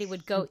where somebody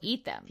would go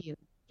eat them. Yeah.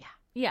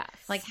 Yes.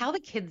 Like, how the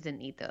kids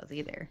didn't eat those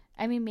either.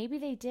 I mean, maybe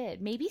they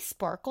did. Maybe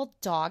sparkle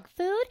dog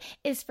food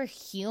is for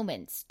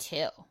humans,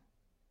 too.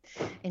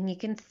 And you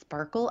can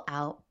sparkle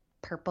out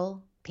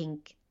purple,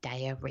 pink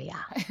diarrhea.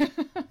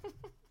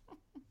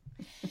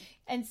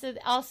 And so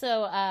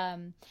also,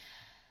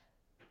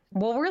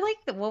 what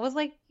was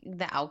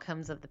the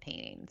outcomes of the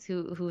paintings?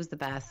 Who was the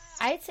best?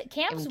 I'd say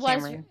Cam's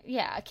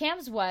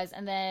was,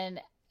 and then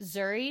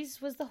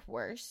Zuri's was the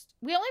worst.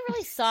 We only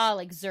really saw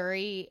like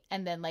Zuri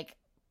and then like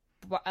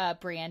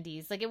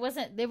Brandy's. Like it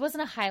wasn't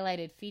a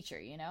highlighted feature,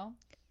 you know?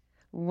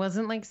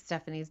 Wasn't like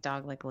Stephanie's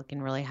dog like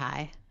looking really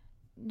high?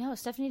 No,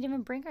 Stephanie didn't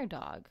even bring her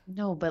dog.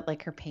 No, but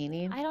like her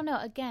painting. I don't know.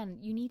 Again,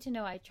 you need to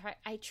know. I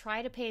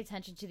try to pay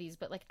attention to these,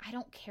 but like I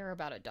don't care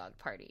about a dog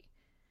party.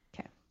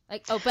 Okay.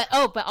 Like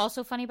but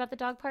also funny about the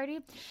dog party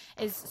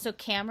is so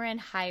Cameron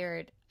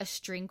hired a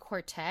string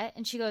quartet,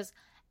 and she goes,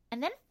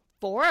 and then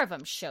 4 of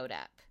them showed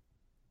up.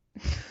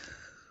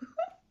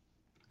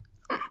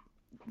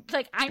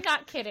 Like I'm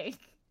not kidding.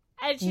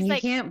 And she's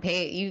like,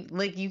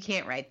 you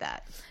can't write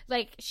that.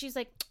 Like she's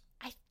like,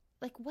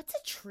 what's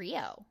a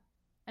trio?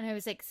 And I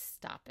was like,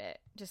 stop it.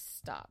 Just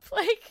stop.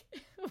 Like,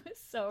 it was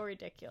so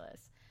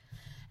ridiculous.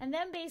 And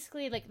then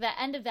basically, like, the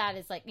end of that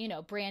is, like, you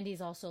know,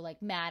 Brandy's also,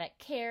 like, mad at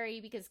Carrie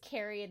because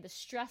Carrie had the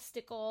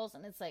strusticles.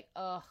 And it's like,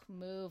 ugh,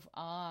 move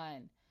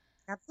on.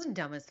 That's the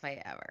dumbest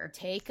fight ever.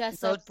 Take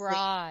us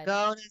abroad.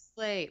 Go to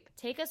sleep.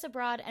 Take us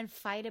abroad and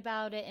fight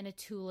about it in a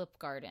tulip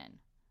garden.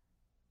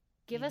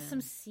 Give us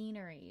some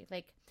scenery.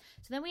 Like,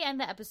 so then we end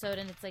the episode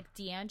and it's like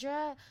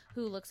Deandra,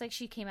 who looks like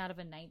she came out of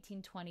a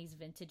 1920s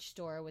vintage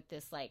store with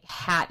this like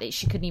hat that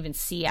she couldn't even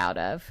see out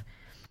of.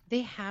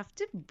 They have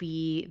to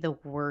be the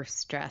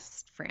worst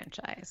dressed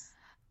franchise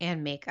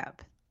and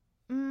makeup.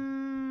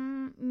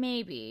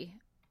 Maybe.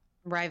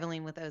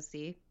 Rivaling with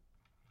OC.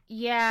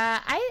 Yeah.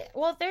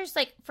 There's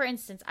like, for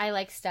instance, I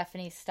like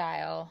Stephanie's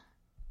style.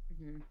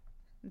 Mm-hmm.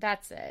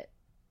 That's it.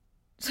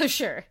 So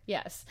sure,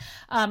 yes.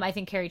 I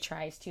think Carrie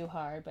tries too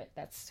hard, but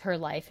that's her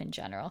life in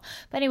general.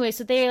 But anyway,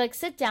 so they like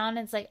sit down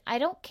and it's like, I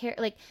don't care.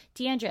 Like,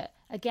 Deandra,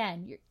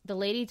 again, the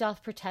lady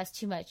doth protest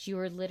too much. You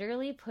are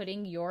literally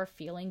putting your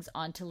feelings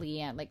onto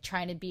Leanne, like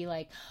trying to be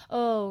like,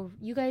 oh,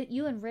 you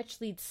and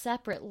Rich lead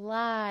separate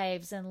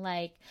lives. And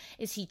like,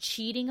 is he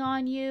cheating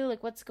on you?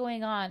 Like, what's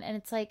going on? And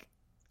it's like,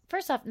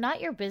 first off,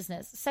 not your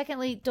business.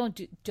 Secondly, don't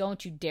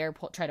you dare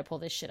try to pull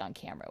this shit on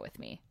camera with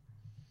me.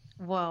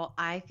 Well,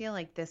 I feel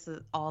like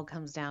all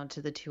comes down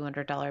to the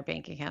 $200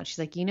 bank account. She's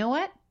like, you know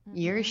what? Mm-hmm.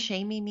 You're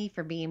shaming me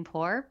for being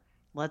poor.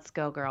 Let's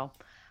go, girl.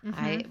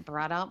 Mm-hmm. I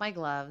brought out my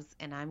gloves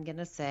and I'm going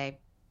to say,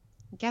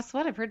 guess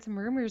what? I've heard some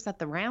rumors at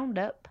the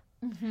roundup.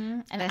 Mm-hmm.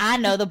 And I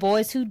know the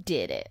boys who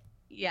did it.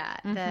 Yeah.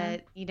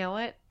 That, you know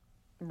what?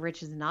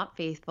 Rich is not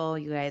faithful.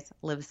 You guys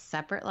live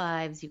separate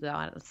lives. You go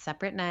out on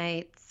separate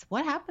nights.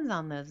 What happens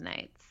on those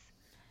nights?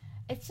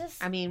 It's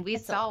just, I mean, we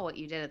saw what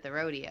you did at the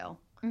rodeo.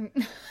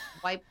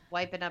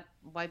 Wiping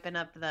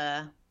up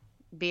the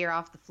beer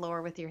off the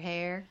floor with your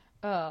hair.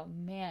 Oh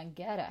man,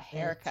 get a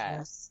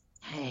haircut.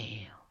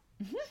 Hey.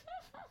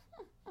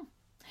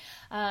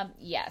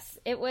 Yes,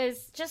 it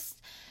was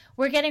just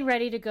we're getting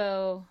ready to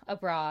go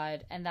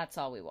abroad, and that's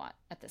all we want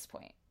at this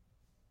point.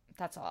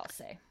 That's all I'll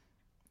say.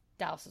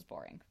 Dallas is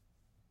boring.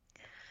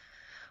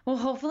 Well,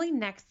 hopefully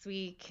next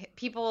week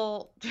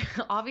people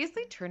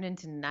obviously turn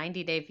into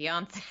 90 Day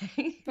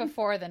Fiancé.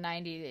 Before the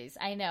 90 days.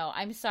 I know.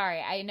 I'm sorry.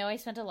 I know I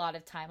spent a lot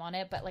of time on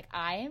it, but like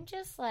I am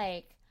just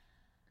like,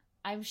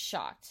 I'm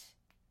shocked.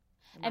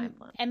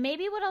 And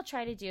maybe what I'll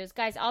try to do is,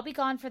 guys, I'll be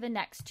gone for the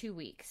next 2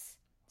 weeks.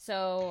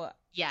 So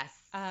yes.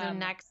 So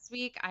next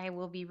week I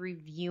will be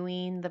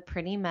reviewing The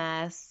Pretty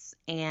Mess,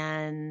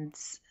 and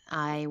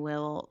I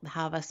will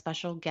have a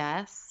special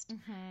guest.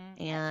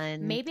 Mm-hmm.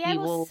 And maybe I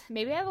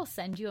will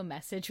send you a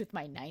message with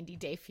my 90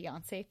 Day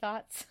Fiancé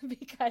thoughts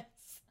because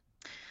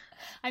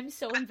I'm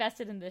so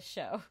invested in this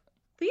show.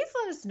 Please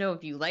let us know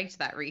if you liked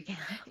that recap.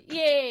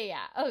 Yeah.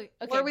 Oh, okay.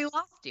 Where we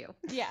lost you.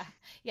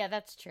 Yeah,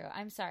 that's true.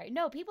 I'm sorry.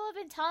 No, people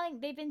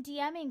have they've been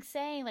DMing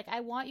saying like, I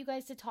want you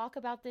guys to talk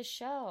about this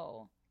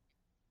show.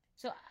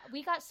 So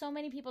we got so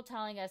many people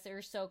telling us they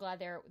were so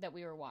glad that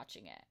we were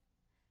watching it.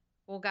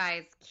 Well,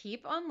 guys,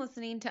 keep on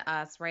listening to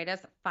us. Write us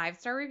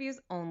 5-star reviews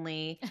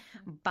only.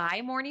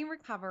 Buy Morning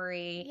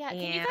Recovery. Yeah,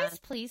 can you guys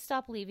please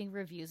stop leaving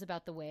reviews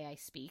about the way I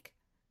speak?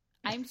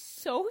 I'm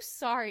so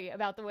sorry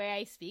about the way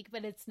I speak,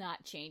 but it's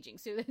not changing.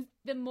 So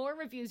the more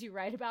reviews you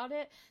write about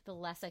it, the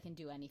less I can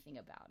do anything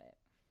about it.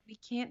 We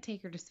can't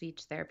take her to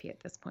speech therapy at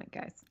this point,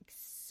 guys.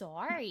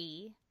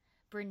 Sorry.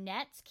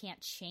 Brunettes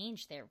can't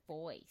change their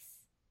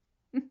voice.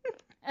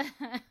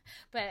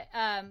 But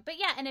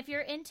yeah, and if you're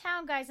in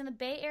town, guys, in the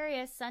Bay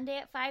Area, Sunday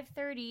at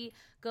 5:30,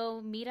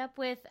 go meet up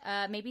with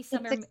maybe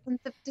Summer. It's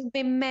expensive to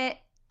be met.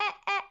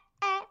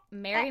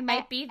 Mary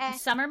might be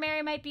Summer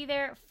Mary might be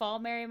there, Fall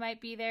Mary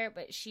might be there,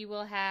 but she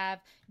will have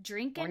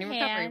drink in hand.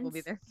 Recovery will be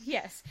there.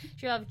 Yes,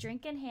 she'll have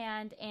drink in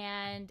hand,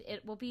 and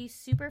it will be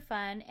super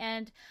fun.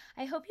 And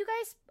I hope you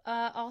guys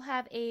all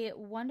have a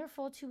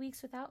wonderful 2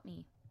 weeks without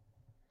me.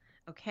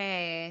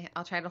 Okay,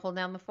 I'll try to hold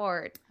down the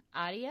fort.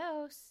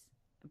 Adios.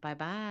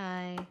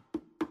 Bye-bye.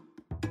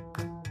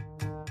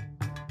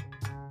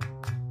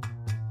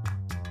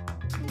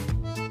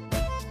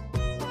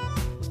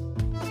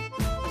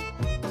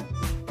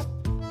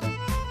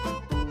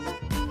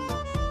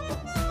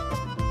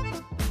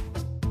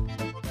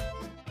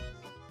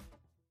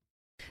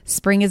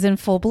 Spring is in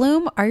full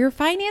bloom. Are your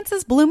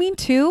finances blooming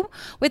too?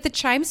 With the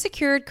Chime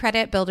Secured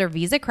Credit Builder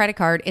Visa Credit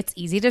Card, it's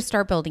easy to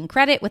start building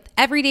credit with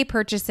everyday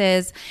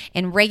purchases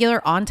and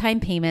regular on-time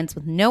payments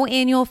with no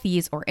annual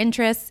fees or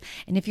interest.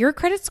 And if your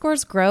credit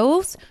scores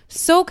grows,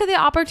 so could the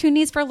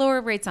opportunities for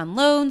lower rates on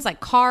loans like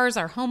cars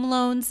or home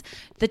loans.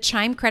 The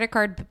Chime Credit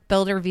Card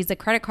Builder Visa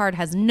Credit Card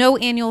has no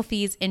annual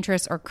fees,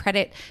 interest, or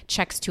credit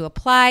checks to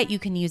apply. You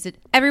can use it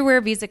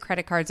everywhere Visa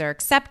credit cards are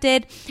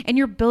accepted, and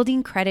you're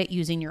building credit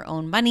using your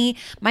own money.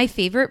 My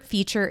favorite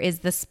feature is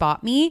the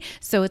Spot Me.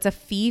 So it's a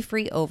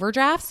fee-free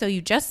overdraft. So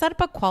you just set up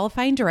a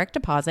qualifying direct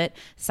deposit,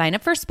 sign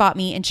up for Spot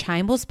Me, and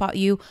Chime will spot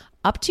you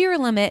up to your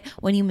limit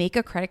when you make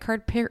a credit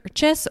card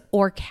purchase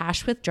or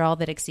cash withdrawal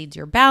that exceeds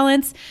your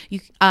balance.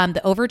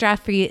 The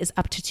overdraft fee is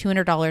up to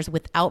 $200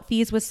 without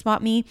fees with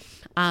Spot Me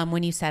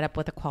when you set up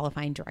with a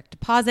qualifying direct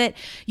deposit.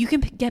 You can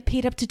get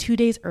paid up to 2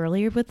 days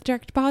earlier with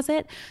direct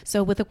deposit.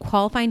 So with a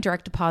qualifying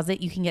direct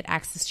deposit, you can get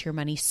access to your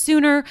money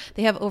sooner.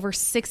 They have over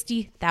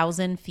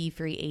 60,000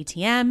 fee-free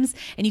ATMs,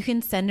 and you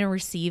can send and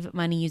receive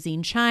money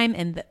using Chime.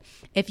 And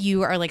if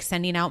you are like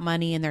sending out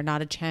money and they're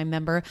not a Chime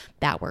member,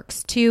 that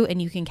works too. And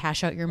you can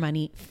cash out your money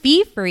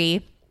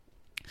fee-free.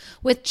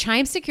 With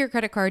Chime Secure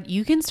Credit Card,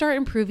 you can start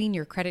improving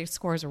your credit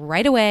scores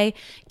right away.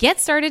 Get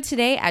started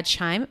today at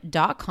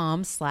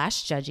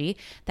chime.com/judgy.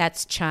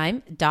 That's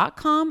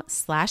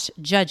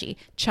chime.com/judgy.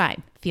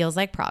 Chime feels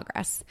like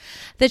progress.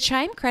 The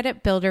Chime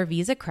Credit Builder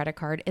Visa Credit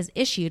Card is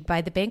issued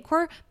by the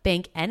Bancorp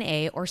Bank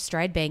N.A. or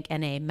Stride Bank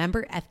N.A.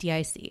 member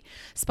FDIC.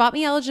 Spot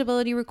Me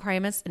eligibility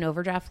requirements and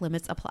overdraft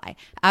limits apply.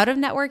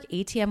 Out-of-network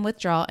ATM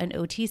withdrawal and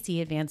OTC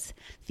advance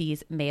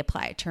fees may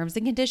apply. Terms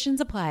and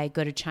conditions apply.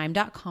 Go to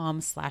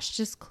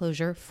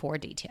chime.com/disclosure for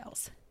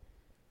details.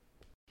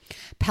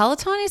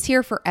 Peloton is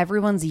here for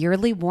everyone's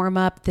yearly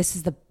warm-up. This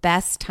is the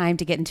best time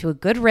to get into a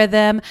good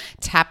rhythm,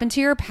 tap into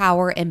your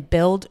power, and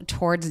build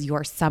towards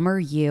your summer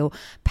you.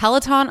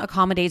 Peloton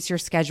accommodates your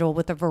schedule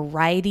with a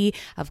variety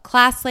of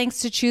class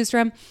lengths to choose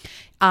from.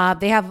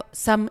 They have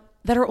some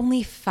that are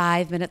only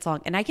 5 minutes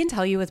long. And I can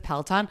tell you with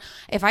Peloton,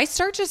 if I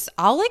start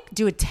I'll like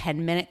do a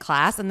 10-minute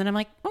class and then I'm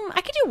like, I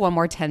could do one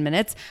more 10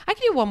 minutes. I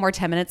could do one more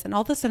 10 minutes. And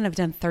all of a sudden I've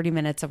done 30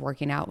 minutes of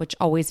working out, which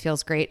always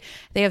feels great.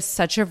 They have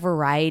such a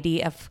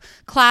variety of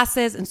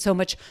classes and so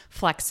much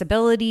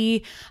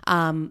flexibility.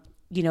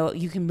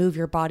 You can move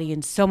your body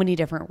in so many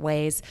different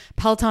ways.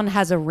 Peloton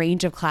has a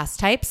range of class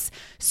types.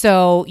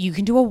 So you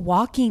can do a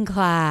walking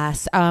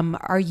class.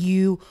 Are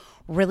you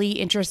really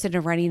interested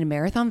in running a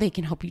marathon? They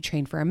can help you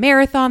train for a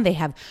marathon. They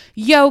have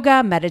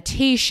yoga,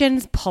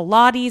 meditations,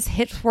 Pilates,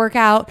 HIIT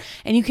workout,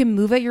 and you can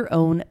move at your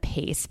own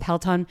pace.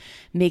 Peloton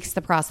makes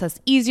the process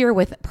easier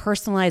with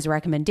personalized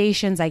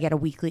recommendations. I get a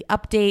weekly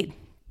update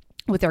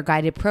with their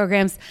guided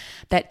programs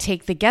that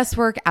take the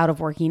guesswork out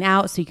of working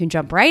out so you can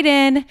jump right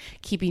in,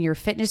 keeping your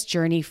fitness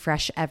journey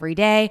fresh every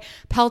day.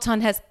 Peloton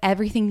has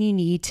everything you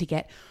need to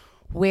get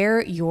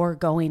where you're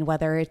going,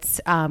 whether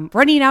it's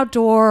running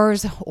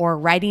outdoors or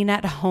riding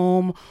at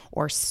home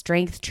or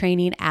strength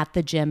training at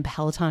the gym.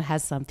 Peloton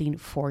has something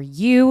for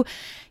you.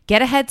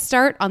 Get a head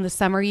start on the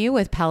summer you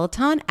with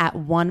Peloton at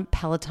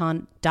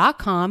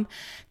onepeloton.com.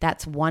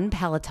 That's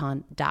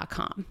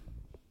onepeloton.com.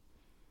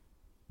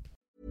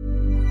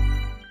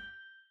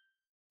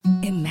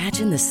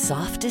 Imagine the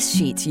softest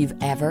sheets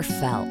you've ever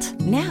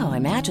felt. Now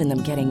imagine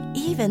them getting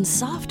even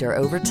softer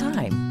over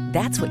time.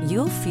 That's what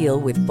you'll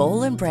feel with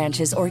Boll &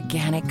 Branch's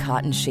organic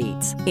cotton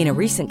sheets. In a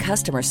recent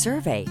customer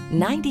survey,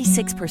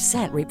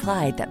 96%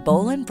 replied that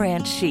Boll &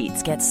 Branch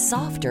sheets get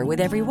softer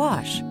with every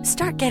wash.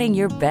 Start getting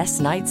your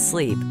best night's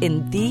sleep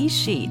in these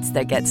sheets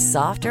that get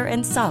softer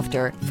and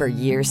softer for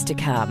years to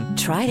come.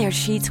 Try their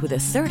sheets with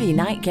a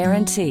 30-night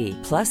guarantee.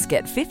 Plus,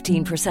 get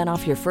 15%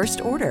 off your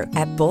first order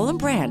at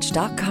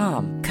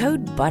bollandbranch.com.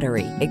 Code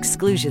BUTTERY.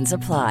 Exclusions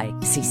apply.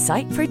 See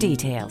site for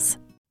details.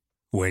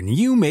 When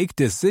you make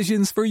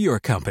decisions for your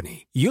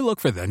company, you look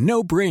for the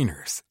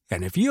no-brainers.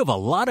 And if you have a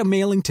lot of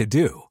mailing to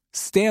do,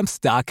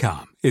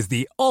 Stamps.com is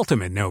the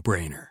ultimate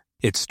no-brainer.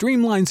 It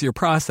streamlines your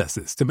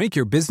processes to make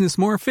your business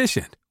more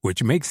efficient,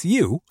 which makes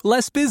you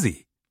less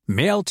busy.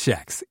 Mail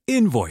checks,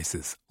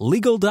 invoices,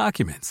 legal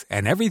documents,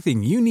 and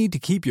everything you need to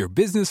keep your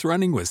business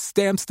running with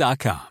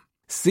Stamps.com.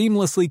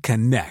 Seamlessly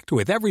connect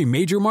with every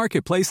major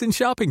marketplace and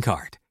shopping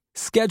cart.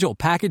 Schedule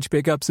package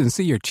pickups and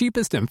see your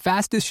cheapest and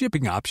fastest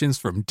shipping options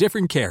from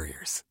different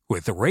carriers,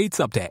 with rates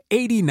up to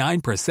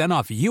 89%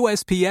 off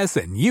USPS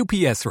and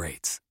UPS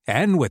rates.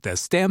 And with the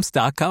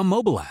Stamps.com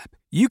mobile app,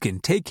 you can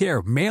take care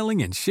of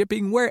mailing and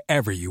shipping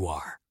wherever you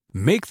are.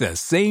 Make the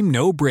same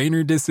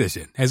no-brainer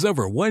decision as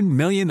over 1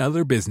 million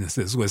other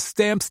businesses with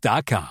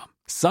Stamps.com.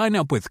 Sign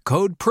up with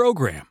code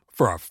PROGRAM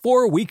for a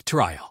 4-week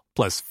trial,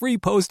 plus free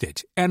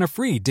postage and a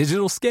free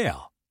digital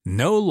scale.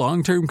 No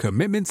long-term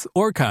commitments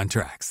or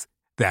contracts.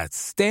 That's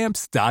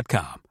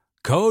Stamps.com.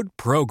 Code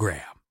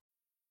PROGRAM.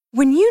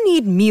 When you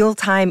need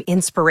mealtime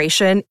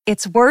inspiration,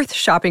 it's worth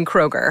shopping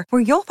Kroger,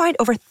 where you'll find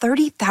over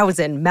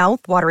 30,000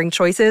 mouth-watering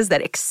choices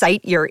that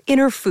excite your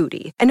inner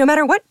foodie. And no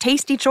matter what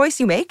tasty choice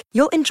you make,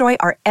 you'll enjoy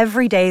our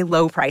everyday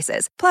low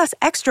prices, plus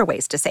extra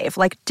ways to save,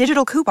 like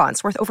digital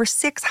coupons worth over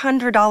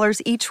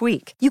 $600 each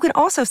week. You can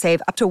also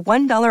save up to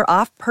 $1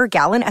 off per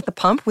gallon at the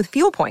pump with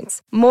fuel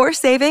points. More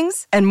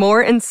savings and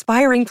more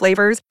inspiring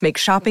flavors make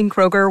shopping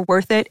Kroger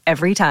worth it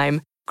every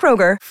time.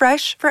 Kroger,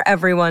 fresh for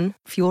everyone.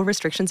 Fuel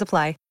restrictions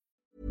apply.